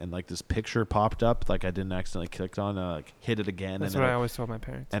mistake, and like this picture popped up, like I didn't accidentally click on, like hit it again. That's and what then I always told my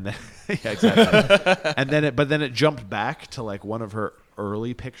parents. And then, yeah, exactly. And then it jumped back to like one of her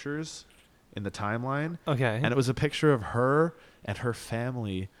early pictures in the timeline, Okay. and it was a picture of her and her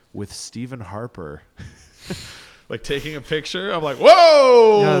family with Stephen Harper, like taking a picture. I'm like,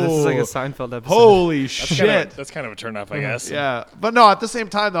 whoa! yeah, this is like a Seinfeld episode. Holy That's shit! that's kind of a turn off, I guess. Yeah, but no. At the same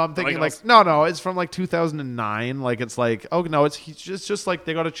time, though, I'm thinking Like, like, no, it's from like 2009. Like it's like, oh no, it's just like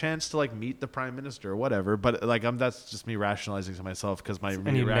they got a chance to like meet the prime minister or whatever. But like, that's just me rationalizing to myself because my And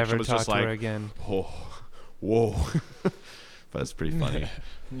immediate you reaction never was talk just to like, her again. oh, whoa. But it's pretty funny.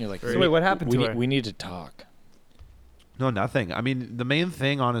 And you're like, So wait, what happened we to need, her? we need to talk. No, nothing. I mean, the main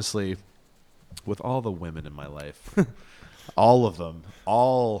thing, honestly, with all the women in my life, all of them,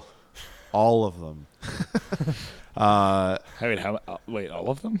 all of them. Wait, all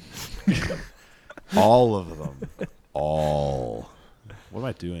of them? All of them. All. What am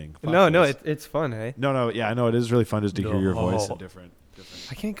I doing? Fuck No, this. it's fun, hey. No, yeah, I know it is really fun just to hear your voice No. in different.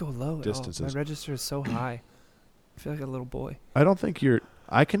 I can't go low at all. Distances. My register is so high. I feel like a little boy. I don't think you're.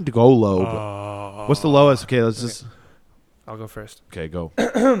 I can go low. But what's the lowest? Okay, let's just. I'll go first. Okay, go.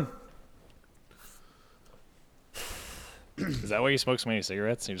 Is that why you smoke so many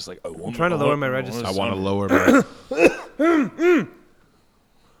cigarettes? You're just like, I'm trying to lower my register. I want to lower my.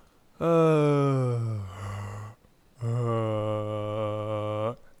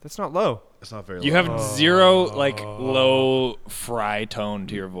 That's not low. It's not very. You low. have zero like low fry tone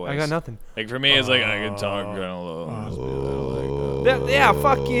to your voice. I got nothing. Like for me, it's like I can talk kind of low. Yeah,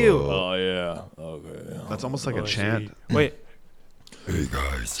 fuck you. Oh yeah. Okay. That's almost like a chant. Wait. Hey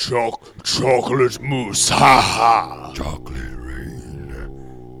guys. Chocolate mousse. Ha ha. Chocolate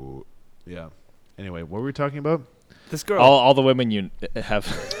rain. Yeah. Anyway, what were we talking about? This girl. All the women you have.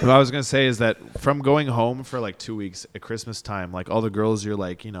 What I was gonna say is that from going home for like 2 weeks at Christmas time, like all the girls you're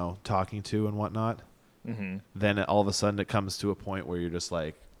like, talking to and whatnot, then all of a sudden it comes to a point where you're just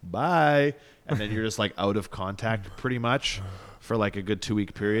like, bye, and then you're just like out of contact pretty much for like a good 2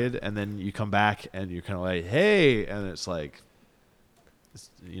 week period, and then you come back and you're kind of like, hey, and it's like,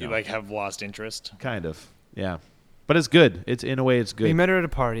 You like have lost interest. kind of, yeah, but it's good. It's in a way, it's We good. met her at a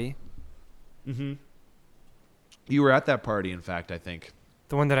party. Mm-hmm. You were at that party, in fact. I think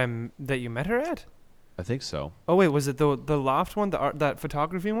The one that you met her at? so. Oh wait, was it the loft one, that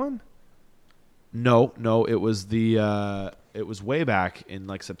photography one? No, it was the it was way back in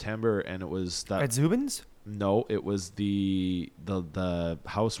like September, and it was that. At Zubin's? No, it was the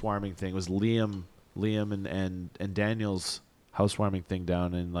housewarming thing. It was Liam and Daniel's housewarming thing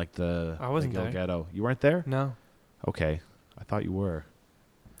down in like the I wasn't the there. ghetto. You weren't there? No. Okay, I thought you were.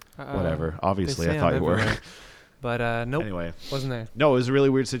 Uh, Whatever. Obviously, they I say thought I'm you were. everywhere. But nope, Anyway, wasn't there. no, it was a really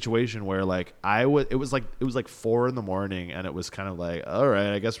weird situation where like it was like 4 a.m, and it was kind of like, all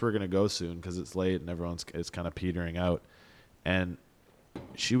right, I guess we're gonna go soon because it's late and it's kind of petering out, and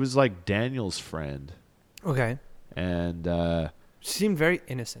she was like Daniel's friend, Okay. and She seemed very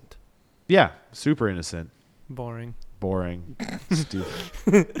innocent. yeah, super innocent, Boring. boring,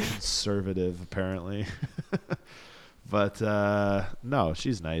 stupid, conservative apparently. But no,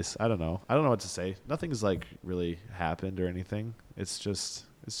 she's nice. I don't know what to say. Nothing's like really happened or anything. It's just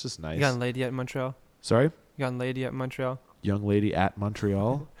nice. You gotten laid yet in Montreal? Sorry, You gotten laid yet in Montreal? young lady at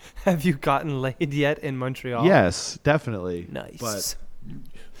Montreal. Have you gotten laid yet in Montreal? Yes, definitely. Nice. But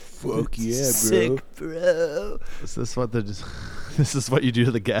Fuck yeah, bro. Sick, bro. is this what this is what you do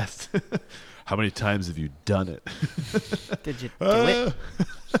to the guest? How many times have you done it? Did you do it?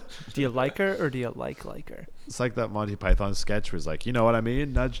 Do you like her or do you like her? It's like that Monty Python sketch where it's like, you know what I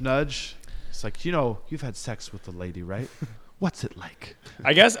mean? Nudge, nudge. It's like, you've had sex with the lady, right? What's it like?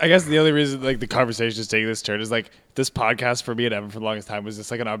 I guess the only reason like the conversation is taking this turn is like this podcast for me and Evan for the longest time was just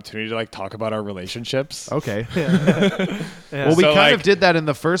like an opportunity to like talk about our relationships. Okay. Yeah. Well, we So, kind like- of did that in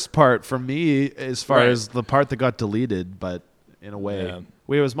the first part for me as far Right. as the part that got deleted, but in a way, Yeah.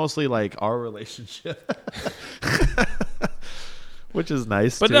 it was mostly like our relationship, which is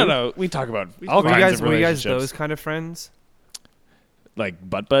nice. But too. no, we talk about all Were you kinds guys of were you guys relationships. those kind of friends? Like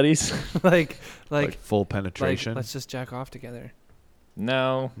butt buddies? like like full penetration. let's just jack off together.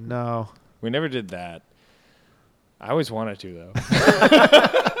 No, No. we never did that. I always wanted to though.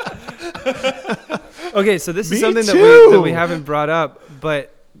 Okay, so this Me is something too. that we haven't brought up,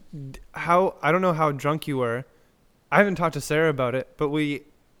 but I don't know how drunk you were. I haven't talked to Sarah about it, but we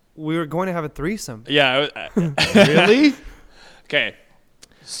were going to have a threesome. Yeah. Really? Okay.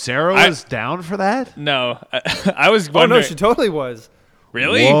 Sarah I- was down for that? No, I was Oh wondering. no, she totally was.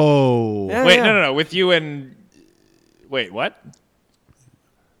 Really? Whoa. Yeah. Wait, no. With you and wait, what?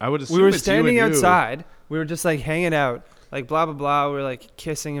 I would assume We were it's you standing and you. outside. We were just like hanging out, like blah blah blah. We were like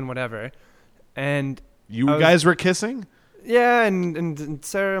kissing and whatever, and You I was- guys were kissing? yeah, and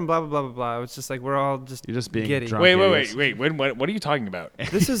Sarah and blah blah blah blah blah. It was just like we're all just You're just being giddy. drunk. Wait. idiots. What are you talking about?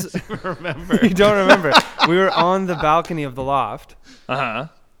 This is Remember. you don't remember. We were on the balcony of the loft, Uh huh.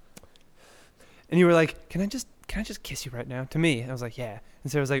 and you were like, "Can I just kiss you right now?" To me, I was like, "Yeah."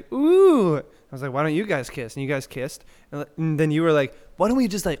 And Sarah was like, "Ooh." I was like, "Why don't you guys kiss?" And you guys kissed, and then you were like, "Why don't we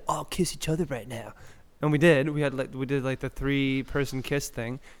just like all kiss each other right now?" And we did. We did like the 3-person kiss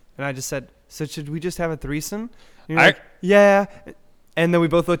thing, and I just said, "So should we just have a threesome?" And you're like, "Yeah." And then we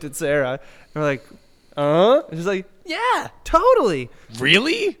both looked at Sarah, and we're like, And she's like, "Yeah, totally."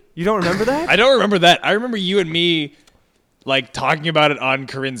 Really? You don't remember that? I don't remember that. I remember you and me like talking about it on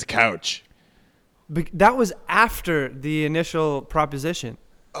Corinne's couch. That was after the initial proposition.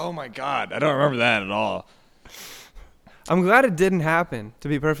 Oh my god, I don't remember that at all. I'm glad it didn't happen, to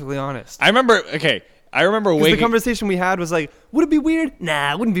be perfectly honest. I remember. Okay, I remember 'Cause waking. the conversation we had was like, would it be weird?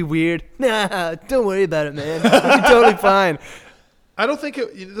 Nah, it wouldn't be weird. Nah, don't worry about it, man. It'd be totally fine. I don't think it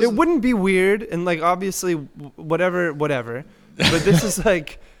It wouldn't be weird, and like obviously, whatever. But this is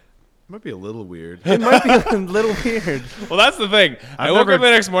like, might be a little weird. it might be a little weird. Well, that's the thing. I I've woke never- up the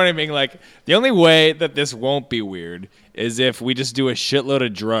next morning being like, the only way that this won't be weird is if we just do a shitload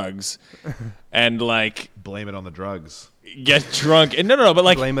of drugs and like Blame it on the drugs. get drunk. And no, but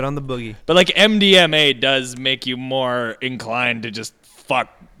like, Blame it on the boogie. but like MDMA does make you more inclined to just fuck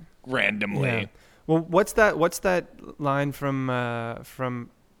randomly. Yeah. Well, what's that line from?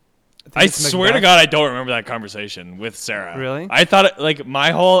 think I it's swear to Macbeth? God, I don't remember that conversation with Sarah. Really? I thought it, like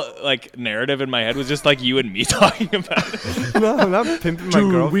my whole like narrative in my head was just like you and me talking about it. No, I'm not pimping my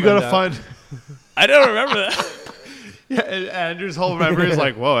girlfriend. Dude, we gotta out. find. I don't remember that. Yeah, and Andrew's whole memory is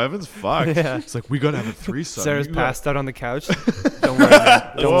like, whoa, Evan's fucked. Yeah. It's like, we gotta have a threesome. Sarah's You gotta- passed out on the couch. Don't worry.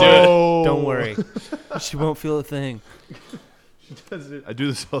 Man. Don't worry. Whoa. Don't worry. She won't feel a thing. I do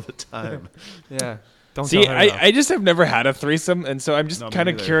this all the time. Yeah. Don't See, tell her though. I just have never had a threesome, and so I'm just No, me kind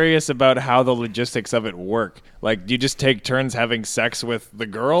of neither. curious about how the logistics of it work. Like, do you just take turns having sex with the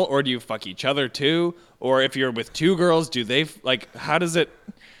girl, or do you fuck each other too? Or if you're with two girls, do they like? How does it?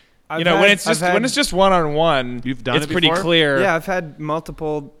 I've when had- it's just I've had- when it's just one on one, You've done it's it pretty before? clear. Yeah, I've had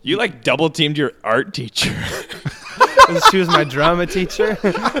multiple. You like double teamed your art teacher. She was my drama teacher.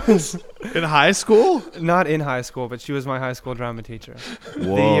 In high school? Not in high school, but she was my high school drama teacher.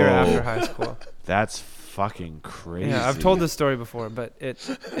 Whoa. The year after high school. That's fucking crazy. Yeah, I've told this story before, but that's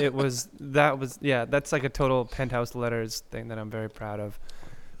like a total Penthouse Letters thing that I'm very proud of.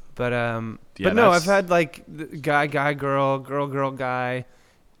 But but no, I've had like guy, girl, girl, guy,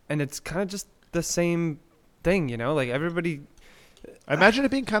 and it's kind of just the same thing, you know? Like everybody. I imagine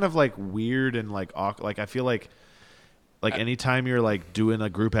it being kind of like weird and like awkward. Like I feel like anytime you're like doing a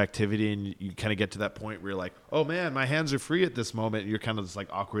group activity and you kind of get to that point where you're like, oh man, my hands are free at this moment. You're kind of just like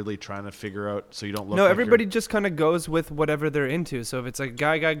awkwardly trying to figure out so you don't look. No, like everybody just kind of goes with whatever they're into. So if it's like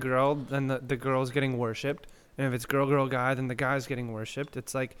guy, girl, then the girl's getting worshipped. And if it's girl, guy, then the guy's getting worshipped.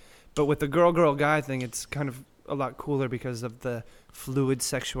 It's like, but with the girl, guy thing, it's kind of a lot cooler because of the fluid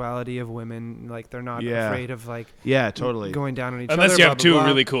sexuality of women. Like they're not afraid of like totally going down on each other. Unless you have blah, two blah, blah.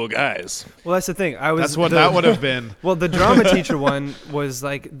 really cool guys. Well, that's the thing. That's what that would have been. Well, the drama teacher one was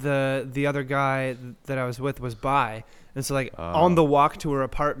like the other guy that I was with was bi, and so like on the walk to her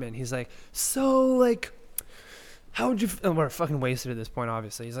apartment, he's like, so like, how would you? And we're fucking wasted at this point,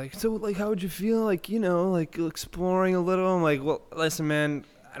 obviously. He's like, so like, how would you feel? Like, you know, like exploring a little. I'm like, well, listen, man,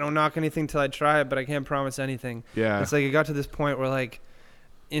 I don't knock anything till I try it, but I can't promise anything. Yeah. It's like it got to this point where like,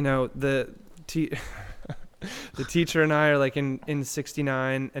 you know, the teacher and I are like in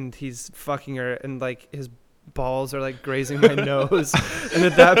 69 and he's fucking her and like his balls are like grazing my nose. And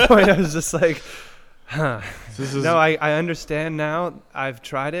at that point I was just like, no, I understand now. I've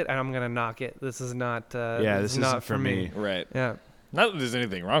tried it and I'm going to knock it. This is not, this not isn't for me. Right. Yeah. Not that there's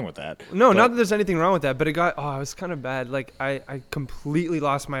anything wrong with that. No, not that there's anything wrong with that, but it was kind of bad. Like I completely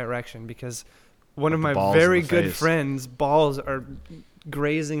lost my erection because one of my very good friends' balls are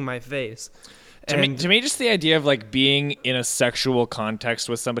grazing my face. To me, just the idea of like being in a sexual context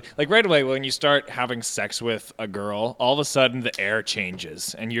with somebody, like right away when you start having sex with a girl, all of a sudden the air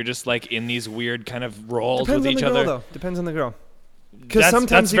changes and you're just like in these weird kind of roles with each other. Though. Depends on the girl. Because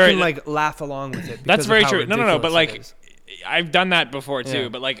sometimes you can like laugh along with it. That's very true. No, but like is. I've done that before too. Yeah.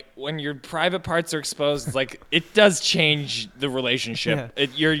 But like when your private parts are exposed, it's like it does change the relationship. Yeah.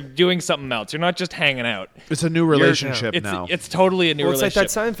 You're doing something else. You're not just hanging out. It's a new relationship It's now. it's totally a new relationship.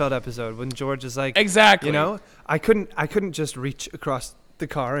 It's like that Seinfeld episode when George is like, exactly. You know, I couldn't just reach across the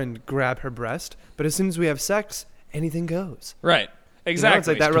car and grab her breast, but as soon as we have sex, anything goes. Right. Exactly. You know, it's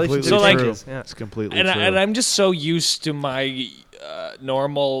like that relationship So like, changes. Yeah. It's completely and true. and I'm just so used to my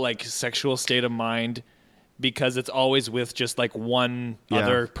normal like sexual state of mind because it's always with just like one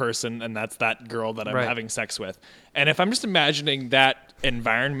other person, and that's that girl that I'm having sex with. And if I'm just imagining that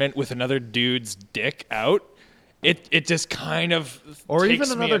environment with another dude's dick out, it just kind of or takes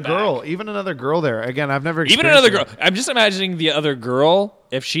even me another aback. even another girl there. Again, I've never Even experienced another girl. I'm just imagining the other girl,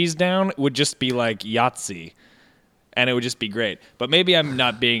 if she's down, would just be like Yahtzee. And it would just be great. But maybe I'm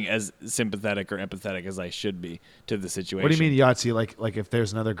not being as sympathetic or empathetic as I should be to the situation. What do you mean Yahtzee? Like if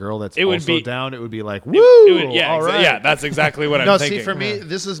there's another girl that's It would also be- down, it would be like, woo! Yeah, all right. yeah, that's exactly what I'm No, thinking. see, for me,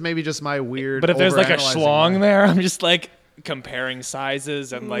 this is maybe just my weird. But if there's like a overanalyzing schlong mind. there, I'm just like comparing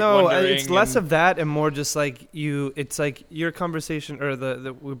sizes and like no, wondering. it's less of that and more just like you. It's like your conversation or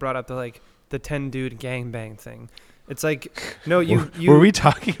the we brought up the 10 dude gangbang thing. It's like no, you were we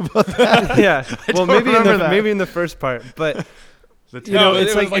talking about that? yeah. Well, don't maybe in the first part, but you No, know, it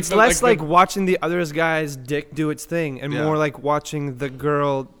it's was like it's less like like watching the other guy's dick do its thing, and more like watching the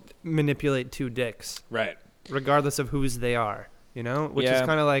girl manipulate two dicks, right. regardless of whose they are. You know, which is Yeah.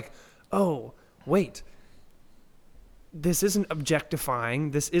 kind of like, oh wait, this isn't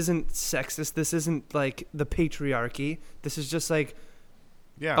objectifying, this isn't sexist, this isn't like the patriarchy. This is just like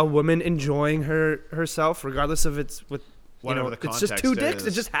a woman enjoying herself, regardless of it's with Whatever the it's just context two dicks. is.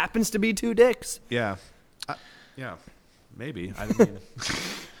 It just happens to be two dicks. Yeah, yeah, maybe. I mean,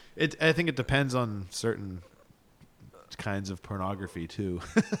 I think it depends on certain kinds of pornography too.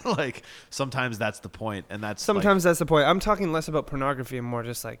 Like sometimes that's the point, and that's Sometimes that's the point. I'm talking less about pornography and more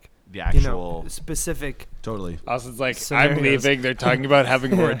just like the actual specific. totally. Also, it's like Scenarios. I'm leaving. They're talking about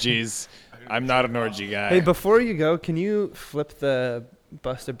having orgies. I'm not an orgy guy. Hey, before you go, can you flip the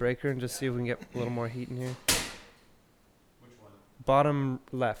busted breaker and just see if we can get a little more heat in here? Which one? Bottom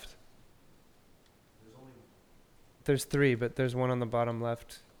left. There's 3, but there's one on the bottom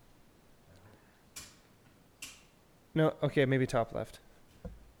left. No, okay, maybe top left.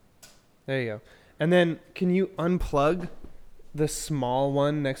 There you go. And then can you unplug the small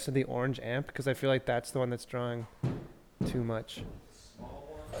one next to the orange amp? Because I feel like that's the one that's drawing too much.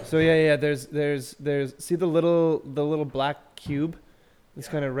 So yeah, there's see the little black cube that's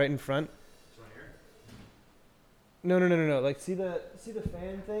kind of right in front. No. Like see the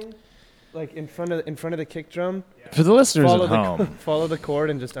fan thing, like in front of the kick drum. For the listeners Follow at the home, follow the cord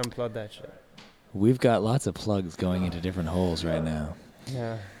and just unplug that shit. we've got lots of plugs going into different holes right now.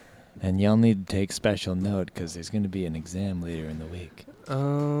 Yeah. And y'all need to take special note because there's going to be an exam later in the week.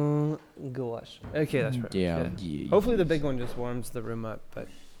 Goulash. Okay, that's right. Yeah. Hopefully the big one just warms the room up, but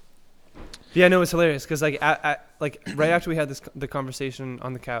yeah, no, it's hilarious because like right after we had the conversation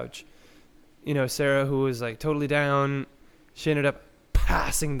on the couch, you know, Sarah, who was like totally down, she ended up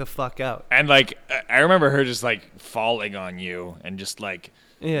passing the fuck out. And like I remember her just like falling on you and just like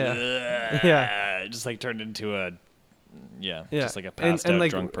Yeah. just like turned into a Yeah. just like a passed out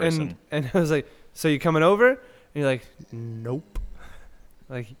like, drunk person. And I was like, so you coming over? And you're like, nope.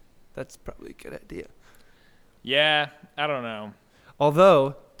 Like, that's probably a good idea. Yeah, I don't know.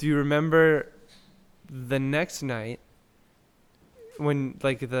 Although, do you remember the next night when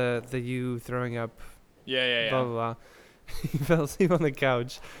like the you throwing up Yeah. blah blah blah? You fell asleep on the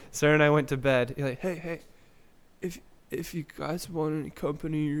couch. Sarah and I went to bed. You're like, hey, if you guys want any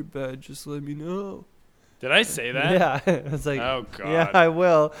company in your bed, just let me know. Did I say that? Yeah, I was like, Oh god. yeah, I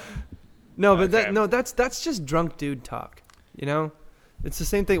will. No, but Okay. that's just drunk dude talk. You know, it's the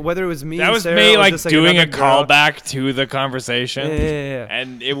same thing. Whether it was me, That and was Sarah, me or like just, doing a another girl. callback to the conversation. Yeah.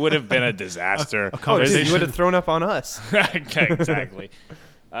 And it would have been a disaster. Oh, dude, you would have thrown up on us. Exactly.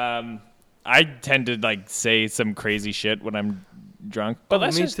 I tend to like say some crazy shit when I'm drunk, but Oh,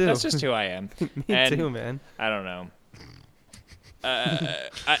 me too. that's just who I am. Me And too, man. I don't know.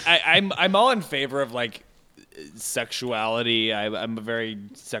 I'm all in favor of like sexuality. I'm a very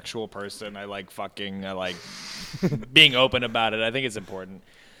sexual person. I like fucking. I like being open about it. I think it's important.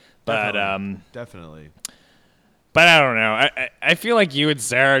 But Definitely. But I don't know. I feel like you and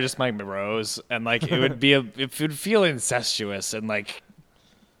Sarah are just my bros, and like it would feel incestuous and like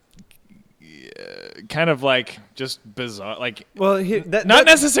kind of like just bizarre. Like Well, not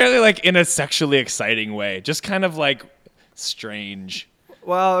necessarily like in a sexually exciting way, just kind of like strange.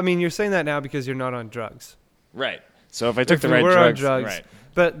 Well, I mean, you're saying that now because you're not on drugs. Right. So if I took If the we right were drugs, on drugs, right.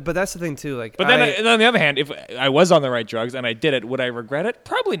 But that's the thing too. Like, But then on the other hand, if I was on the right drugs and I did it, would I regret it?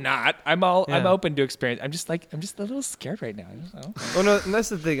 Probably not. I'm Yeah. open to experience. I'm just a little scared right now. well, no, and that's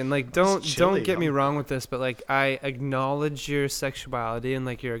the thing. And like, don't chilly, get me huh? wrong with this, but like, I acknowledge your sexuality and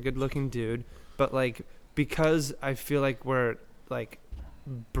like you're a good-looking dude. But like, because I feel like we're like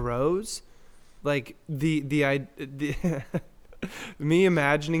bros, like the me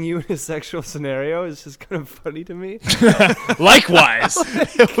imagining you in a sexual scenario is just kind of funny to me. Likewise,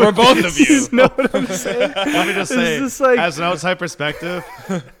 for both of you. You know what I'm saying? Let me just say, just like- as an outside perspective,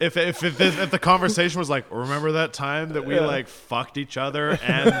 if the conversation was like, remember that time that we like fucked each other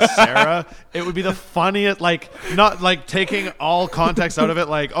and Sarah, it would be the funniest. Like, not like taking all context out of it.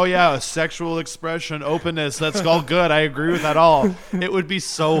 Like, oh yeah, sexual expression, openness, that's all good. I agree with that all. It would be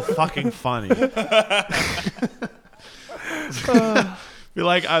so fucking funny. Be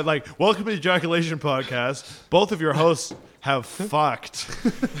like, welcome to the Ejaculation Podcast. Both of your hosts have fucked.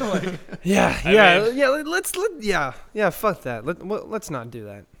 Yeah. Fuck that. Let's not do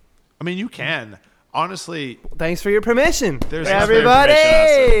that. I mean, you can. Honestly, Thanks for your permission, There's everybody.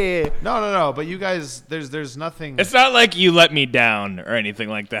 no. But you guys, there's nothing. It's not like you let me down or anything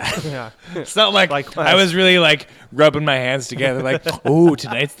like that. Yeah. It's not like Likewise. I was really like rubbing my hands together, like, oh,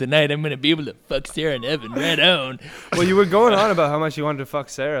 tonight's the night I'm gonna be able to fuck Sarah and Evan right on. Well, you were going on about how much you wanted to fuck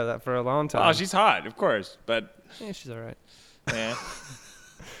Sarah that for a long time. Oh, she's hot, of course, but Yeah, she's all right. yeah.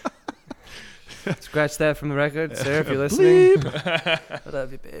 Scratch that from the record, Sarah, if you're listening. I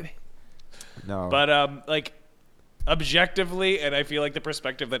love you, baby. No. But like objectively, and I feel like the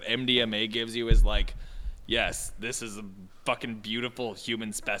perspective that MDMA gives you is like, yes, this is a fucking beautiful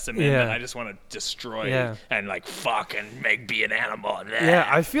human specimen Yeah. that I just want to destroy Yeah. and like fuck and be an animal. Yeah,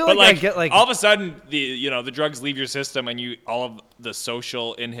 I feel But like I get like all of a sudden the drugs leave your system and you all of the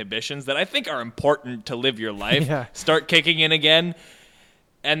social inhibitions that I think are important to live your life Yeah. start kicking in again.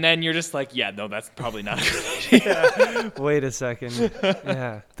 And then you're just like, yeah, no, that's probably not a good idea. wait a second.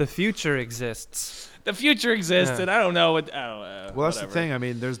 Yeah, the future exists. The future exists, Yeah. and I don't know what. I don't know. well, that's whatever. the thing. I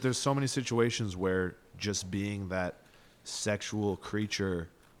mean, there's so many situations where just being that sexual creature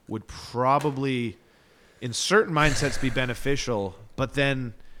would probably, in certain mindsets, be beneficial. But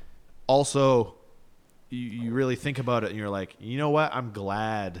then also, you really think about it, and you're like, you know what? I'm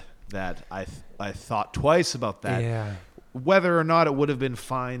glad that I thought twice about that. Yeah. Whether or not it would have been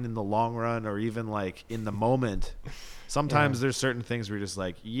fine in the long run or even like in the moment, sometimes there's certain things where you're just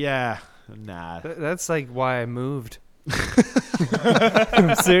like, yeah, nah. That's like why I moved.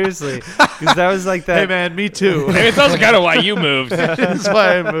 Seriously, because that was like that. Hey man, me too. Maybe it's also kind of why you moved. That's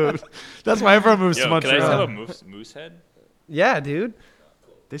why I moved. That's why everyone moves to Yo, can I Montreal. have a moose head? Yeah, dude.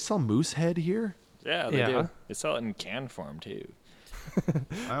 They sell moose head here. Yeah, they Yeah. do. They sell it in can form too.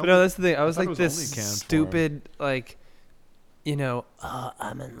 But no, that's the thing. I was thought it like was this only canned form. stupid like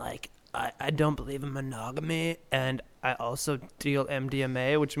I'm in I don't believe in monogamy, and I also deal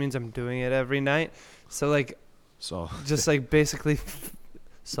MDMA, which means I'm doing it every night. So like, So just like basically,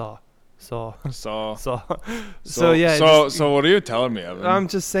 saw. So Yeah. So what are you telling me, Evan? I'm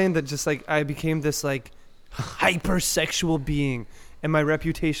just saying that just like I became this like hypersexual being, and my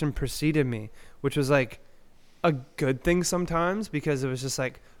reputation preceded me, which was like a good thing sometimes, because it was just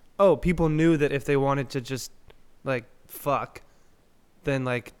like, oh, people knew that if they wanted to just like fuck, then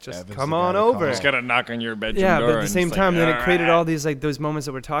like just Evan's come the guy on to over. call. Just gotta knock on your bedroom Yeah, door. but at the and same it's time, like, then it created "Alright." all these like those moments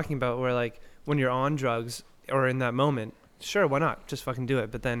that we're talking about, where like when you're on drugs or in that moment, sure, why not? Just fucking do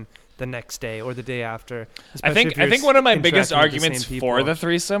it. But then the next day or the day after, I especially if think you're one of my biggest interacting with the arguments same for people. the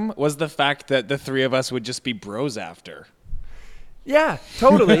threesome was the fact that the three of us would just be bros after. Yeah,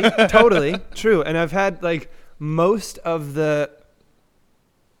 totally, totally true. And I've had like most of the,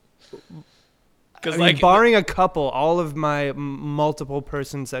 Because barring a couple, all of my multiple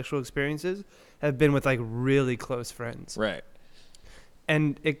person sexual experiences have been with like really close friends. right.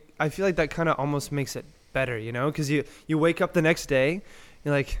 And I feel like that kind of almost makes it better, because you wake up the next day,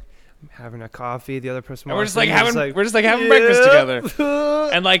 you're like, I'm having a coffee. The other person, And we're walks just like in, you're having breakfast "Yeah." together.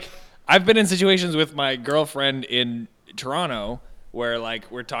 And like I've been in situations with my girlfriend in Toronto where like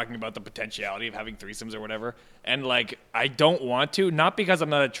we're talking about the potentiality of having threesomes or whatever, and like I don't want to, not because I'm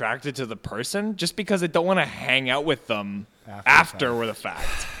not attracted to the person, just because I don't want to hang out with them after the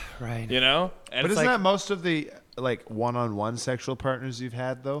fact. Right. You know? And But it's isn't like, that most of the like one-on-one sexual partners you've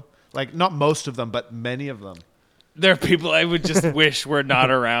had though? Like not most of them, but many of them. there are people I would just wish were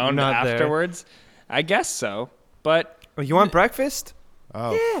not around Not there. afterwards. I guess so. But Oh, you want breakfast?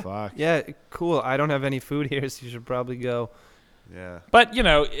 Oh fuck. Yeah, cool. I don't have any food here, so you should probably go. Yeah. But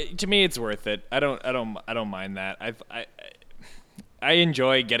to me, it's worth it. I don't mind that. I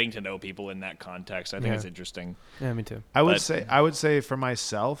enjoy getting to know people in that context. I think Yeah. it's interesting. Yeah, me too. I would But- say for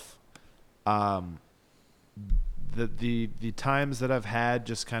myself, the times that I've had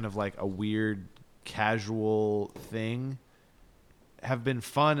just kind of like a weird casual thing have been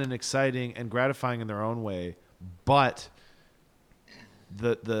fun and exciting and gratifying in their own way, but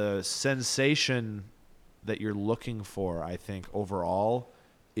the sensation that you're looking for, I think overall,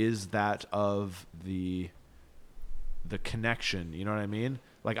 is that of the connection. You know what I mean?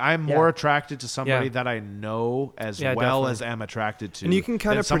 Like I'm more attracted to somebody Yeah. that I know as Yeah, well definitely. as am attracted to. And you can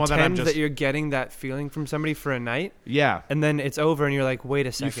kind than of someone pretend I'm that you're getting that feeling from somebody for a night, yeah. and then it's over, and you're like, wait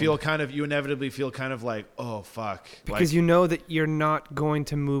a second. You inevitably feel kind of like, oh fuck, because like, you know that you're not going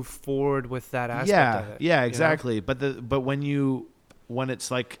to move forward with that aspect of it. yeah, you know? exactly. But when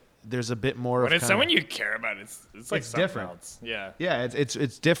it's like there's a bit more When of it's kind someone of, you care about, it's like It's something different. else. Yeah. yeah,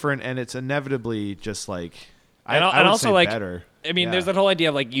 it's different, and it's inevitably just like I And would also say like better. I mean, Yeah. there's that whole idea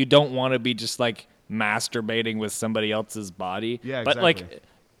of like you don't want to be just like masturbating with somebody else's body. Yeah, But exactly.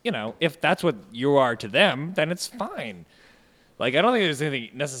 like, if that's what you are to them, then it's fine. Like I don't think there's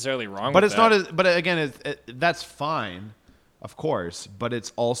anything necessarily wrong. But with it's that. not as. But again, that's fine, of course. But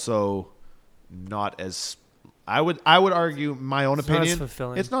it's also not as. I would argue my own It's not as opinion.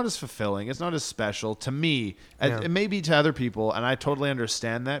 fulfilling. It's not as fulfilling. It's not as special to me. Yeah. It may be to other people, and I totally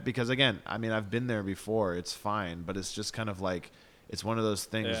understand that because again, I mean, I've been there before. It's fine, but it's just kind of like it's one of those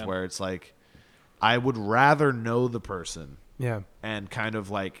things Yeah. where it's like I would rather know the person Yeah. and kind of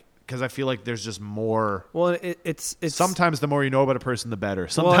like because I feel like there's just more. Well, it's Sometimes the more you know about a person, the better. well,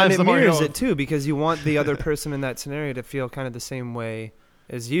 and Sometimes it the more you mirrors know. it too, because you want the other person in that scenario to feel kind of the same way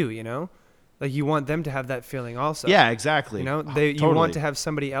as you. Like you want them to have that feeling also. Yeah, exactly. You want Totally. to have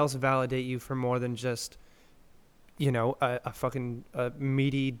somebody else validate you for more than just, a fucking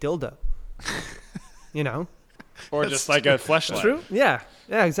meaty dildo. or just like a fleshlight. True. Yeah.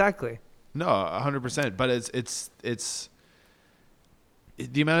 Yeah. Exactly. No, 100%. But it's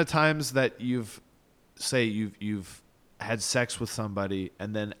the amount of times that you've had sex with somebody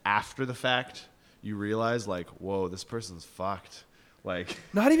and then after the fact you realize like, whoa, this person's fucked. Like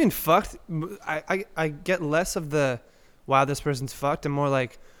Not even fucked. I get less of the, wow, this person's fucked, and more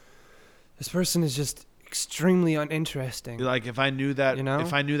like, this person is just extremely uninteresting. like if I knew that You know?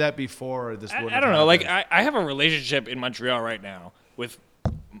 if I knew that before this would I don't know. Like I have a relationship in Montreal right now with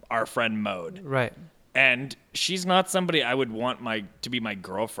our friend Mode, Right. and she's not somebody I would want to be my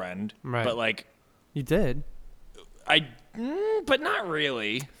girlfriend. Right. But like You did. but not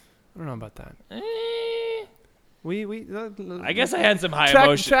really. I don't know about that. We. I I guess I had some high track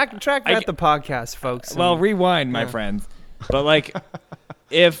emotion. track I at g- the podcast, folks. Well, and- rewind, my Yeah. friends. But like,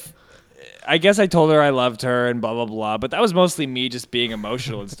 if I guess I told her I loved her and blah blah blah, but that was mostly me just being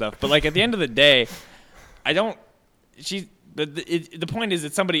emotional and stuff. But like at the end of the day, I don't. But the point is,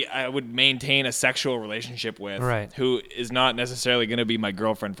 it's somebody I would maintain a sexual relationship with, Right. who is not necessarily going to be my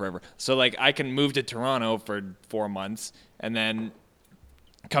girlfriend forever. So, like, I can move to Toronto for 4 months and then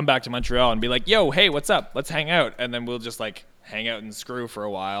come back to Montreal and be like, yo, hey, what's up? Let's hang out. And then we'll just, like, hang out and screw for a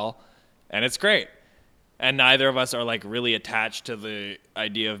while. And it's great. And neither of us are, like, really attached to the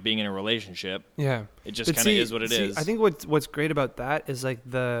idea of being in a relationship. Yeah. It just But kind of see- is what it see, is. I think what's great about that is like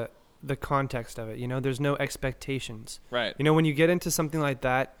the context of it. You know, there's no expectations. Right. You know, when you get into something like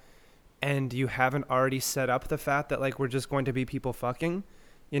that and you haven't already set up the fact that like we're just going to be people fucking,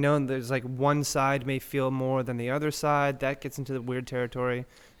 you know, and there's like one side may feel more than the other side, that gets into the weird territory.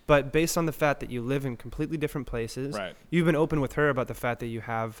 But based on the fact that you live in completely different places, Right. you've been open with her about the fact that you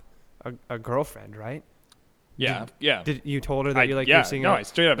have a girlfriend, right? Yeah. Yeah. Did you told her that you like yeah, you're seeing no, her? I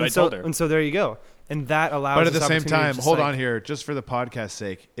straight up, And I so, told her. And so there you go. And that allows. But at the this same opportunity to time, just, hold like- on here, just for the podcast's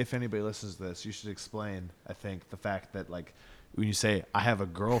sake, if anybody listens to this, you should explain, I think, the fact that, like, when you say, I have a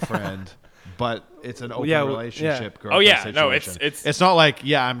girlfriend, but it's an open yeah, relationship Oh, yeah, girlfriend no, situation. it's not like,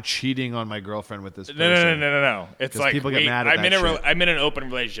 yeah, I'm cheating on my girlfriend with this person. No. It's 'Cause like people get mad at I'm that shit. I'm in an open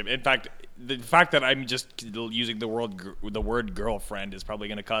relationship. In fact, the fact that I'm just using the word girlfriend is probably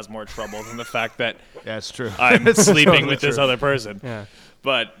going to cause more trouble than the fact that Yeah, it's true. I'm It's sleeping totally with this true. other person. Yeah.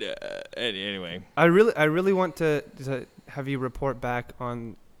 But anyway, I really want to have you report back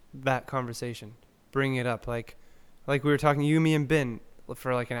on that conversation. Bring it up, like we were talking, you, me, and Ben,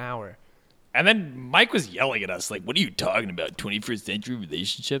 for like an hour. and then Mike was yelling at us like, "What are you talking about? 21st century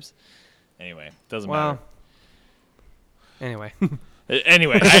relationships?" Anyway, doesn't matter. Well, anyway,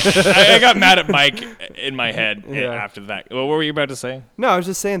 Anyway, I got mad at Mike in my head Yeah. after that. What were you about to say? no, I was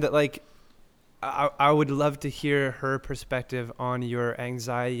just saying that like I would love to hear her perspective on your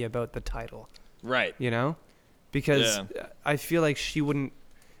anxiety about the title. Right. You know, because Yeah. I feel like she wouldn't.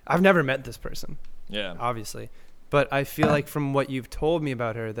 I've never met this person, Yeah. obviously, but I feel like from what you've told me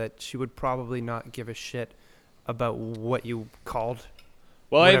about her that she would probably not give a shit about what you called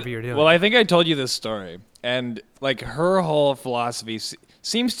whatever you're doing. Well, I think I told you this story, and like her whole philosophy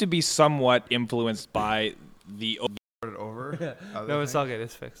seems to be somewhat influenced by the. Put it over. Other No, it's thing? all good.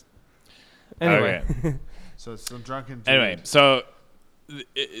 It's fixed. Anyway, Okay. So it's some drunken dude. Anyway, so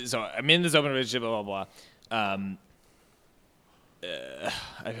I'm in this open relationship, blah blah blah.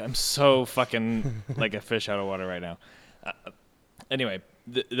 I'm so fucking like a fish out of water right now. Anyway,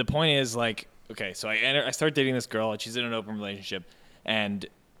 the point is like, okay, so I start dating this girl, and she's in an open relationship, and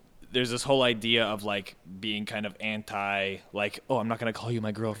there's this whole idea of like being kind of anti, like, oh, I'm not gonna call you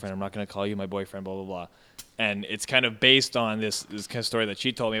my girlfriend, I'm not gonna call you my boyfriend, blah blah blah. And it's kind of based on this kind of story that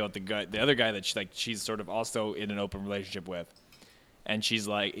she told me about the other guy that she's sort of also in an open relationship with, and she's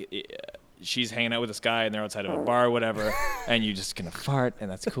like, she's hanging out with this guy and they're outside of a bar or whatever, and you're just gonna fart and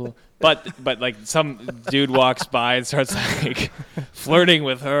that's cool. But like some dude walks by and starts like flirting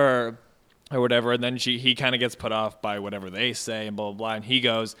with her or whatever, and then he kind of gets put off by whatever they say and blah blah blah, and he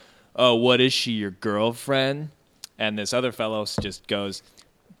goes, "Oh, what is she, your girlfriend?" And this other fellow just goes,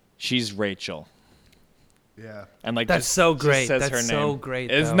 "She's Rachel." Yeah. And like That's just, so just great. says That's her so name. great,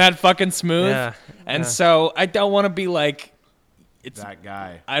 Isn't though. that fucking smooth? Yeah. And Yeah. so I don't want to be like, That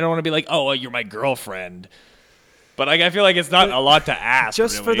guy. I don't want to be like, oh, well, you're my girlfriend. But like, I feel like it's not a lot to ask.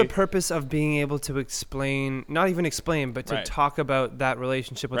 just for really. the purpose of being able to explain, not even explain, but to Right. talk about that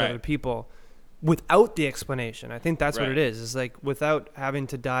relationship with Right. other people without the explanation. I think that's what Right. it is like without having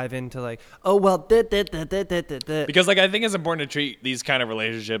to dive into like, oh, well, Because like I think it's important to treat these kind of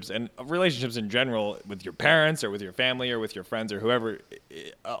relationships and relationships in general with your parents or with your family or with your friends or whoever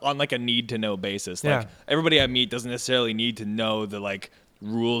on like a need to know basis. Like Yeah. everybody I meet doesn't necessarily need to know the like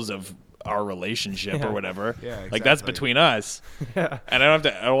rules of our relationship Yeah. or whatever. Yeah, Like that's exactly. between us. Yeah. And I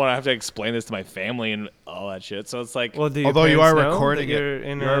don't want to have to explain this to my family and all that shit. So it's like Well, do your Although you are parents know recording that it, you're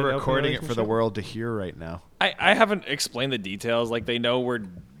in you an are open recording it for the relationship? world to hear right now. I haven't explained the details. Like they know we're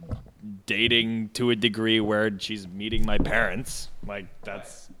dating to a degree where she's meeting my parents. Like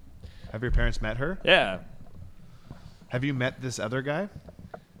that's Have your parents met her? yeah. Have you met this other guy?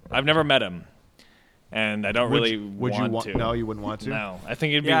 I've never met him, and I don't really would you want to. No, you wouldn't want to. No, I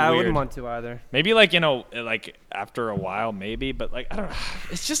think it'd be Yeah, I weird. wouldn't want to either. Maybe like like after a while, maybe. But like I don't know.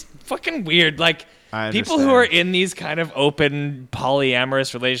 It's just fucking weird. Like I people who are understand. in these kind of open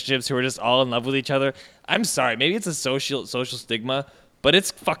polyamorous relationships who are just all in love with each other. I'm sorry. Maybe it's a social stigma, but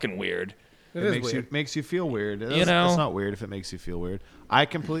it's fucking weird. It makes you feel weird. You know? It's not weird if it makes you feel weird. I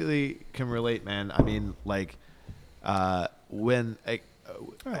completely can relate, man. I mean, like, when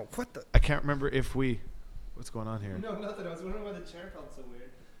Oh, what the? I can't remember if we. What's going on here? No, nothing. I was wondering why the chair felt so weird.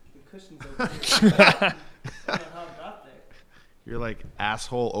 The cushion's open. I don't know how it got there. Your like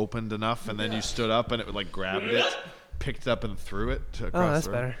asshole opened enough, and then you stood up, and it like grabbed it. picked up and threw it to Oh, across that's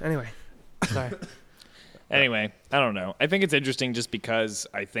the room. better. Anyway, sorry. Anyway, I don't know. I think it's interesting just because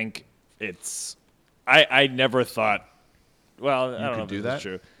I think it's. I never thought. Well, I don't know could if do this that? is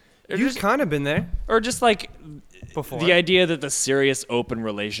true. Or You've just, kind of been there or just like before. the idea that the serious open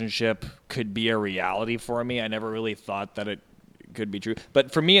relationship could be a reality for me. I never really thought that it could be true.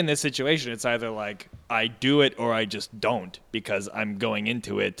 But for me in this situation, it's either like I do it or I just don't because I'm going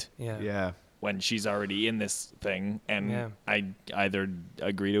into it Yeah. Yeah. when she's already in this thing, and Yeah. I either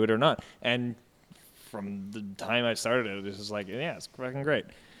agree to it or not. And from the time I started it, it's just like, yeah, it's fucking great.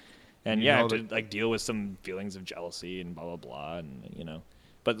 And You yeah, I know have to like deal with some feelings of jealousy and blah blah blah, and you know.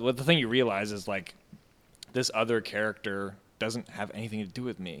 But what the thing you realize is like this other character doesn't have anything to do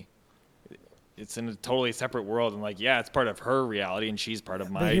with me. It's in a totally separate world, and like, yeah, it's part of her reality, and she's part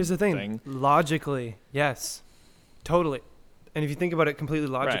of my But here's the thing. Logically, yes. Totally. And if you think about it completely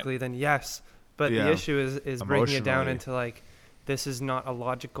logically, then yes. But Yeah. the issue is breaking it down Emotionally. into like, this is not a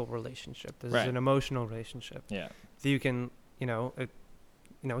logical relationship. This Right. is an emotional relationship. Yeah. So you can,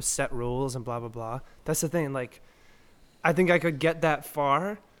 set rules and blah, blah, blah. That's the thing. Like, I think I could get that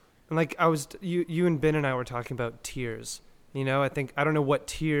far. And like you and Ben and I were talking about tiers. I don't know what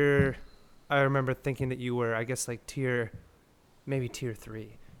tier I remember thinking that you were. I guess like maybe tier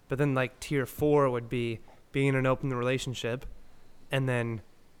 3. But then like tier 4 would be being in an open relationship and then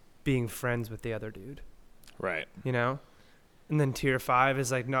being friends with the other dude, Right. And then tier 5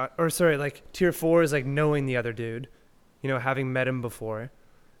 is like tier 4 is like knowing the other dude, having met him before.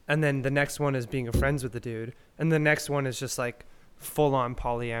 And then the next one is being friends with the dude. And the next one is just like full on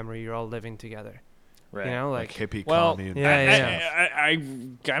polyamory. You're all living together. Right. Like hippie Well, commune. Yeah. I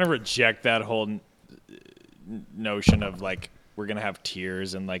kind of reject that whole notion of like we're gonna have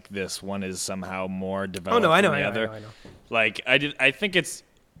tiers and like this one is somehow more Oh developed no, I know, than the I other. know. Like I think it's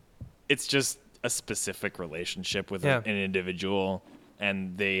just a specific relationship with Yeah. an individual,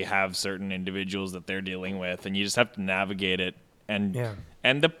 and they have certain individuals that they're dealing with, and you just have to navigate it. And Yeah.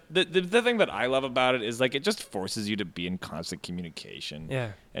 and the thing that I love about it is like it just forces you to be in constant communication.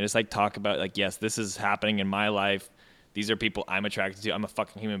 Yeah. And it's like talk about like, yes, this is happening in my life. These are people I'm attracted to. I'm a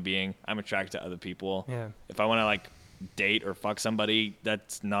fucking human being. I'm attracted to other people. Yeah. If I want to like date or fuck somebody, I'm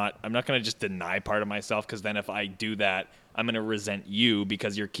not going to just deny part of myself, because then if I do that, I'm going to resent you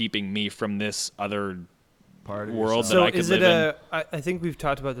because you're keeping me from this other Part of world yourself. that I could is it live in. I think we've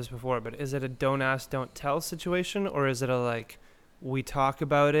talked about this before, but is it a don't ask, don't tell situation, or is it a like we talk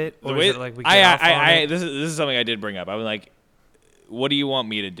about it, or is it like we get off on it? This is something I did bring up. I was like, what do you want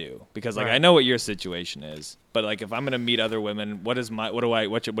me to do? Because like Right. I know what your situation is, but like if I'm gonna meet other women, what do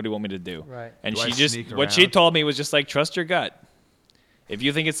you want me to do? Right. And Do I she just sneak what she around? told me was just like, trust your gut. If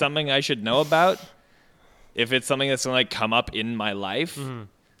you think it's something I should know about, if it's something that's gonna like come up in my life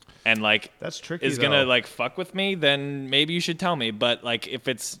and like That's tricky. is gonna though. like fuck with me, then maybe you should tell me. But like if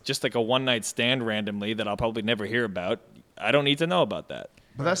it's just like a one night stand randomly that I'll probably never hear about, I don't need to know about that.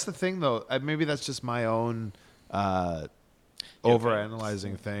 But that's the thing, though. Maybe that's just my own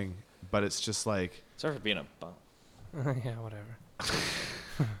overanalyzing thing. But it's just like Sorry for being a bum. Yeah, whatever.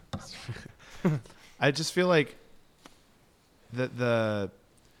 I just feel like the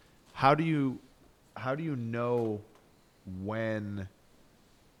how do you know when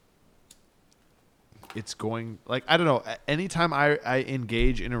it's going, like, I don't know, anytime I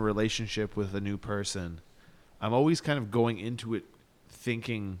engage in a relationship with a new person, I'm always kind of going into it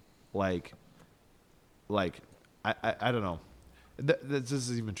thinking like I don't know. This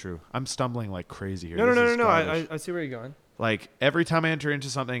is even true. I'm stumbling like crazy here. No. This is garbage. I see where you're going. Like, every time I enter into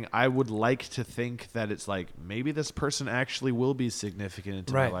something, I would like to think that it's like, maybe this person actually will be significant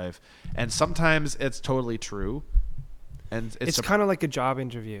into Right. my life. And sometimes it's totally true. And It's a- kind of like a job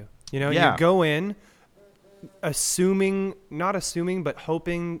interview. Yeah. You go in not assuming, but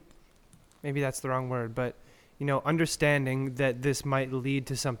hoping, maybe that's the wrong word, but, understanding that this might lead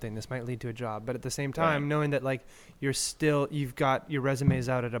to something. This might lead to a job. But at the same time, Right. knowing that, like, you've got your resumes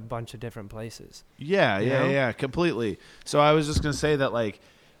out at a bunch of different places. Yeah, completely. So I was just going to say that, like,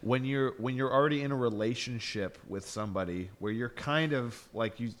 when you're already in a relationship with somebody where you're kind of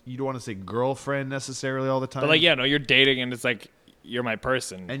like, you don't want to say girlfriend necessarily all the time. But like, yeah, no, you're dating and it's like you're my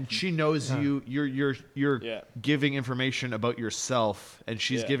person. And she knows you're Yeah. giving information about yourself, and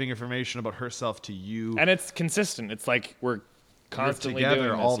she's Yeah. giving information about herself to you. And it's consistent. It's like we're You're constantly together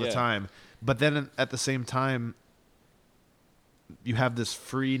doing all this, the yeah. time. But then at the same time, you have this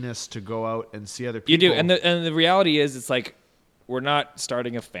freeness to go out and see other people. You do, and the reality is, it's like we're not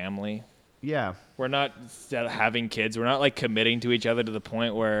starting a family. yeah, We're not having kids. We're not like committing to each other to the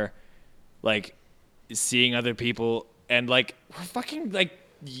point where, like, seeing other people and like we're fucking like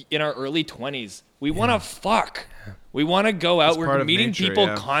in our early 20s. We want to fuck. We want to go out. It's part We're of meeting nature, people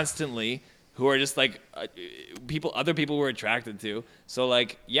yeah. constantly who are just like other people we're attracted to. So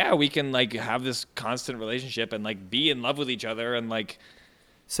like, yeah, we can like have this constant relationship and like be in love with each other and like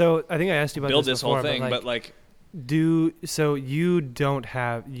So I think I asked you about build this this whole before, thing. But like, so you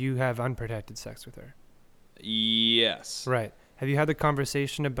have unprotected sex with her, yes. right? Have you had the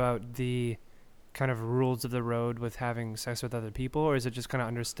conversation about the kind of rules of the road with having sex with other people, or is it just kind of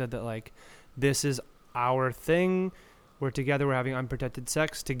understood that like this is our thing? We're together. We're having unprotected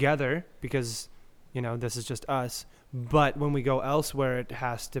sex together because, this is just us. But when we go elsewhere, it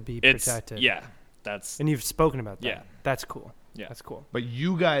has to be protected. Yeah, that's And you've spoken about that. Yeah. That's cool. Yeah. That's cool. But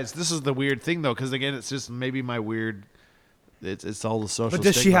you guys, this is the weird thing though, because again, it's just maybe my weird. It's all the social. But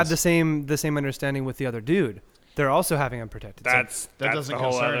does she have stigmas. the same understanding with the other dude? They're also having unprotected sex. That that's doesn't the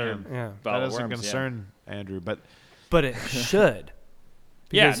whole concern other him. Yeah. That ball of doesn't worms, concern Andrew, but But it should.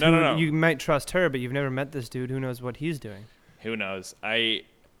 Yeah, Because no. You might trust her, but you've never met this dude. Who knows what he's doing? Who knows? I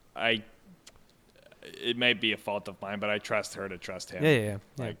it may be a fault of mine, but I trust her to trust him. Yeah.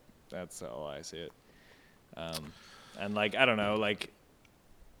 Like that's how I see it. And like I don't know, like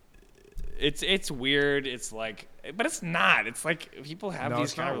it's weird. It's like, but it's not. It's like people have No, these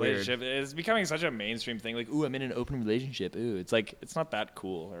it's kind of not weird. relationships. It's becoming such a mainstream thing. Like, ooh, I'm in an open relationship. Ooh, it's like it's not that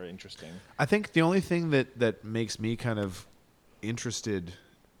cool or interesting. I think the only thing that makes me kind of interested,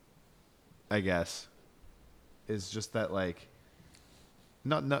 I guess, is just that like,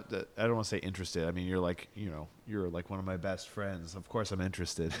 not that I don't want to say interested. I mean, you're like you're like one of my best friends. Of course, I'm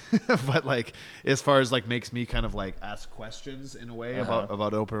interested, but like as far as like makes me kind of like ask questions in a way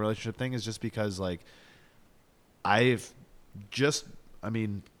about open relationship thing is just because like I've just. I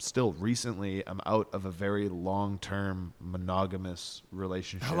mean, still recently, I'm out of a very long-term monogamous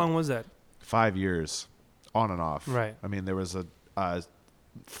relationship. How long was that? 5 years, on and off. Right. I mean, there was a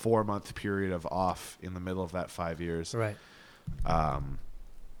 4-month period of off in the middle of that 5 years. Right.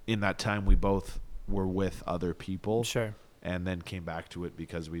 In that time, we both were with other people. Sure. And then came back to it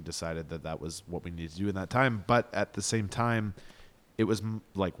because we decided that was what we needed to do in that time. But at the same time, it was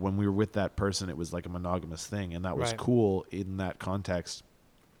like when we were with that person, it was like a monogamous thing. And that was Right. cool in that context.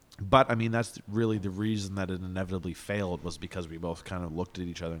 But, I mean, that's really the reason that it inevitably failed was because we both kind of looked at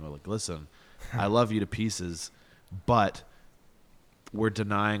each other and were like, listen, I love you to pieces, but we're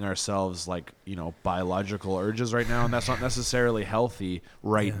denying ourselves, like, biological urges right now, and that's not necessarily healthy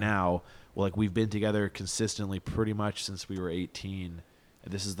right now. Well, like, we've been together consistently pretty much since we were 18,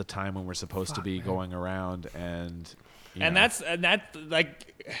 and this is the time when we're supposed to be going around and... And that's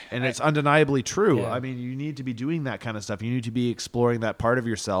like, and it's undeniably true. Yeah. I mean, you need to be doing that kind of stuff. You need to be exploring that part of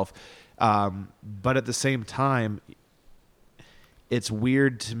yourself. But at the same time, it's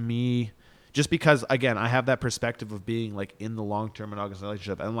weird to me just because, again, I have that perspective of being like in the long-term monogamous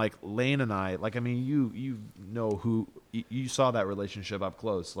relationship. And like Lane and I, like, I mean, you know who, you saw that relationship up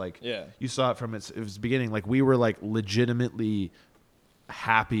close. Like, Yeah. you saw it from its beginning. Like, we were like legitimately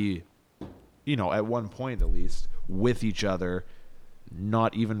happy, at one point at least, with each other,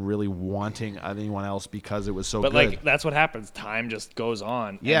 not even really wanting anyone else because it was so but good. like that's what happens. Time just goes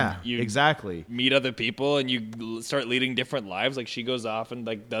on. Yeah, and you exactly. meet other people and you start leading different lives. Like she goes off and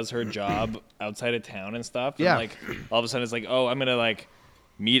like does her job outside of town and stuff. Yeah. And like all of a sudden it's like, oh, I'm gonna like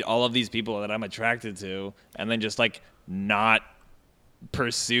meet all of these people that I'm attracted to, and then just like not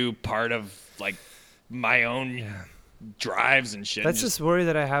pursue part of like my own drives and shit. That's and this worry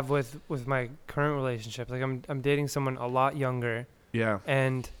that I have with my current relationship. Like I'm dating someone a lot younger, Yeah.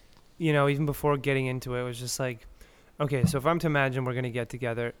 and even before getting into it was just like, okay, so if I'm to imagine we're gonna get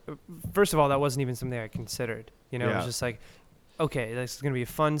together, first of all, that wasn't even something I considered. It Yeah. was just like, okay, this is gonna be a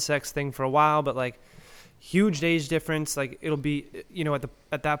fun sex thing for a while, but like huge age difference, like it'll be,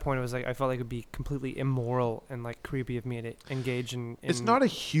 at that point it was like I felt like it'd be completely immoral and like creepy of me to engage in. It's not a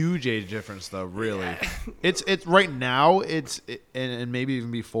huge age difference though, really. It's right now and maybe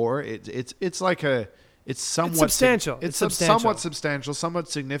even before it's like it's somewhat substantial. It's substantial. somewhat substantial, somewhat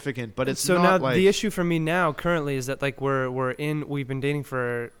significant, but it's so not now like the issue for me now currently is that like we've been dating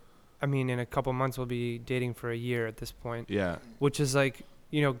for, in a couple months we'll be dating for a year at this point. Yeah. Which is like,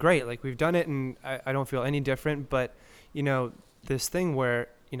 great. Like we've done it and I don't feel any different, but this thing where,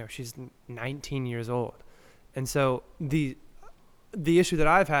 she's 19 years old. And so the issue that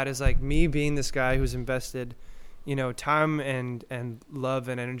I've had is like me being this guy who's invested, time and love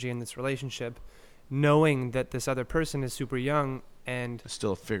and energy in this relationship, knowing that this other person is super young and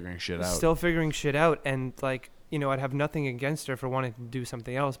Still figuring shit out. And like, I'd have nothing against her for wanting to do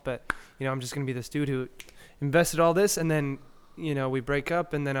something else, but I'm just going to be this dude who invested all this and then, we break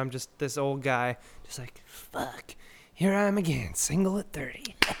up and then I'm just this old guy just like, fuck here I am again, single at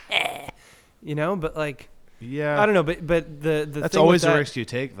 30. You know, but like, Yeah. I don't know, but the That's thing always with a that, risk you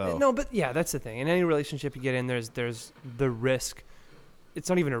take, though. No, but yeah, that's the thing. In any relationship you get in, there's the risk. It's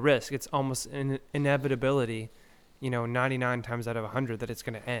not even a risk. It's almost an inevitability, 99 times out of 100 that it's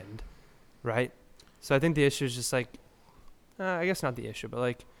going to end, right? So I think the issue is just like, I guess not the issue, but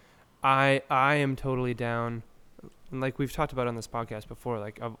like, I am totally down. And like we've talked about on this podcast before,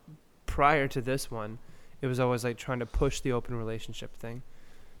 like prior to this one, it was always like trying to push the open relationship thing.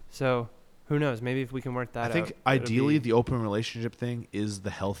 So who knows? Maybe if we can work that out. I think ideally the open relationship thing is the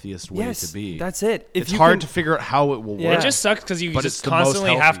healthiest way to be. That's it. If It's you hard can- to figure out how it will Yeah. work. It just sucks because you But just it's the most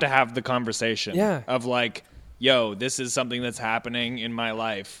constantly have healthy. to have the conversation Yeah. of like, yo, this is something that's happening in my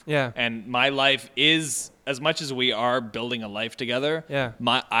life. Yeah. And my life is, as much as we are building a life together, Yeah.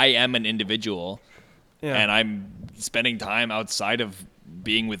 I am an individual. Yeah. And I'm spending time outside of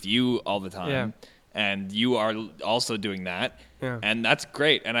being with you all the time. Yeah. And you are also doing that. Yeah. And that's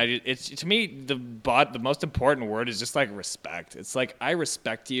great. And it's to me, the most important word is just like respect. It's like, I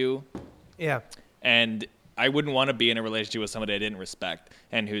respect you. Yeah. And I wouldn't want to be in a relationship with somebody I didn't respect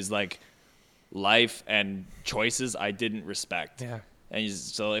and who's like life and choices I didn't respect. Yeah. And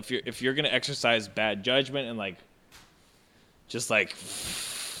so if you're gonna exercise bad judgment and like just like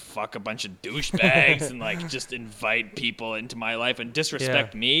fuck a bunch of douchebags and like just invite people into my life and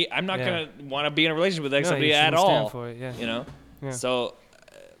disrespect me, I'm not Yeah. gonna want to be in a relationship with No, somebody you at shouldn't stand all. for it, yeah. You know. Yeah. So.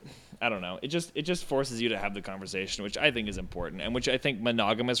 I don't know. It just forces you to have the conversation, which I think is important, and which I think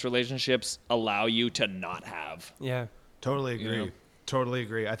monogamous relationships allow you to not have. Yeah. Totally agree. You know? Totally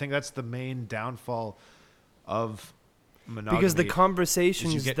agree. I think that's the main downfall of monogamy. Because the is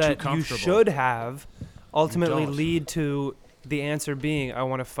conversations you get too that you comfortable. should have ultimately don't. lead to the answer being, I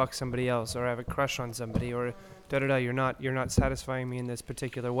want to fuck somebody else, or I have a crush on somebody, or da-da-da, you're not satisfying me in this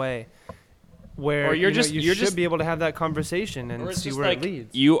particular way. Where Or you're you just should be able to have that conversation and Or it's see just where like it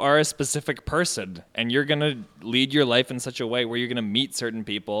leads. you are a specific person, and you're gonna lead your life in such a way where you're gonna meet certain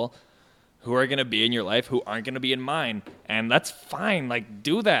people who are gonna be in your life who aren't gonna be in mine, and that's fine. Like,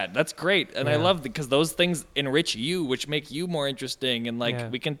 do that. That's great, and I Yeah. love because those things enrich you, which make you more interesting, and like Yeah.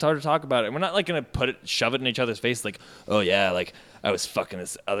 we can talk about it. And we're not like gonna shove it in each other's face, like, oh yeah, like I was fucking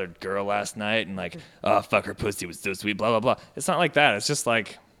this other girl last night, and like, oh fuck, her pussy was so sweet, blah blah blah. It's not like that. It's just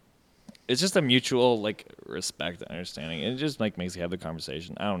like. It's just a mutual like respect and understanding. It just like makes you have the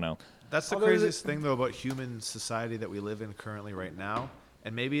conversation. I don't know. That's the craziest thing, though, about human society that we live in currently right now.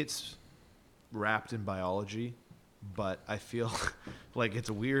 And maybe it's wrapped in biology, but I feel like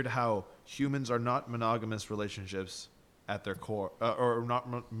it's weird how humans are not monogamous relationships at their core, or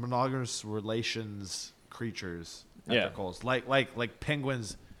not monogamous relations creatures at Yeah. their cores, like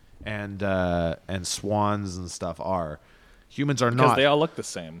penguins and swans and stuff are. Humans are Because not. they all look the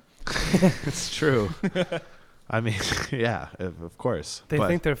same. It's true. I mean, yeah, of course. They but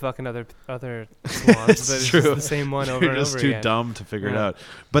think they're fucking other swans, but it's true. just the same one over You're and just over too again. dumb to figure it Yeah. out.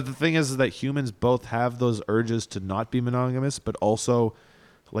 But the thing is that humans both have those urges to not be monogamous, but also,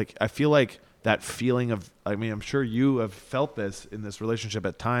 like, I feel like that feeling of, I mean, I'm sure you have felt this in this relationship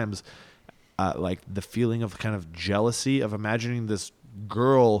at times, like the feeling of kind of jealousy of imagining this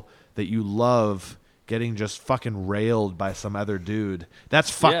girl that you love getting just fucking railed by some other dude. That's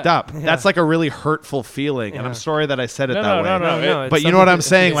fucked Yeah. up. That's like a really hurtful feeling. And Yeah. I'm sorry that I said it No, that no, way. no, no. No, it's But you know what I'm something-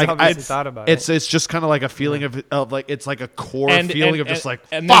 saying? he's Like, obviously thought about it's just kind of like a feeling of like, it's like a core feeling of just like,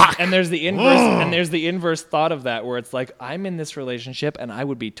 and fuck. there's the inverse and there's the inverse thought of that where it's like I'm in this relationship and I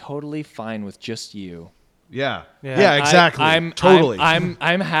would be totally fine with just you. Yeah. Yeah. Yeah, exactly. I'm totally. I'm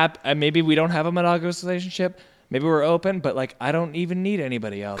happy. Maybe we don't have a monogamous relationship. Maybe we're open, but like I don't even need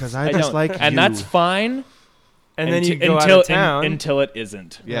anybody else 'Cause I just don't. like and you. that's fine. And then you unti- go until, out of town. until it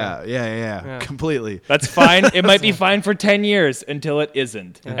isn't. yeah, Yeah. completely. That's fine. It might be fine for 10 years until it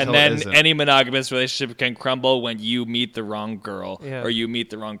isn't. Until And it then isn't. any monogamous relationship can crumble when you meet the wrong girl Yeah. or you meet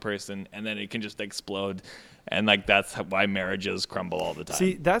the wrong person, and then it can just explode. And like that's why marriages crumble all the time.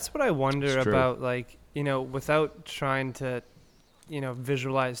 See, that's what I wonder It's true. about, like, without trying to,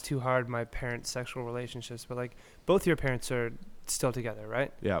 visualize too hard my parents' sexual relationships, but like both your parents are still together,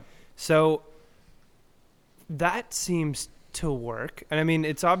 right? Yeah. So that seems to work. And I mean,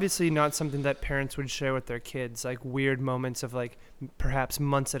 it's obviously not something that parents would share with their kids, like weird moments of like perhaps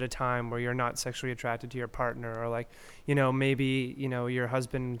months at a time where you're not sexually attracted to your partner, or like, maybe, your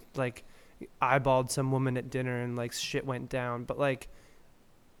husband like eyeballed some woman at dinner and like shit went down. But like,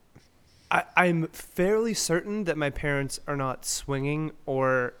 I'm fairly certain that my parents are not swinging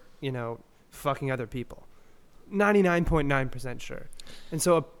or, fucking other people. 99.9% sure. And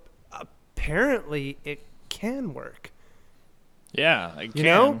so apparently it can work. Yeah, I can. You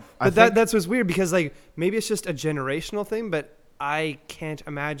know? I But think- that's what's weird because like maybe it's just a generational thing, but I can't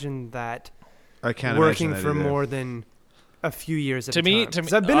imagine that I can't working imagine for that either. more than a few years at To a me- time. to me-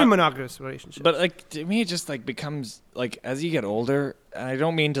 'Cause I've been in monogamous relationships. But like to me, it just like becomes like as you get older. And I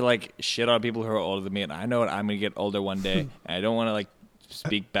don't mean to like shit on people who are older than me. And I know I'm gonna get older one day. And I don't want to like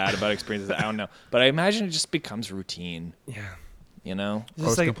speak bad about experiences that I don't know. But I imagine it just becomes routine. yeah. You know, It's just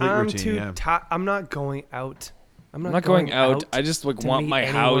it's like complete I'm routine, too yeah. I'm not going out. I'm I'm not going out. I just like to want meet my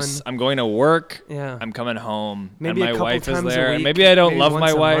anyone. house. I'm going to work. Yeah. I'm coming home, Maybe a and my couple wife is times a there. And week, maybe I don't maybe love my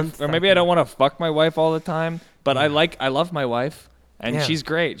once a wife, month, or I maybe I can- don't want to fuck my wife all the time. But Yeah. I love my wife, and Yeah. she's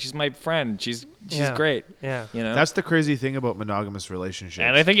great. She's my friend. She's Yeah. great. Yeah. You know. That's the crazy thing about monogamous relationships.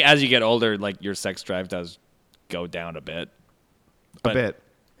 And I think as you get older, like your sex drive does go down a bit. a bit.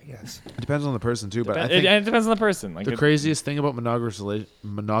 I guess. It depends on the person too, but I It, think it depends on the person. Like the craziest thing about monogamous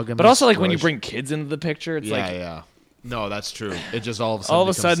but also like when you bring kids into the picture, it's yeah, like yeah. No, that's true. It just all of a sudden all of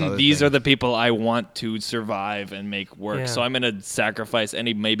a becomes this sudden other these thing. are the people I want to survive and make work. Yeah. So I'm going to sacrifice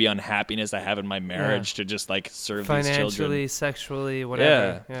any maybe unhappiness I have in my marriage to just like serve these children. Financially, sexually,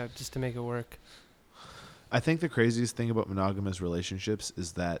 whatever. Yeah, just to make it work. I think the craziest thing about monogamous relationships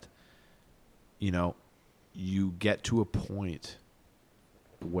is that, you know, you get to a point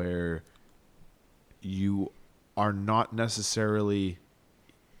where you are not necessarily.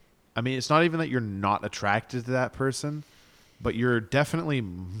 I mean, it's not even that you're not attracted to that person, but you're definitely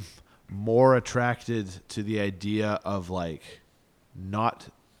more attracted to the idea of like not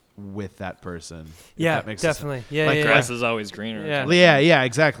with that person. if Yeah, that makes sense. definitely. Yeah, Like yeah, Grass yeah. is always greener. Yeah. Yeah,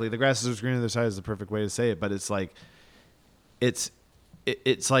 exactly. The grass is greener on the other side is the perfect way to say it, but it's like it's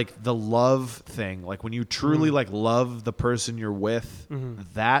like the love thing. Like when you truly Mm-hmm. like love the person you're with,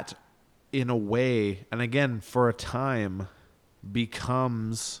 that in a way, and again for a time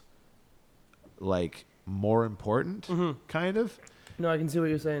becomes like more important Mm-hmm. kind of. No, I can see what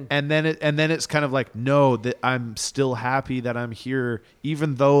you're saying. And then it's kind of like, no, that I'm still happy that I'm here,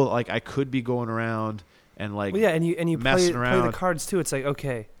 even though like I could be going around and like Well, yeah, and you play messing the around. cards too. It's like,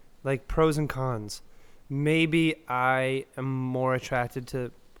 okay, like pros and cons. Maybe I am more attracted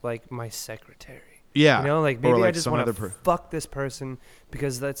to like my secretary. Yeah. You know, like Or, maybe I like, just some want other to fuck this person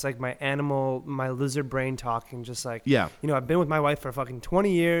because that's like my animal, my lizard brain talking. Just like, Yeah. you know, I've been with my wife for fucking 20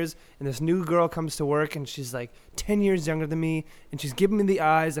 years, and this new girl comes to work, and she's like 10 years younger than me, and she's giving me the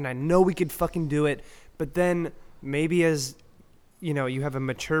eyes, and I know we could fucking do it. But then maybe as, you know, you have a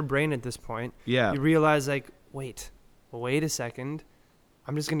mature brain at this point, Yeah. you realize like, wait a second,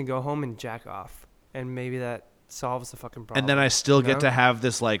 I'm just gonna go home and jack off, and maybe that solves the fucking problem. And then I still you get know? to have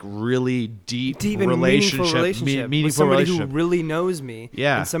this like really deep and relationship, relationship with meaningful somebody relationship. who really knows me,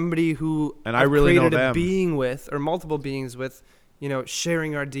 Yeah. and somebody who And I I've really know created a them. being with, or multiple beings with, you know,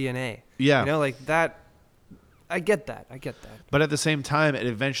 sharing our DNA. Yeah. You know, like that. I get that. But at the same time, it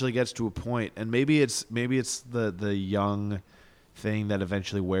eventually gets to a point, and maybe it's the young thing that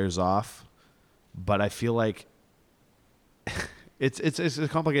eventually wears off. But I feel like it's a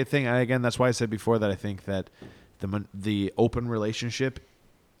complicated thing. And again, that's why I said before that I think that the open relationship,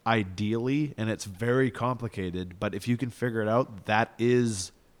 ideally, and it's very complicated, but if you can figure it out, that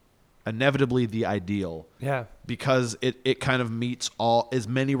is inevitably the ideal. Yeah. Because it kind of meets all as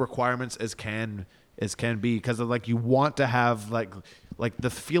many requirements as can be, because of like you want to have like the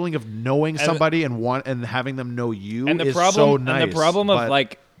feeling of knowing somebody and having them know you and the is problem, so nice. And the problem of but-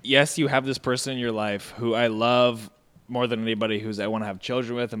 like, yes, you have this person in your life who I love more than anybody who's I want to have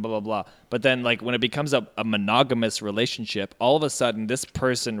children with and blah, blah, blah. But then like when it becomes a monogamous relationship, all of a sudden this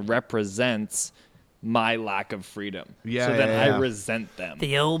person represents my lack of freedom. Yeah, so then yeah, I yeah. resent them.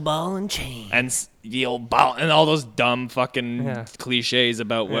 The old ball and chain. And the old ball and all those dumb fucking Yeah. cliches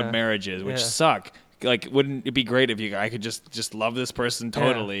about what Yeah. marriage is, which Yeah. suck. Like, wouldn't it be great if I could just love this person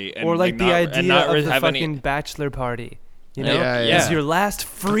totally, Yeah. and or like the not, idea and not of the have fucking any. bachelor party. You know, Yeah, yeah. it's your last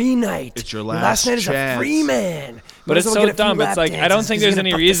free night. It's your last last night is a chance. free man. But Might it's as well so get a few dumb. lap It's like I don't dances think 'cause there's you're any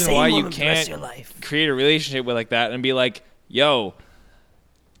gonna fuck the reason same why you woman for the rest of can't your life. create a relationship with like that and be like, yo,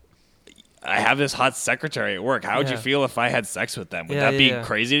 I have this hot secretary at work. How would you Yeah. feel if I had sex with them? Would Yeah, that be yeah.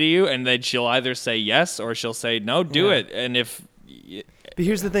 crazy to you? And then she'll either say yes or she'll say no, do Yeah. it. And if But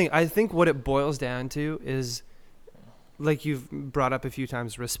here's the thing. I think what it boils down to is, like you've brought up a few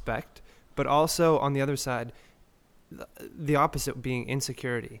times, respect, but also on the other side, the opposite being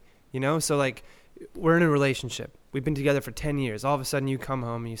insecurity. You know, so like we're in a relationship. We've been together for 10 years. All of a sudden you come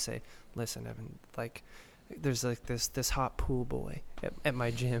home and you say, listen, Evan, like there's like this hot pool boy at my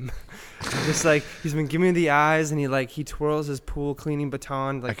gym. Just like he's been giving me the eyes, and he twirls his pool cleaning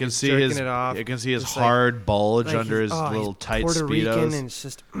baton, like I can he's see jerking his it off. I can see his Just like- hard bulge like under he's- his he's little tight Puerto Rican, speedos. and it's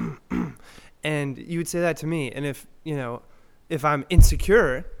just and you would say that to me, and if you know, if I'm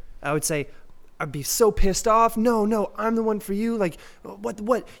insecure, I would say, I'd be so pissed off. No, I'm the one for you. Like,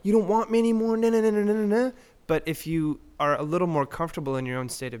 what? You don't want me anymore? No. But if you are a little more comfortable in your own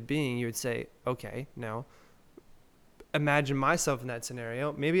state of being, you would say, okay, now imagine myself in that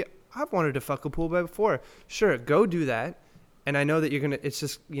scenario. Maybe I've wanted to fuck a pool boy before. Sure, go do that. And I know that it's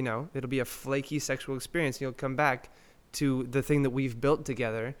just, it'll be a flaky sexual experience. And you'll come back to the thing that we've built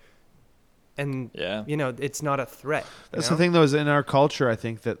together. And, it's not a threat. That's the thing, though, is in our culture, I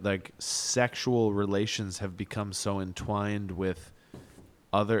think that, like, sexual relations have become so entwined with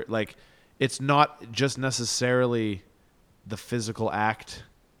other, like, it's not just necessarily the physical act.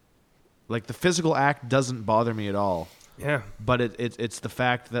 Like, the physical act doesn't bother me at all. Yeah. But it's the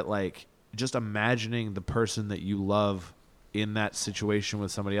fact that, like, just imagining the person that you love in that situation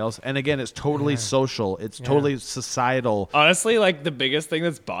with somebody else. And again, it's totally social. It's totally societal. Honestly, like, the biggest thing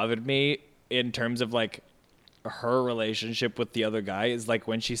that's bothered me in terms of, like, her relationship with the other guy is, like,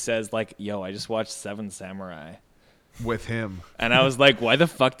 when she says, like, yo, I just watched Seven Samurai. With him. And I was like, why the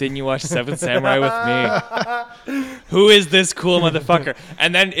fuck didn't you watch Seven Samurai with me? Who is this cool motherfucker?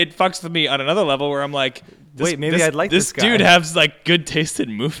 And then it fucks with me on another level where I'm like, I'd like this guy. This dude has, like, good taste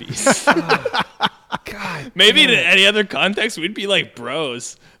in movies. God. Maybe in any other context, we'd be like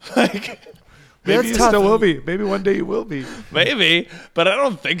bros. Like, maybe you still will be. Maybe one day you will be. Maybe, but I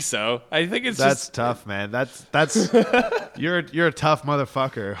don't think so. I think that's tough, man. That's you're a tough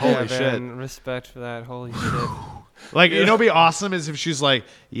motherfucker. Holy shit. Respect for that. Holy shit. Like, what'd be awesome is if she's like,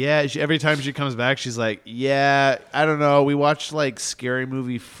 every time she comes back, she's like, I don't know, we watched, like, Scary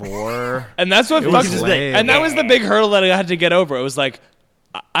Movie 4. And that's what fucks me. And that was the big hurdle that I had to get over. It was like,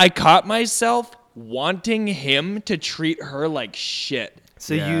 I caught myself wanting him to treat her like shit.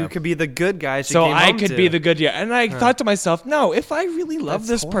 So you could be the good guy. So I could be the good guy. And I thought to myself, no, if I really love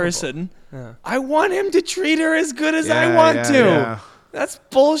this person, I want him to treat her as good as I want to. Yeah. That's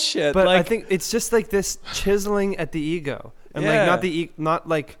bullshit. But like, I think it's just like this chiseling at the ego, and like not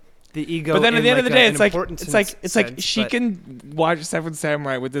like the ego. But then at the end of the day, it's like she but can watch Seven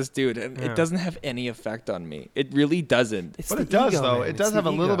Samurai with this dude, and it doesn't have any effect on me. It really doesn't. But it does, though. Man. It does have a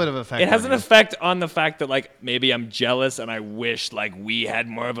little bit of effect. It has on an you. effect on the fact that, like, maybe I'm jealous and I wish, like, we had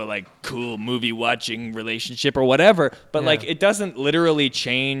more of a, like, cool movie watching relationship or whatever. But like, it doesn't literally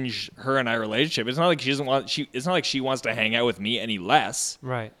change her and I relationship. It's not like she doesn't want. It's not like she wants to hang out with me any less.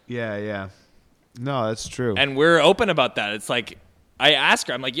 Right. Yeah. No, that's true. And we're open about that. It's like, I ask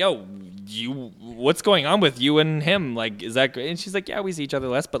her, I'm like, yo, what's going on with you and him? Like, is that great? And she's like, yeah, we see each other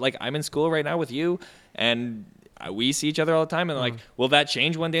less, but, like, I'm in school right now with you, and we see each other all the time. And like, will that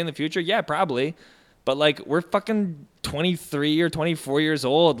change one day in the future? Yeah, probably. But, like, we're fucking 23 or 24 years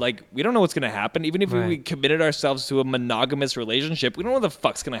old. Like, we don't know what's going to happen. Even if we committed ourselves to a monogamous relationship, we don't know what the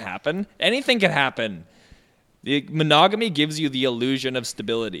fuck's going to happen. Anything can happen. The monogamy gives you the illusion of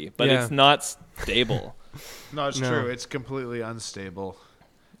stability, but it's not stable. No, it's true. It's completely unstable.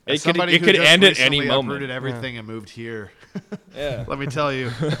 It As could somebody who end just at any recently moment. uprooted everything and moved here. Yeah. Let me tell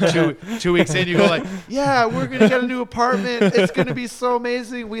you, 2 weeks in, you go like, we're gonna get a new apartment. It's gonna be so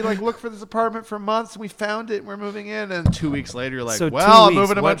amazing. We like looked for this apartment for months, and we found it, and we're moving in. And 2 weeks later, you're like, So well, 2 I'm weeks,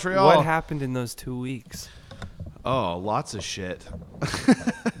 moving to Montreal. What happened in those 2 weeks? Oh, lots of shit.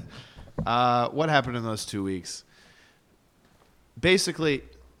 What happened in those 2 weeks? Basically,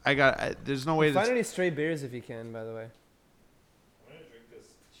 there's no way Find to. any stray beers if you can, by the way. I'm going to drink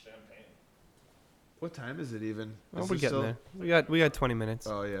this champagne. What time is it even? Well, Is we're there getting still- there. We got 20 minutes.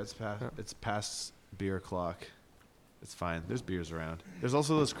 Oh yeah, it's past beer clock. It's fine. There's beers around. There's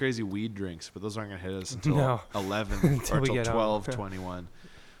also those crazy weed drinks, but those aren't gonna hit us until No. 11 Until or we until get home. 12:21.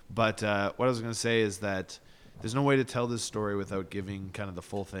 But what I was gonna say is that there's no way to tell this story without giving kind of the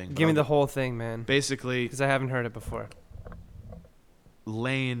full thing. Give me the whole thing, man. Basically, Because I haven't heard it before.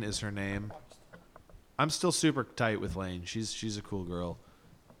 Lane is her name. I'm still super tight with Lane. She's a cool girl.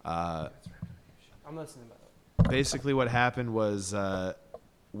 I'm listening about it. Basically what happened was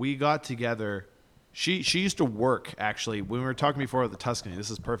we got together. She used to work, actually, when we were talking before at the Tuscany. This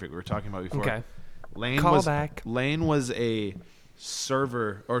is perfect. We were talking about before. Okay. Lane was a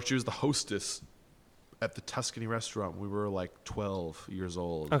server, or she was the hostess at the Tuscany restaurant. We were like 12 years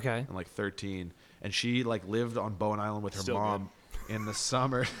old. Okay. And like 13. And she like lived on Bowen Island with her Still mom in the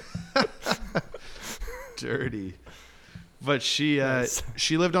summer. Dirty. But she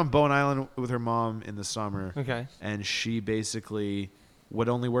lived on Bowen Island with her mom in the summer. Okay. And she basically would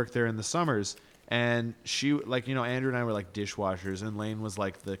only work there in the summers. And she, like, you know, Andrew and I were like dishwashers, and Lane was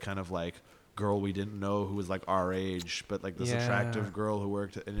like the kind of like girl we didn't know who was like our age, but like this attractive girl who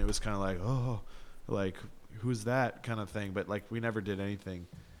worked, and it was kind of like, oh, like, who's that kind of thing. But like we never did anything.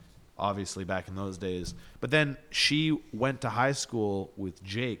 obviously back in those days. But then she went to high school with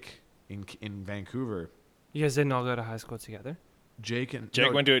Jake in Vancouver. You guys didn't all go to high school together? Jake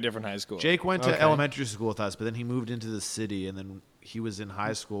went to a different high school. Jake went to Okay. elementary school with us, but then he moved into the city, and then he was in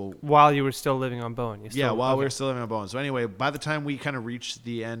high school. While you were still living on Bowen? While we okay. were still living on Bowen. So anyway, by the time we kind of reached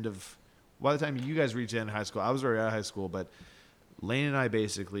the end of, by the time you guys reached the end of high school, I was already out of high school, but Lane and I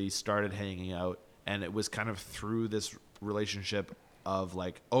basically started hanging out, and it was kind of through this relationship of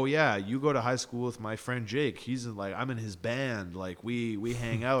like, oh yeah, you go to high school with my friend Jake. He's in, like, I'm in his band. Like we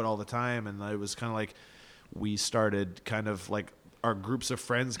hang out all the time, and it was kind of like we started kind of like our groups of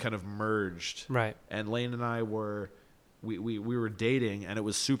friends kind of merged. Right. And Lane and I were we were dating, and it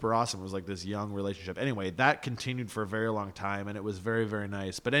was super awesome. It was like this young relationship. Anyway, that continued for a very long time, and it was very, very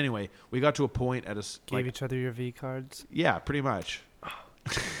nice. But anyway, we got to a point at Gave each other your V cards? yeah, pretty much.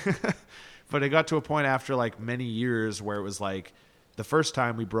 But it got to a point after like many years where it was like the first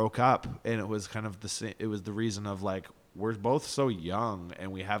time we broke up, and it was kind of it was the reason of like, we're both so young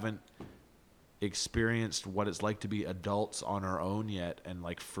and we haven't experienced what it's like to be adults on our own yet and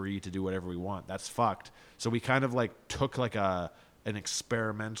like free to do whatever we want. That's fucked. So we kind of like took like an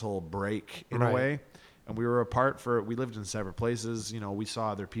experimental break in a Right. way, and we were apart we lived in separate places. You know, we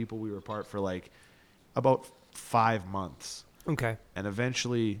saw other people. We were apart for like about 5 months. Okay. And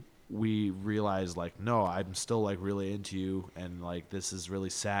eventually we realized like, no, I'm still like really into you, and like this is really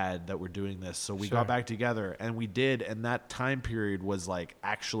sad that we're doing this. So we Sure. got back together, and we did, and that time period was like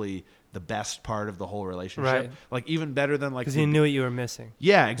actually the best part of the whole relationship. Right. Like even better than like Because you knew what you were missing.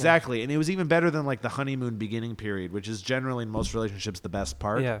 yeah, exactly. And it was even better than like the honeymoon beginning period, which is generally in most relationships the best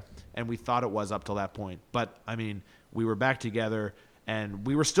part. Yeah. And we thought it was up till that point. But I mean, we were back together, and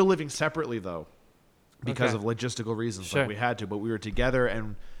we were still living separately though, because Okay. of logistical reasons. Sure. Like we had to, but we were together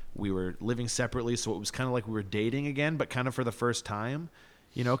and we were living separately. So it was kind of like we were dating again, but kind of for the first time.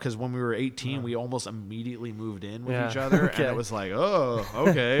 You know, because when we were 18, we almost immediately moved in with Yeah. each other, Okay. and it was like, oh,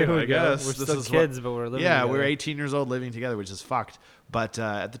 okay, Here we I go. guess We're this still is kids, but we're living yeah, together. we were 18 years old living together, which is fucked. But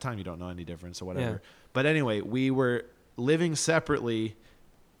at the time, you don't know any difference or whatever. Yeah. But anyway, we were living separately,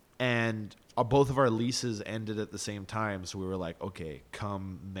 and both of our leases ended at the same time. So we were like, okay,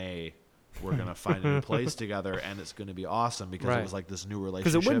 come May, we're gonna find a new place together, and it's gonna be awesome because Right. it was like this new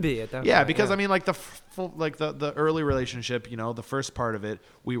relationship. Because it would be at that Yeah, point, because I mean, like the early relationship, you know, the first part of it,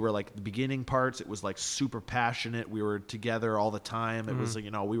 we were like the beginning parts. It was like super passionate. We were together all the time. It was like,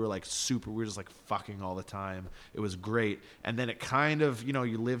 you know, we were like super. We were just like fucking all the time. It was great. And then it kind of, you know,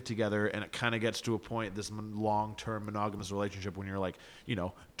 you live together, and it kind of gets to a point, this long-term monogamous relationship, when you're like, you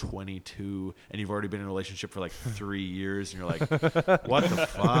know, 22, and you've already been in a relationship for like 3 years, and you're like, what the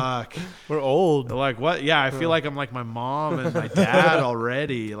fuck? We're old. Like what? Yeah, I feel like I'm like my mom and my dad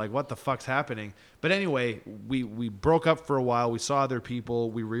already. Like what the fuck's happening? But anyway, we broke up for a while. We saw other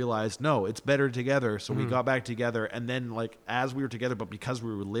people. We realized no, it's better together. So we got back together, and then like as we were together, but because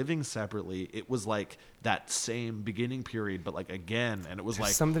we were living separately, it was like that same beginning period, but like again, and it was There's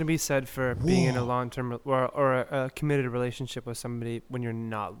like something to be said for being in a Whoa. long-term or a committed relationship with somebody when you're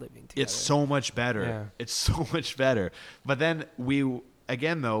not living together. it's so much better. Yeah. It's so much better. But then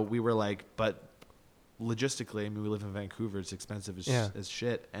again though, we were like, but logistically, I mean, we live in Vancouver. It's expensive as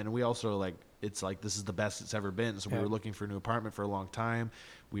shit. And we also like, it's like, this is the best it's ever been. So we Yeah. were looking for a new apartment for a long time.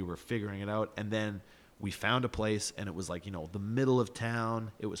 We were figuring it out. And then we found a place, and it was like, you know, the middle of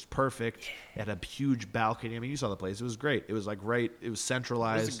town. It was perfect. It had a huge balcony. I mean, you saw the place. It was great. It was like it was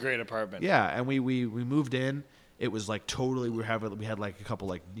centralized. It's a great apartment. Yeah, and we moved in. It was like totally we had like a couple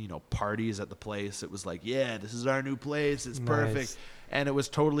like, you know, parties at the place. It was like, yeah, this is our new place. It's Nice. perfect. And it was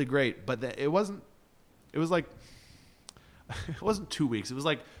totally great. But it wasn't like it wasn't 2 weeks. It was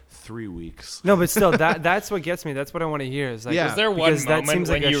like 3 weeks. No, but still, that's what gets me. That's what I want to hear. Is like, Yeah. Was there one because that moment seems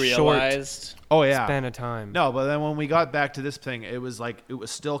when like a you short realized? Oh yeah. span of time. No, but then when we got back to this thing, it was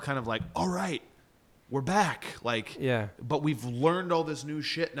still kind of like, all right, we're back. Like, Yeah. but we've learned all this new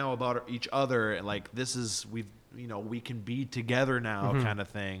shit now about each other, and like we can be together now, Mm-hmm. kind of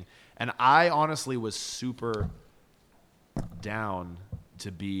thing. And I honestly was super down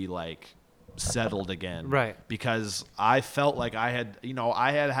to be like settled again, Right. Because I felt like I had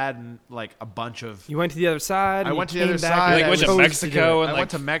like a bunch of. You went to the other side. I and went to you the came other back side. and I you went to chose Mexico do it. and I like, went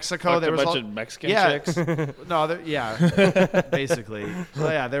to Mexico. fucked There a was bunch all, of Mexican yeah, chicks. no, yeah, basically.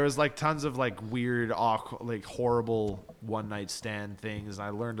 Well, yeah, there was like tons of like weird, awkward, like horrible one night stand things. I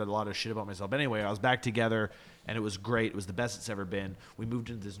learned a lot of shit about myself. But anyway, I was back together, and it was great. It was the best it's ever been. We moved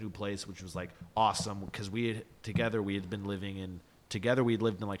into this new place, which was like awesome because we had lived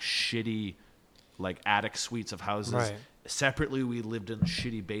in like shitty, like attic suites of houses, Right. separately we lived in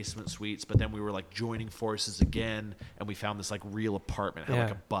shitty basement suites, but then we were like joining forces again, and we found this like real apartment, had like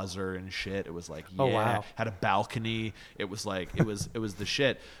Yeah. a buzzer and shit. It was like, yeah, Oh, wow. had a balcony. It was like it was the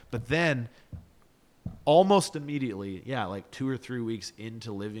shit. But then almost immediately, yeah, like 2 or 3 weeks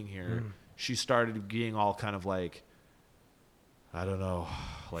into living here, she started being all kind of like, I don't know,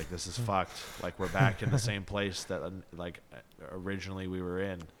 like this is fucked. Like we're back in the same place that like originally we were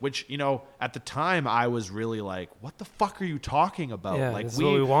in. Which, you know, at the time I was really like, what the fuck are you talking about? Yeah, like this is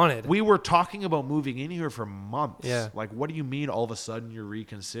what we wanted. We were talking about moving in here for months. Yeah. Like what do you mean all of a sudden you're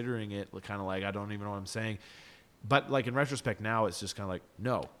reconsidering it? Kind of like I don't even know what I'm saying. But like in retrospect now it's just kind of like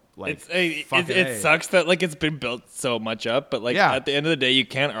no. Like fucking it A. sucks that like it's been built so much up, but like Yeah. at the end of the day, you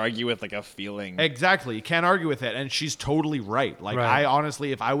can't argue with like a feeling. Exactly. You can't argue with it. And she's totally right. Like, Right. I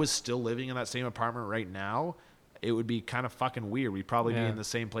honestly, if I was still living in that same apartment right now, it would be kind of fucking weird. We'd probably be Yeah. in the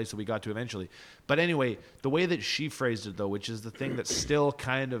same place that we got to eventually. But anyway, the way that she phrased it, though, which is the thing that's still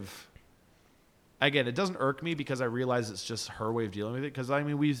kind of. Again, it doesn't irk me because I realize it's just her way of dealing with it. Because, I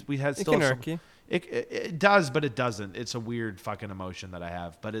mean, we had It still. can some- irk you. It does, but it doesn't. It's a weird fucking emotion that I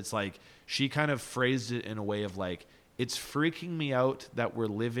have. But it's like she kind of phrased it in a way of like, it's freaking me out that we're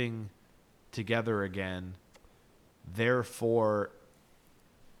living together again. Therefore,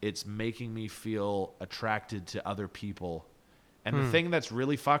 it's making me feel attracted to other people. And the thing that's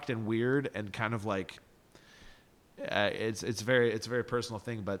really fucked and weird and kind of like, it's a very personal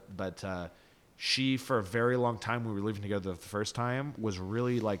thing. But she, for a very long time when we were living together the first time, was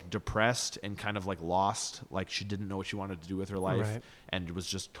really like depressed and kind of like lost. Like she didn't know what she wanted to do with her life. Right. And was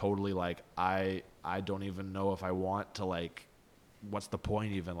just totally like, I don't even know if I want to, like, what's the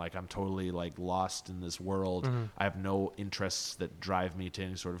point even? Like, I'm totally like lost in this world. I have no interests that drive me to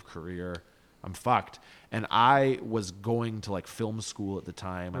any sort of career. I'm fucked. And I was going to like film school at the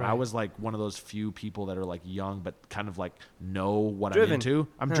time, and I Right. was like one of those few people that are like young but kind of like know what Driven. I'm into.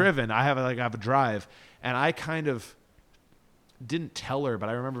 I'm Yeah. driven. I have a drive, and I kind of didn't tell her, but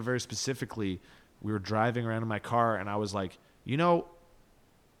I remember very specifically we were driving around in my car, and I was like, you know,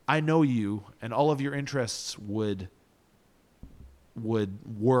 I know you, and all of your interests would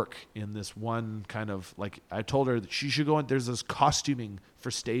work in this one kind of, like, I told her that she should go in. There's this costuming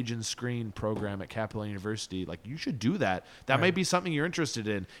for stage and screen program at Capella University. Like, you should do that. That might be something you're interested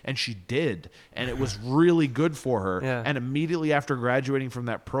in. And she did. And it was really good for her. Yeah. And immediately after graduating from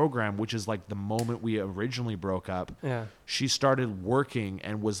that program, which is like the moment we originally broke up, Yeah. she started working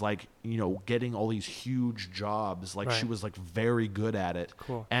and was like, you know, getting all these huge jobs. Like, she Right. was like very good at it.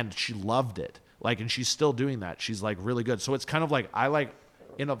 Cool. And she loved it. Like, and she's still doing that. She's like really good. So it's kind of like, I like,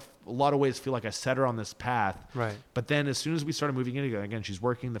 in a lot of ways, feel like I set her on this path. Right. But then as soon as we started moving in together, again, she's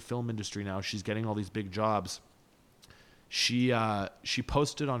working in the film industry now. She's getting all these big jobs. She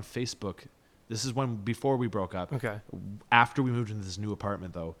posted on Facebook. This is before we broke up. Okay. After we moved into this new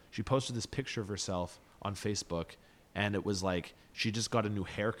apartment, though, she posted this picture of herself on Facebook, and it was like she just got a new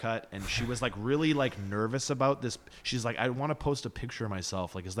haircut, and she was like really like nervous about this. She's like, I want to post a picture of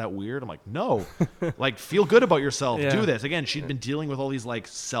myself. Like, is that weird? I'm like, no. Like, feel good about yourself. Yeah. Do this. Again, she'd been dealing with all these like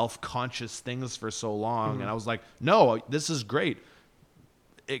self-conscious things for so long, and I was like, no, this is great.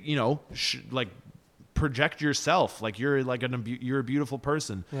 You know, like, project yourself. Like, you're like you're a beautiful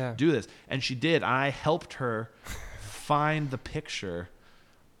person. Yeah. Do this. And she did. And I helped her find the picture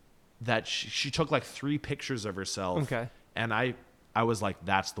that she took like 3 pictures of herself. Okay. And I was like,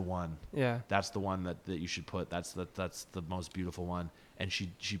 that's the one. Yeah. That's the one that you should put. That's the most beautiful one. And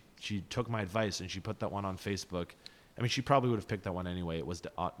she took my advice and she put that one on Facebook. I mean, she probably would have picked that one anyway. It was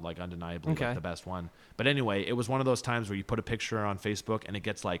like undeniably Okay. like the best one. But anyway, it was one of those times where you put a picture on Facebook and it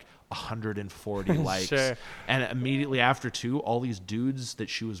gets like 140 likes. Sure. And immediately after too, all these dudes that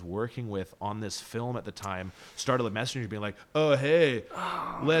she was working with on this film at the time started messaging her being like, oh, hey,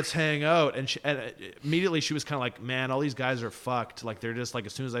 let's hang out. And immediately she was kind of like, man, all these guys are fucked. Like, they're just like,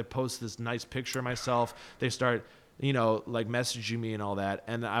 as soon as I post this nice picture of myself, they start, you know, like messaging me and all that.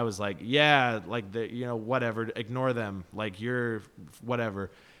 And I was like, yeah, like, you know, whatever, ignore them. Like, you're whatever.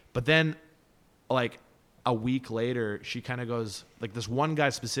 But then like a week later, she kind of goes, like, this one guy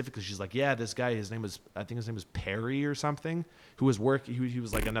specifically, she's like, yeah, this guy, I think his name was Perry or something, who was he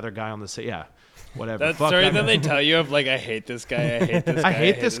was like another guy on the set. Yeah, whatever. That Fuck story that that guy. they tell you of, like, I hate this guy, I hate this guy. I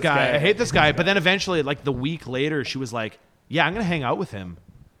hate this guy. I hate this guy. But then eventually, like the week later, she was like, yeah, I'm going to hang out with him.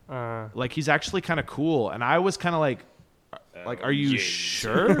 Like, he's actually kind of cool. And I was kind of like, are you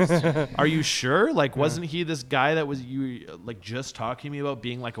sure? Are you sure? Like, wasn't he this guy that was you like just talking to me about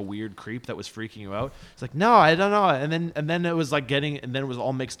being like a weird creep that was freaking you out? It's like, no, I don't know. And then it was like and then it was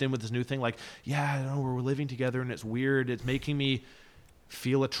all mixed in with this new thing. Like, yeah, I don't know, we're living together and it's weird. It's making me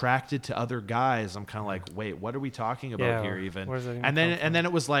feel attracted to other guys. I'm kind of like, wait, what are we talking about Yeah, here even? where does that even And come then from?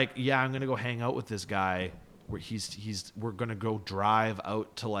 it was like, yeah, I'm gonna go hang out with this guy. Where we're gonna go drive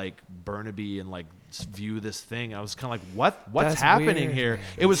out to like Burnaby and like view this thing. I was kind of like, what's That's happening weird, here? man.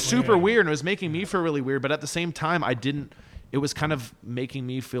 It was super weird, and it was making me feel really weird. But at the same time, it was kind of making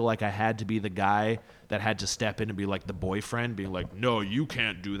me feel like I had to be the guy that had to step in and be like the boyfriend, being like, no, you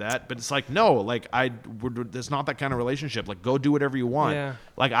can't do that. But it's like, no, like it's not that kind of relationship. Like, go do whatever you want. Yeah.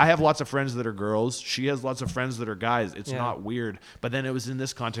 Like, I have lots of friends that are girls. She has lots of friends that are guys. It's Yeah. not weird. But then it was in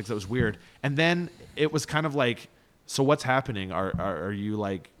this context that was weird. And then it was kind of like, so what's happening? Are you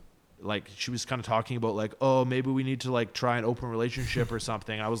like she was kind of talking about like, oh, maybe we need to like try an open relationship or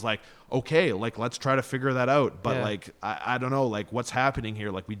something. I was like, okay, like let's try to figure that out. But Yeah. like I don't know, like what's happening here?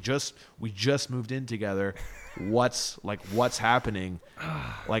 Like we just moved in together. What's happening?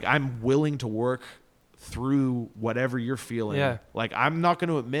 Like I'm willing to work through whatever you're feeling. Yeah. Like I'm not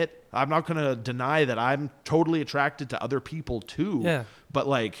going to deny that I'm totally attracted to other people too. Yeah. But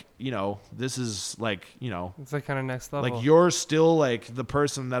like, this is like, It's like kind of next level. like you're still like the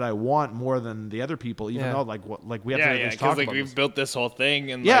person that I want more than the other people, even Yeah. though we have to at least talk because like about we've this. built this whole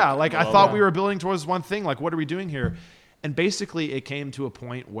thing, and Yeah, like I blah, thought blah. we were building towards one thing. Like, what are we doing here? And basically, it came to a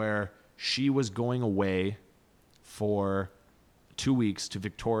point where she was going away for 2 weeks to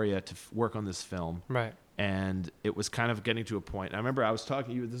Victoria to work on this film. Right. And it was kind of getting to a point. I remember I was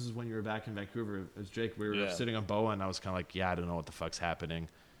talking to you. This is when you were back in Vancouver. It was Jake. We were Yeah. sitting on Boa, and I was kind of like, yeah, I don't know what the fuck's happening.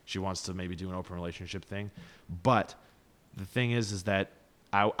 She wants to maybe do an open relationship thing. But the thing is that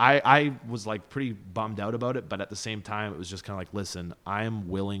I was like pretty bummed out about it. But at the same time, it was just kind of like, listen, I am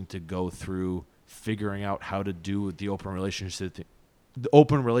willing to go through figuring out how to do the open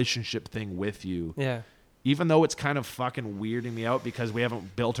relationship thing with you. Yeah. Even though it's kind of fucking weirding me out because we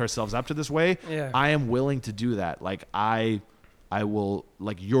haven't built ourselves up to this way, Yeah. I am willing to do that. Like I will,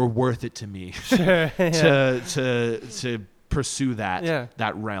 like, you're worth it to me Sure. Yeah. to pursue that Yeah.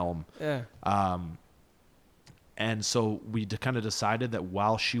 that realm. Yeah. And so we kind of decided that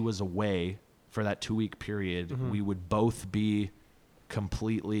while she was away for that 2-week period, Mm-hmm. we would both be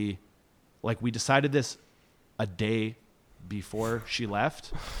completely, like, we decided this a day before she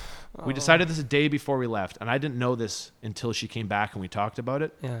left. We decided this a day before we left, and I didn't know this until she came back and we talked about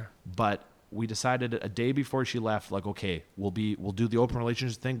it. Yeah. But we decided a day before she left, like, okay, we'll do the open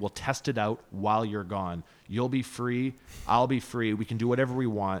relationship thing. We'll test it out while you're gone. You'll be free. I'll be free. We can do whatever we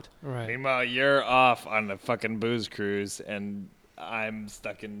want. Right. Meanwhile, you're off on a fucking booze cruise, and I'm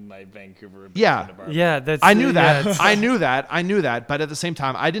stuck in my Vancouver. Yeah. apartment. Yeah. That's. I knew yeah, that. it's- I knew that. But at the same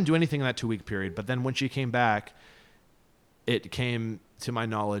time, I didn't do anything in that 2-week period. But then when she came back, it came to my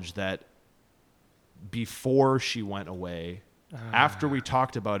knowledge that before she went away, after we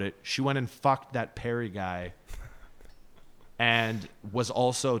talked about it, she went and fucked that Perry guy and was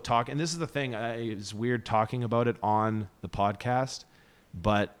also talking. And this is the thing. It's weird talking about it on the podcast,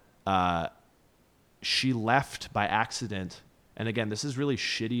 but she left by accident. And again, this is really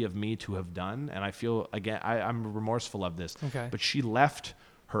shitty of me to have done. And I feel, again, I'm remorseful of this. Okay. But she left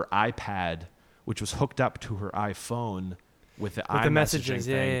her iPad, which was hooked up to her iPhone with the iMessaging messages.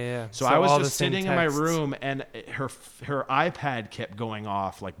 Yeah, thing. yeah, yeah. So So I was all just the same sitting in my texts. room, and her iPad kept going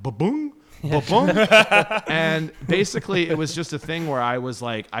off like ba-boom, ba-boom. And basically, it was just a thing where I was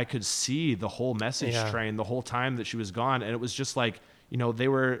like, I could see the whole message Yeah. train the whole time that she was gone, and it was just like,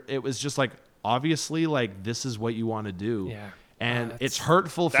 it was just like, obviously, like, this is what you want to do. Yeah. And Oh, it's that's-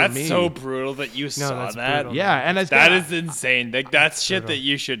 hurtable for That's me. so brutal that you saw that's that. brutal. Yeah, and it's That is insane. Like that's shit brutal. that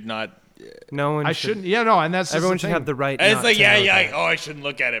you should not. No one. I shouldn't. Yeah, no, and that's just Everyone the should thing. have the right. And it's not like to yeah, know yeah. that. Like, oh, I shouldn't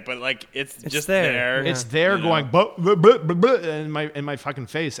look at it, but like it's just there. there. Yeah. It's there You know? going blah, blah, blah, blah, blah, in my fucking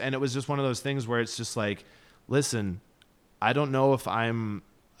face, and it was just one of those things where it's just like, listen, I don't know if I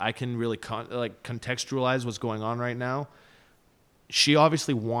can really contextualize what's going on right now. She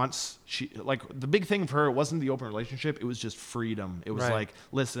obviously wants the big thing for her, it wasn't the open relationship, it was just freedom. It was Right. like,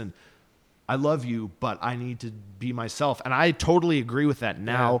 listen, I love you, but I need to be myself, and I totally agree with that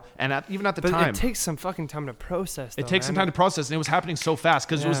now. And even at the But time, it takes some fucking time to process. it takes some time to process, and it was happening so fast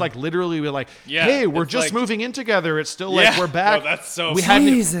because it was Yeah. like literally we're like, Yeah, hey, we're it's just like- moving in together. It's still Yeah. like we're back. No, that's so we funny. hadn't.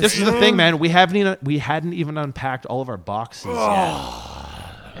 Jesus, This is the man. thing, man. We hadn't even unpacked all of our boxes yet.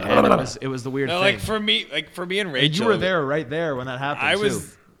 And it was the weird No, thing. like for me and Rachel. And you were there, right there when that happened. I too.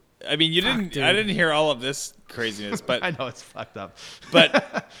 was. I mean, you didn't. dude. I didn't hear all of this craziness, but I know it's fucked up.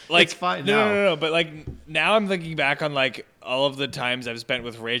 but like It's fine no, now. no, but like now I'm thinking back on like all of the times I've spent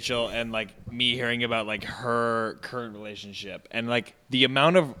with Rachel and like me hearing about like her current relationship and like the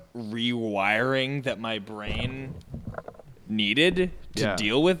amount of rewiring that my brain needed to Yeah.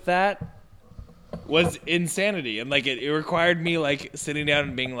 deal with that was insanity, and like it required me like sitting down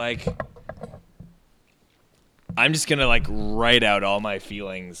and being like, I'm just gonna like write out all my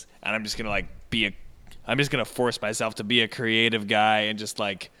feelings, and I'm just gonna like I'm just gonna force myself to be a creative guy and just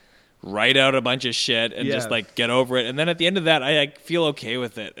like write out a bunch of shit and just like get over it. And then at the end of that, I like, feel okay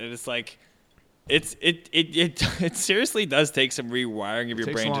with it. And it's like, it seriously does take some rewiring of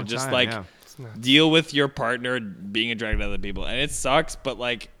your brain to just deal with your partner being attracted to other people. And it sucks, but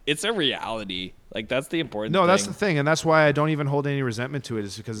like it's a reality. Like that's the important thing. No, that's the thing. And that's why I don't even hold any resentment to it,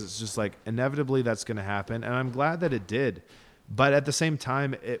 is because it's just like inevitably that's going to happen. And I'm glad that it did. But at the same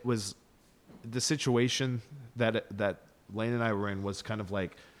time, it was the situation that Lane and I were in was kind of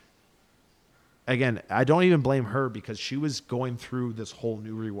like, again, I don't even blame her because she was going through this whole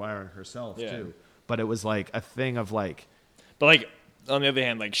new rewiring herself too. But it was like a thing of like, but like on the other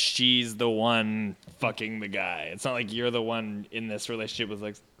hand, like she's the one fucking the guy. It's not like you're the one in this relationship with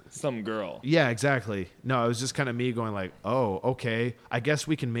like some girl. yeah, exactly. No, it was just kind of me going like, oh, okay, I guess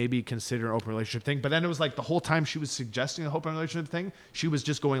we can maybe consider an open relationship thing. But then it was like the whole time she was suggesting the open relationship thing, she was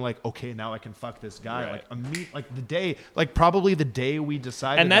just going like, okay, now I can fuck this guy. Right. Like the day, like probably the day we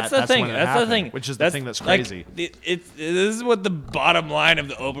decided. And that's the thing. when it That's happened, the thing. Which is the thing that's crazy. Like, this is what the bottom line of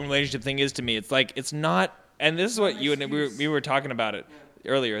the open relationship thing is to me. It's like it's not, and this is what you and we were talking about it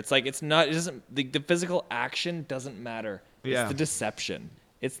earlier. It's like it's not. It doesn't. The physical action doesn't matter. It's the deception.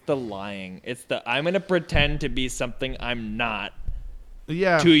 It's the lying. It's the I'm going to pretend to be something I'm not to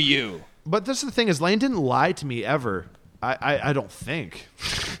you. But this is the thing is Lane didn't lie to me ever. I don't think.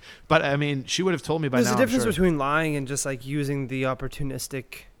 But I mean, she would have told me by now. There's a difference between lying and just like using the opportunistic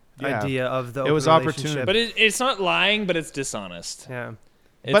idea of the open opportunity. But it's not lying, but it's dishonest. Yeah.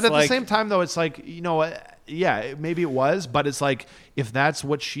 But at the same time, though, it's like, you know, maybe it was, but it's like, if that's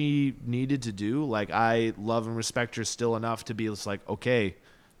what she needed to do, like, I love and respect her still enough to be just like, okay.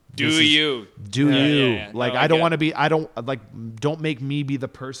 Do you. Like, no, I don't want to be, don't make me be the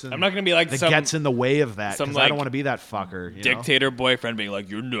person I'm not going to be like that gets in the way of that, because I don't want to be that fucker. You dictator know? boyfriend being like,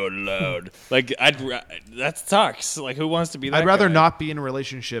 you're not allowed. Like, that sucks. Like, who wants to be that I'd rather guy? not be in a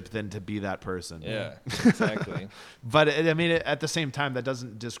relationship than to be that person. Yeah, exactly. But I mean, at the same time, that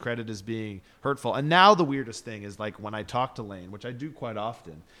doesn't discredit as being hurtful. And now the weirdest thing is like when I talk to Lane, which I do quite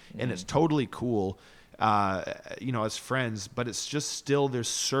often, and it's totally cool, you know, as friends, but it's just still there's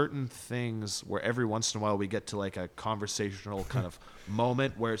certain things where every once in a while we get to like a conversational kind of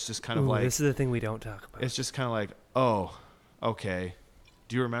moment where it's just kind of like, this is the thing we don't talk about. it's just kind of like, oh, okay.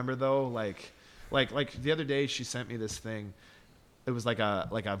 Do you remember though? Like the other day she sent me this thing. It was like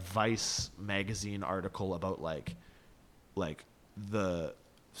a Vice magazine article about like the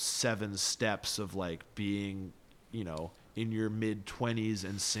 7 steps of like being, you know, in your mid-20s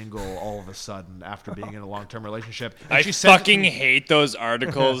and single all of a sudden after being in a long-term relationship. And I she sent fucking hate those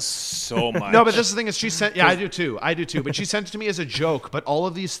articles so much. No, but this is the thing is she sent, I do too. But she sent it to me as a joke. But all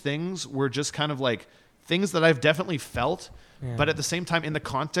of these things were just kind of like things that I've definitely felt. Yeah. But at the same time, in the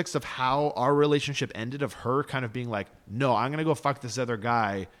context of how our relationship ended, of her kind of being like, no, I'm going to go fuck this other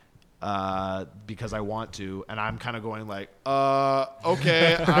guy because I want to. And I'm kind of going like,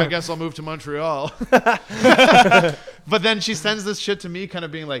 okay, I guess I'll move to Montreal. But then she sends this shit to me kind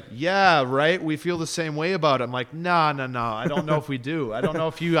of being like, yeah, right, we feel the same way about it. I'm like, no, I don't know if we do. I don't know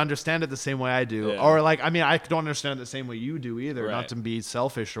if you understand it the same way I do. Yeah. Or like, I mean, I don't understand it the same way you do either, Right. not to be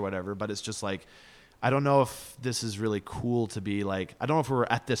selfish or whatever, but it's just like, I don't know if this is really cool to be like, I don't know if we're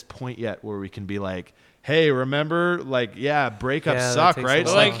at this point yet where we can be like, hey, remember, like, yeah, breakups suck, right?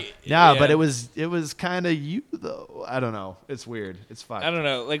 But like, but it was kind of you though. I don't know. It's weird. It's fine. I don't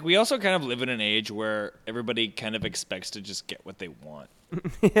know. Like, we also kind of live in an age where everybody kind of expects to just get what they want.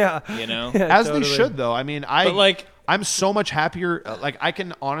 Yeah. You know? Yeah, As totally. they should, though. I mean, But like, I'm so much happier. Like, I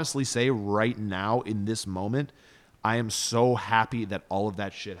can honestly say right now in this moment, I am so happy that all of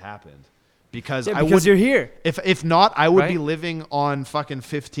that shit happened. Because you're here. If not, I would be Right? living on fucking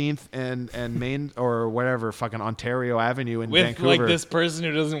 15th and Main or whatever fucking Ontario Avenue in with Vancouver. like this person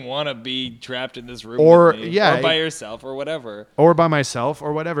who doesn't want to be trapped in this room Or- with me, yeah, or by yourself or whatever. or by myself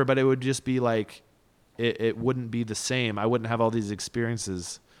or whatever, but it would just be like it wouldn't be the same. I wouldn't have all these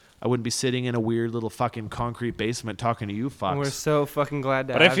experiences. I wouldn't be sitting in a weird little fucking concrete basement talking to you fucks. We're so fucking glad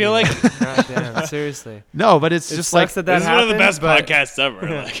to But I have feel you. like- God damn, seriously. No, but it's It just sucks like that This is one of the happened, best but- podcasts ever.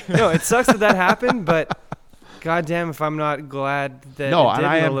 Like, No, it sucks that happened, but goddamn if I'm not glad that No, it did and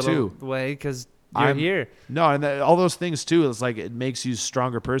I in a am little too. way because you're I'm- here. No, and all those things too. It's like it makes you a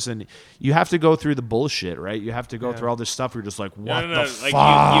stronger person. You have to go through the bullshit, right? You have to go Yeah. through all this stuff. Where you're just like, what no. the Like,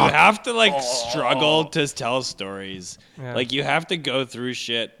 fuck? you have to like struggle to tell stories. Yeah. Like, you have to go through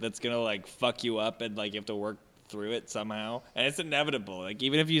shit that's gonna like fuck you up, and like you have to work through it somehow, and it's inevitable. Like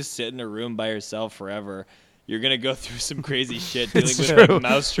even if you sit in a room by yourself forever, you're gonna go through some crazy shit dealing with like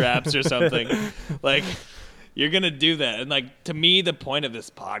mouse traps or something. Like you're gonna do that, and like to me, the point of this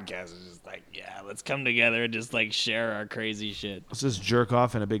podcast is just like, yeah, let's come together and just like share our crazy shit. Let's just jerk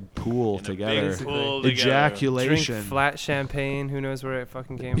off in a big pool In a together. big pool together. Ejaculation. Drink flat champagne. Who knows where it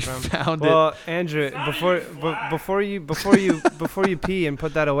fucking came from? Found Well, Andrew, before you pee and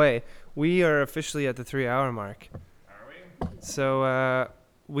put that away, we are officially at the 3-hour mark. Are we? So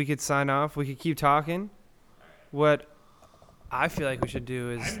we could sign off. We could keep talking. What I feel like we should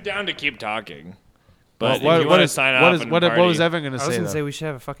do is I'm down to keep talking, but Well, if you want to sign off, what was Evan going to I was say? gonna though? say we should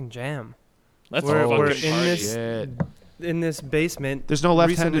have a fucking jam. let's we're fucking in party. this- Shit. In this basement. There's no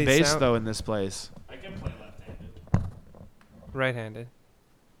left-handed recently bass sound- though in this place. I can play left-handed. Right-handed.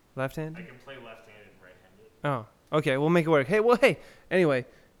 Left-handed? I can play left-handed, right-handed. Oh, okay. We'll make it work. Hey. Anyway,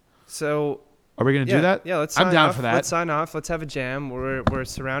 so Are we going to yeah, do that? Yeah, let's. I'm sign down off. for that. Let's sign off. Let's have a jam. We're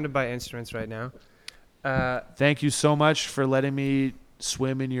surrounded by instruments right now. Thank you so much for letting me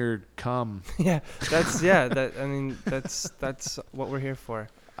swim in your cum. That's what we're here for.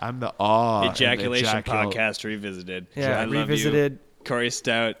 I'm the awe. and Ejaculation podcast revisited. Yeah, I love revisited. you. Corey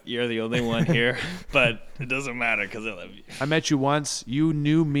Stout, you're the only one here, but it doesn't matter because I love you. I met you once. You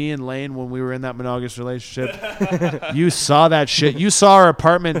knew me and Lane when we were in that monogamous relationship. You saw that shit. You saw our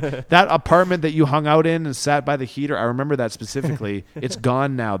apartment. That apartment that you hung out in and sat by the heater. I remember that specifically. It's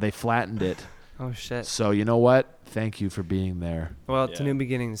gone now. They flattened it. Oh shit. So you know what? Thank you for being there. Well, Yeah. to new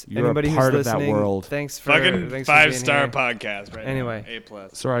beginnings. You're Anybody a part who's of that listening, world. Thanks for Fucking thanks for being 5-star here. podcast right Anyway. now.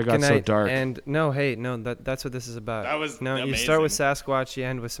 A+. Sorry I got Good so night. dark. And that's what this is about. That was no. You amazing. start with Sasquatch, you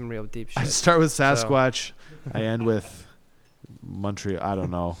end with some real deep I shit. start with Sasquatch. I end with Montreal. I don't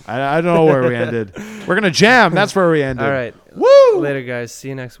know. I don't know where we ended. We're going to jam. That's where we ended. All right. Woo! Later, guys. See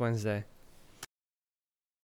you next Wednesday.